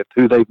running with,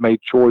 who they've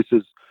made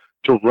choices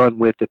to run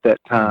with at that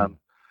time.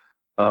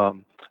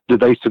 Do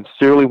they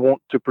sincerely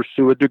want to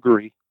pursue a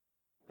degree?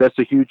 That's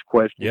a huge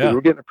question. Yeah.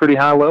 We're getting a pretty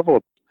high level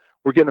of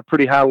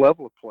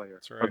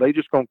players. Right. Are they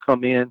just going to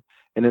come in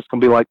and it's going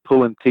to be like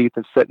pulling teeth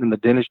and sitting in the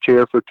dentist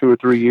chair for 2 or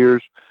 3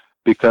 years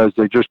because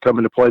they're just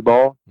coming to play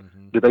ball?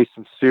 Do they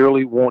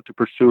sincerely want to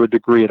pursue a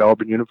degree at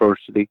Auburn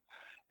University?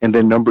 And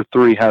then number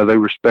 3, how do they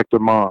respect their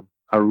mom?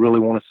 I really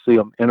want to see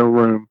them in a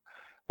room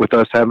with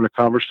us having a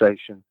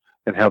conversation,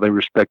 and how they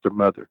respect their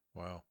mother.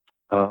 Wow.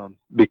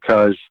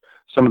 Because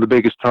some of the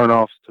biggest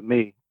turnoffs to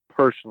me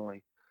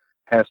personally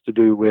has to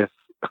do with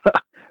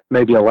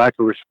maybe a lack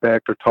of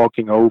respect, or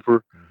talking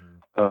over,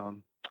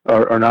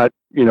 or not,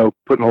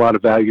 putting a lot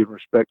of value and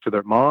respect to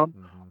their mom,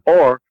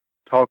 or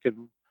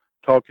talking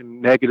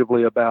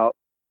negatively about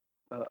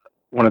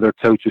one of their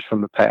coaches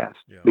from the past.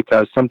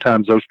 Because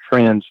sometimes those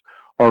trends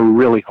are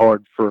really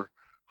hard for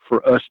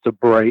us to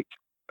break.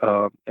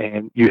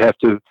 And you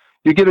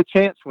get a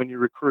chance when you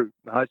recruit.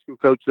 The high school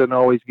coach doesn't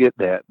always get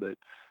that, but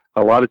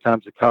a lot of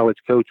times the college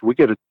coach, we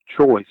get a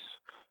choice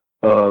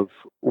of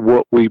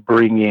what we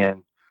bring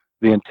in,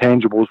 the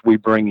intangibles we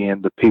bring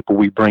in, the people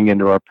we bring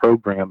into our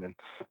program. And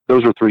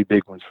those are 3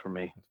 big ones for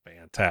me.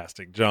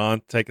 Fantastic.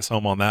 John, take us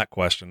home on that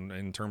question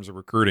in terms of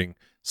recruiting.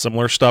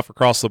 Similar stuff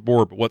across the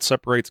board, but what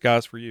separates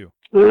guys for you?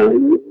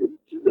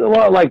 A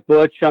lot like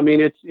Butch. I mean,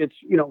 it's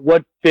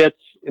what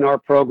fits in our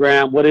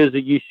program. What is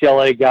a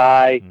UCLA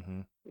guy?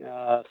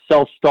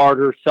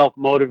 Self-starter,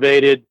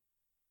 self-motivated,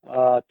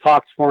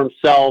 talks for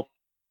himself,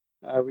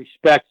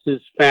 respects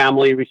his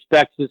family,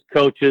 respects his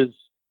coaches.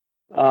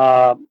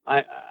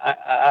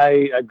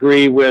 I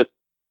agree with,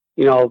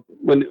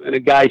 when a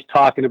guy's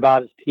talking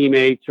about his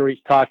teammates, or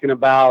he's talking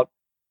about,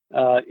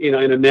 in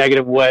a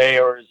negative way,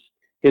 or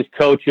his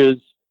coaches.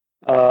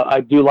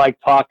 I do like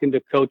talking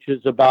to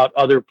coaches about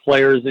other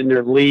players in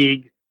their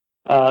league.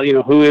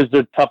 Who is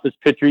the toughest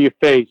pitcher you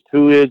faced?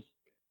 Who is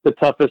the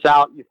toughest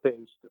out you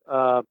faced?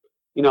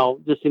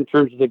 Just in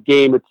terms of the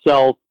game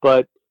itself.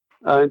 But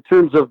in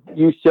terms of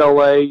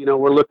UCLA,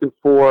 we're looking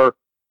for,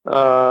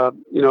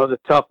 the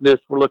toughness.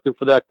 We're looking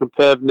for that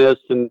competitiveness.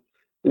 And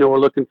we're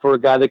looking for a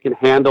guy that can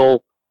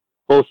handle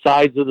both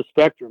sides of the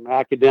spectrum,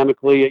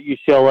 academically at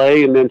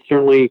UCLA, and then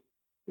certainly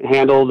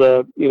handle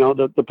the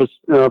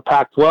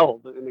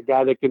Pac-12, and a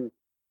guy that can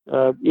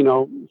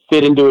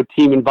fit into a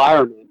team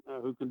environment,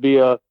 who could be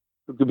a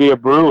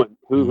Bruin,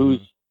 who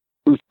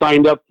is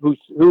signing up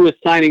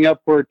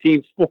for a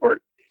team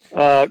sport.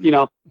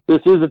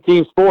 This is a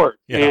team sport,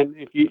 and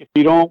if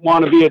you don't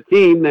want to be a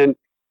team, then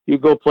you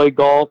go play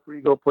golf, or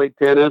you go play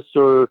tennis,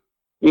 or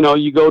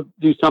you go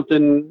do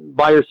something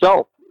by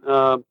yourself.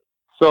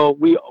 So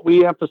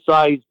we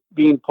emphasize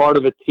being part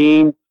of a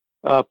team,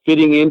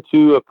 fitting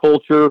into a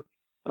culture,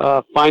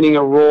 finding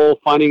a role,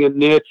 finding a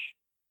niche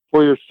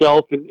for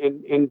yourself,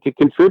 and to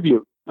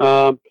contribute,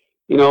 and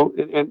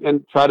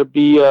try to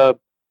be a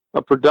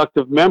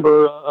productive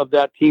member of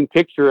that team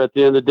picture at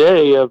the end of the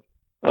day, of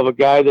a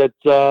guy that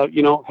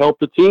helped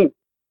the team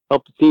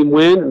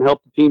win and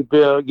helped the team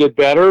get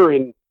better.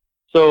 And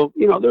so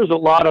there's a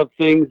lot of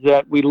things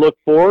that we look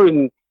for,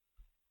 and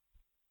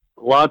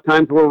a lot of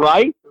times we're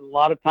right. A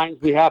lot of times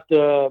we have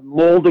to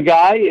mold a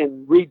guy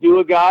and redo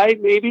a guy,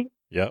 maybe.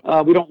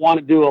 Yeah. We don't want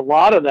to do a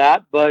lot of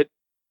that, but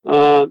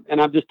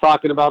and I'm just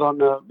talking about on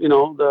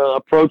the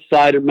approach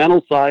side and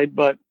mental side,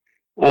 but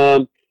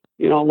a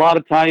lot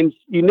of times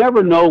you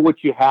never know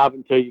what you have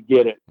until you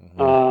get it.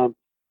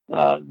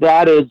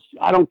 That is,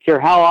 I don't care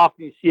how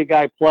often you see a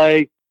guy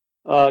play,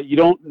 you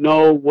don't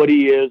know what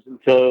he is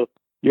until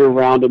you're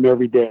around him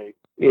every day.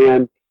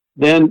 And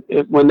then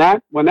when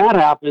that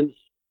happens,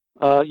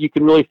 you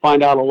can really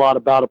find out a lot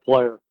about a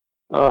player,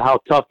 how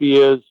tough he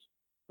is,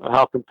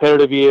 how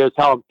competitive he is,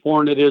 how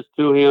important it is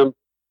to him.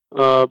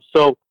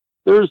 So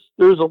there's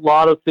a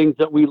lot of things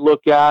that we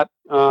look at.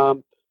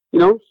 Some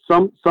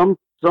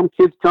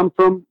kids come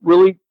from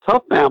really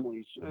tough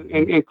families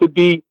and could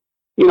be,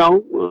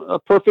 a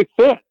perfect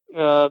fit.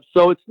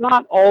 So it's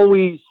not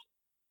always,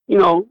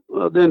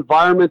 the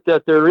environment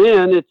that they're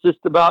in. It's just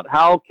about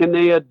how can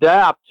they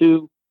adapt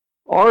to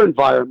our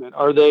environment.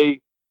 Are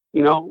they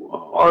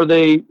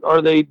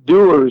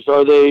doers?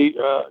 Are they,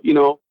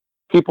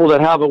 people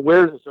that have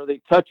awareness? Are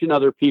they touching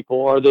other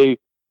people? Are they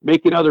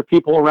making other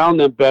people around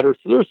them better?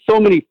 So there's so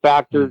many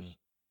factors,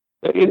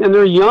 and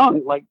they're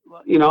young,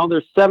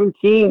 they're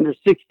 17, they're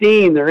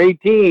 16, they're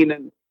 18,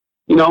 and,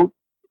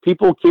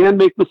 people can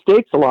make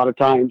mistakes a lot of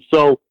times.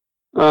 So,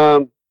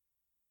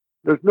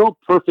 there's no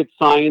perfect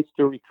science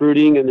to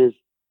recruiting, and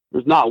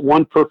there's not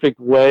one perfect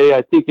way.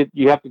 I think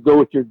you have to go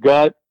with your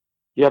gut.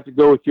 You have to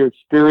go with your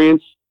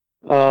experience,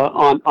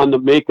 on the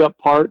makeup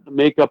part. The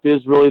makeup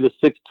is really the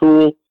sixth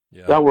tool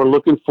that we're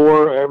looking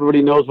for.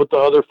 Everybody knows what the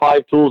other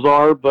five tools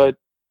are, but,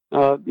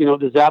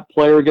 is that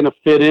player going to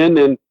fit in?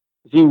 And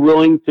is he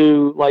willing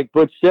to, like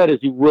Butch said, is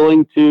he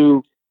willing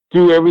to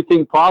do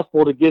everything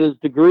possible to get his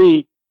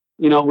degree,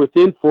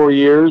 within 4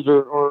 years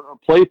or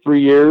play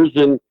 3 years?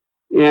 And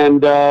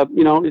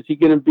is he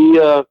going to be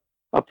a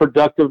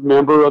productive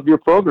member of your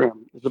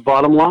program is the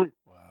bottom line.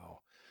 Wow.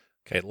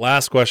 Okay.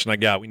 Last question I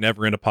got. We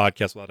never end a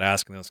podcast without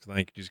asking this, because I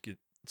think you just get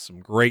some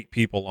great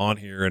people on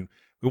here, and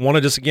we want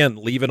to just, again,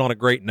 leave it on a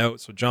great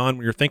note. So John,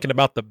 when you're thinking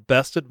about the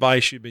best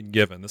advice you've been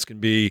given, this can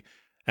be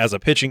as a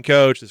pitching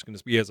coach, this can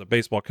just be as a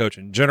baseball coach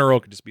in general,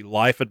 it could just be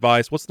life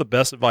advice. What's the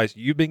best advice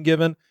you've been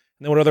given? And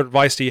then what other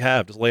advice do you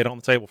have? Just lay it on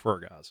the table for our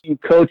guys. You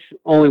coach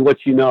only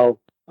what you know.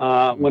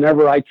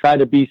 Whenever I try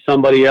to be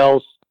somebody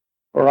else,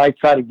 or I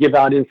try to give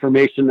out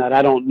information that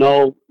I don't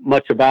know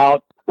much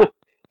about,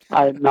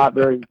 I'm not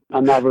very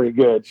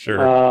good.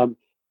 Sure.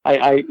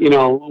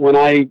 When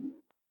I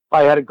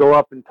had to go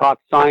up and talk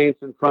science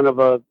in front of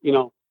a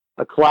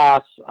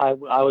class,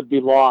 I would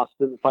be lost.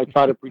 And if I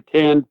try to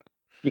pretend,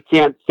 you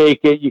can't fake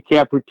it. You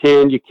can't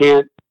pretend. You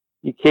can't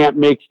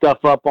make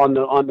stuff up on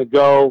the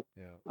go.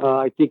 Yeah.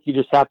 I think you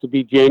just have to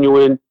be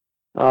genuine.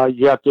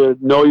 You have to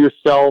know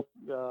yourself.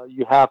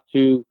 You have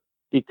to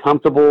be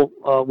comfortable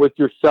with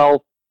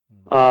yourself.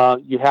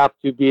 You have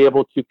to be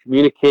able to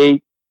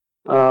communicate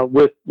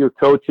with your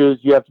coaches.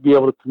 You have to be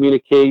able to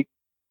communicate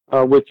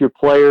with your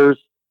players.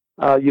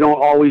 You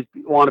don't always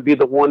want to be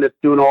the one that's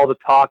doing all the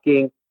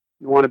talking.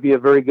 You want to be a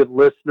very good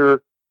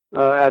listener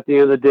at the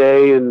end of the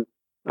day. And,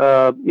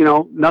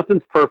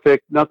 nothing's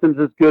perfect. Nothing's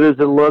as good as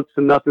it looks,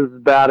 and nothing's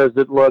as bad as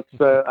it looks.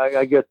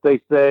 I guess they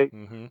say.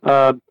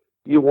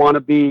 You want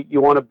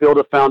to build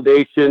a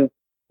foundation.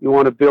 You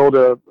want to build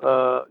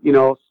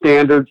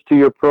standards to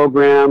your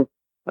program,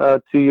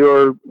 to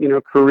your,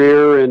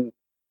 career, and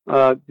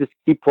just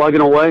keep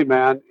plugging away,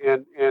 man.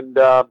 And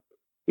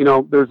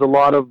there's a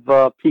lot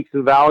of peaks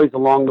and valleys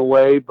along the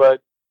way, but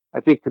I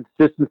think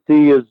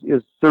consistency is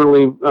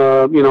certainly,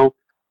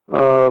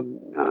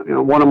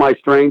 one of my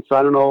strengths.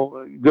 I don't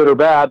know, good or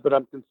bad, but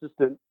I'm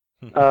consistent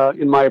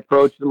in my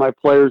approach, and my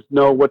players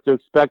know what to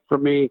expect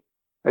from me.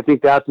 I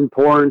think that's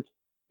important.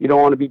 You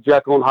don't want to be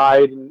Jekyll and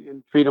Hyde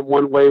and treat them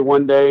one way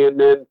one day and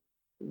then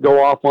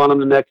go off on them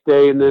the next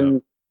day, and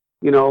then,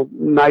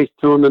 nice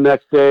to them the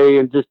next day.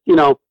 And just, you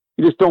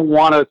just don't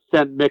want to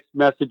send mixed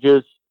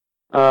messages.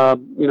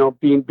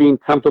 Being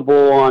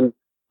comfortable on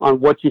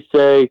what you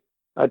say.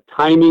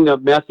 Timing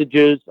of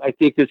messages, I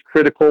think, is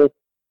critical.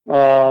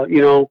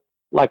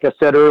 like I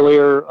said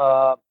earlier,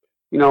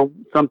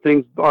 some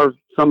things are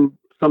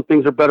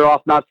better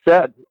off not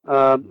said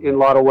in a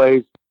lot of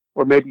ways,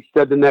 or maybe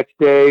said the next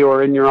day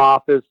or in your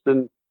office.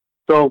 And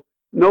so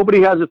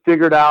nobody has it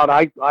figured out.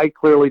 I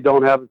clearly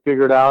don't have it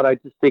figured out. I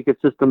just think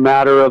it's just a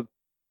matter of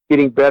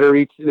getting better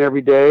each and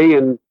every day,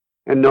 and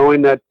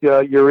knowing that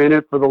you're in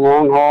it for the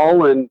long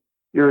haul, and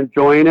you're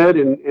enjoying it,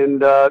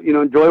 and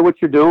enjoy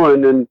what you're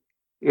doing. And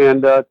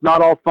it's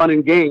not all fun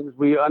and games.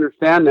 We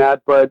understand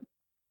that, but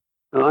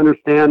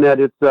understand that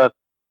it's a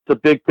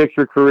big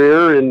picture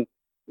career, and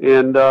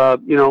you're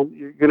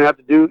going to have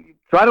to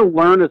try to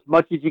learn as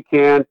much as you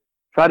can,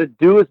 try to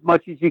do as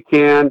much as you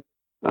can,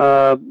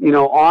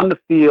 on the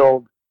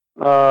field,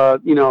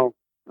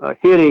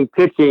 hitting,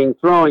 pitching,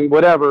 throwing,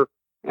 whatever.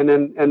 And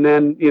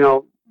then,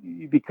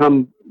 you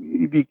become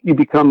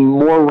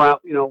more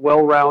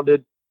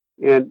well-rounded,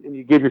 and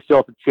you give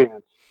yourself a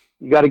chance.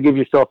 You got to give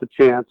yourself a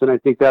chance. And I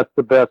think that's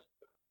the best,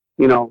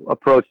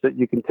 approach that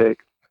you can take.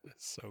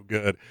 So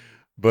good.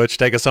 Butch,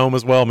 take us home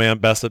as well, man.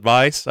 Best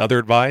advice, other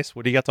advice.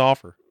 What do you got to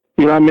offer?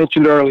 I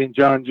mentioned earlier, and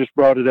John just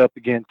brought it up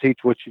again, teach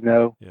what you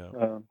know. Yeah.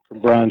 From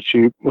Brian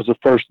Shoup was the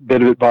first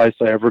bit of advice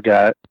I ever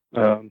got.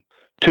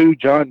 Two,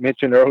 John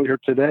mentioned earlier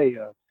today,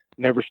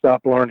 never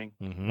stop learning.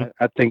 Mm-hmm.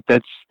 I think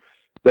that's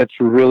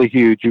really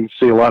huge. You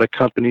see a lot of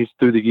companies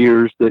through the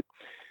years that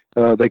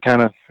they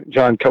kind of,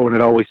 John Cohen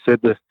had always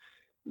said the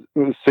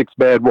 6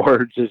 bad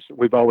words is,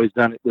 we've always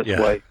done it this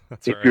way.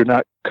 If you're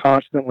not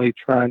constantly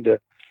trying to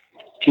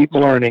keep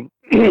learning,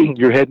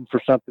 you're heading for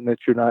something that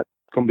you're not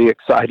going to be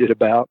excited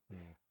about.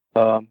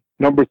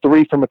 Number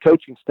 3, from a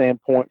coaching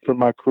standpoint, from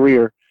my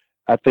career,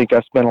 I think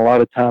I spent a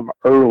lot of time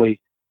early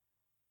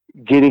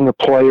getting a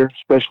player,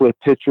 especially a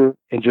pitcher,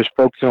 and just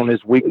focusing on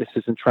his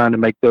weaknesses and trying to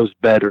make those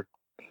better.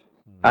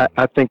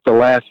 I think the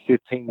last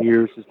 15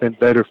 years has been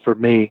better for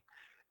me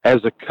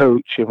as a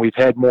coach, and we've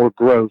had more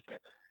growth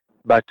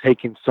by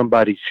taking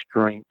somebody's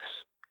strengths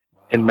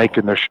and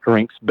making their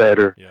strengths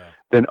better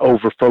than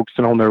over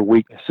focusing on their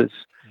weaknesses.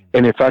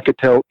 And if I could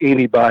tell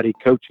anybody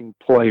coaching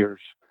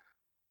players,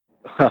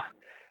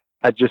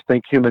 I just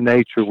think human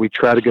nature, we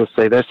try to go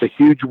say, that's a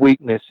huge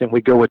weakness, and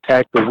we go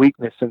attack the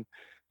weakness. And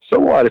so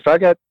what? If I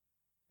got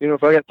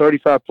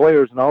 35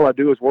 players and all I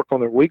do is work on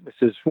their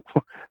weaknesses,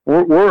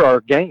 we're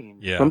our gain.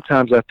 Yeah.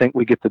 Sometimes I think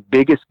we get the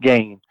biggest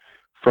gain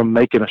from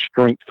making a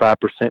strength 5%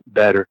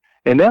 better.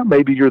 And now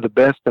maybe you're the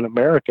best in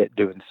America at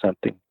doing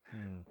something.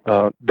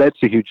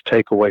 That's a huge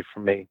takeaway for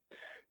me.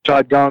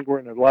 Todd Gongwer,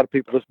 and a lot of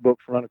people, this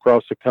book's run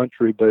across the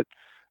country, but at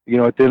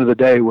the end of the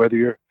day, whether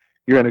you're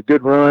in a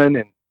good run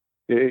and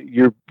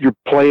you're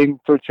playing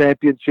for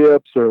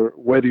championships, or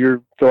whether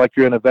you feel like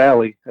you're in a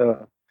valley,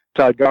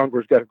 Todd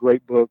Gongwer's got a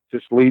great book,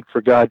 Just Lead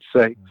for God's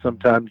Sake.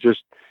 Sometimes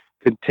just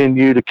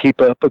continue to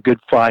keep up a good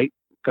fight.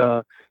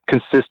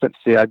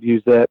 Consistency, I'd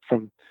use that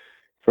from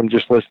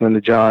just listening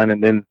to John.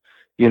 And then,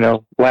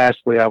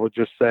 lastly, I would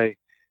just say,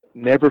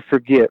 never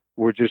forget,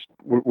 we're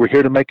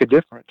here to make a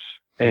difference.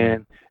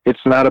 And it's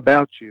not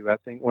about you. I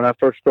think when I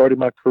first started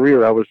my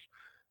career, I was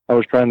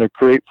trying to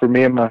create for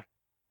me and my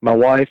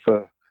wife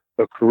a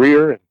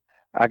career, and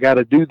I got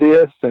to do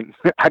this, and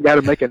I got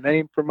to make a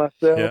name for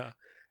myself. Yeah.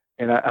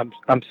 And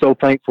I'm so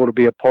thankful to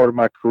be a part of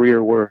my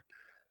career where,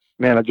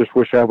 man, I just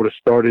wish I would have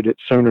started it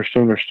sooner.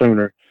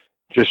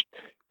 Just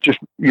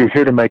you're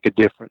here to make a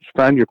difference.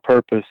 Find your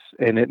purpose,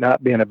 and it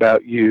not being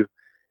about you,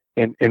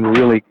 and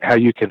really how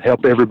you can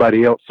help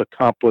everybody else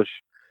accomplish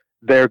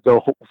their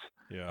goals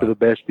to the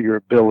best of your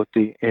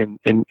ability, and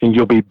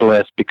you'll be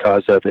blessed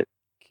because of it.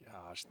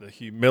 Gosh, the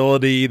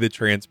humility, the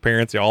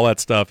transparency, all that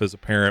stuff is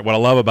apparent. What I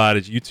love about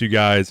it is you two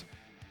guys,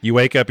 you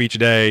wake up each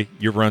day,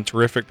 you run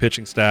terrific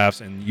pitching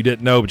staffs, and you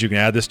didn't know, but you can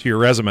add this to your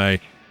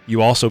resume.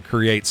 You also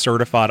create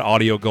certified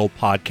audio gold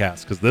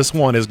podcasts, because this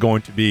one is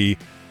going to be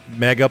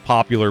mega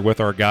popular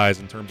with our guys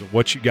in terms of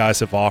what you guys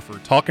have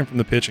offered. Talking from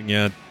the pitching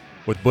end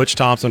with Butch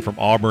Thompson from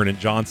Auburn and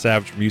John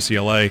Savage from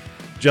UCLA.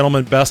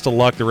 Gentlemen, best of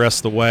luck the rest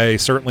of the way.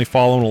 Certainly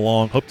following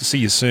along. Hope to see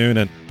you soon,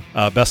 and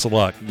best of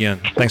luck.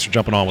 Again, thanks for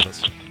jumping on with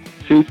us.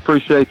 Chief,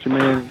 appreciate you,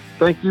 man.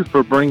 Thank you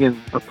for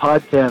bringing a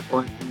podcast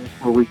like this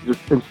where we just,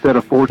 instead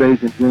of 4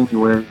 days in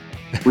January,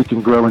 we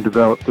can grow and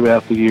develop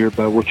throughout the year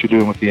by what you're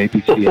doing with the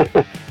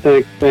ABCA.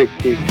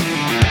 Thanks, Chief.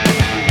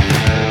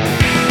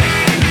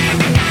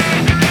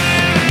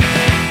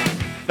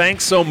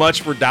 Thanks so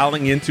much for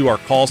dialing into our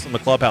Calls from the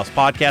Clubhouse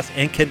podcast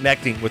and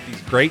connecting with these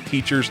great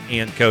teachers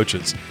and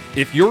coaches.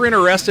 If you're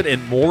interested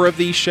in more of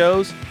these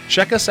shows,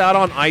 check us out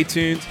on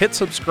iTunes, hit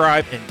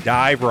subscribe, and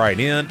dive right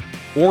in,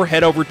 or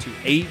head over to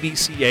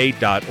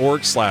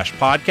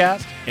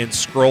abca.org/podcast and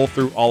scroll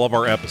through all of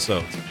our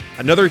episodes.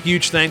 Another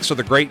huge thanks to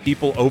the great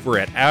people over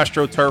at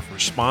AstroTurf for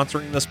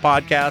sponsoring this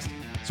podcast.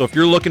 So if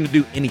you're looking to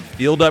do any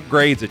field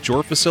upgrades at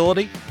your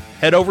facility,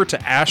 head over to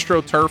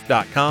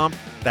astroturf.com.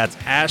 That's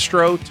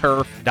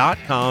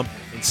astroturf.com,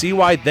 and see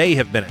why they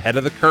have been ahead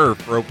of the curve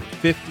for over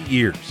 50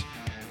 years.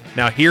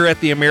 Now, here at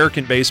the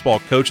American Baseball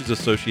Coaches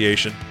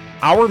Association,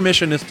 our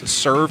mission is to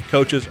serve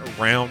coaches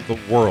around the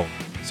world.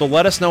 So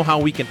let us know how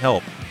we can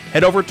help.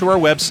 Head over to our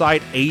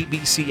website,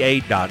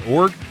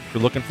 abca.org, if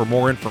you're looking for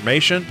more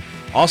information.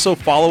 Also,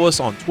 follow us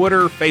on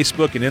Twitter,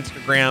 Facebook, and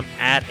Instagram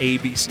at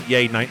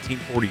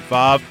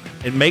ABCA1945.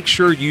 And make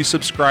sure you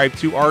subscribe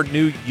to our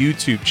new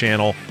YouTube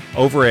channel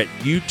over at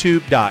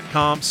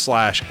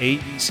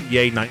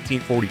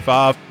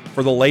youtube.com/ABCA1945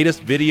 for the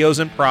latest videos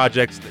and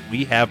projects that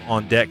we have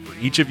on deck for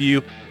each of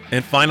you.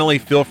 And finally,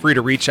 feel free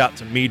to reach out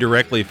to me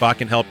directly if I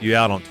can help you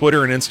out on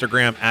Twitter and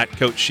Instagram at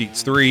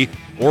CoachSheets3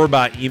 or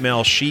by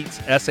email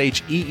sheets,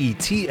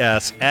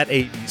 SHEETS, at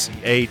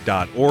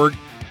abca.org.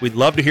 We'd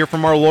love to hear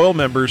from our loyal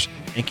members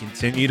and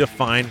continue to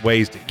find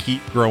ways to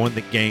keep growing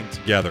the game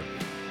together.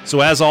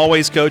 So as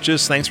always,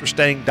 coaches, thanks for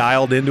staying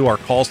dialed into our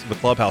Calls to the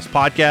Clubhouse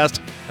podcast.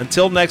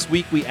 Until next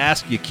week, we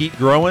ask you keep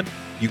growing,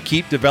 you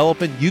keep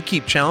developing, you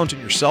keep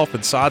challenging yourself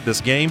inside this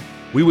game.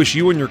 We wish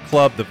you and your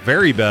club the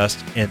very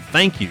best, and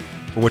thank you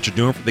for what you're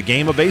doing for the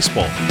game of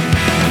baseball.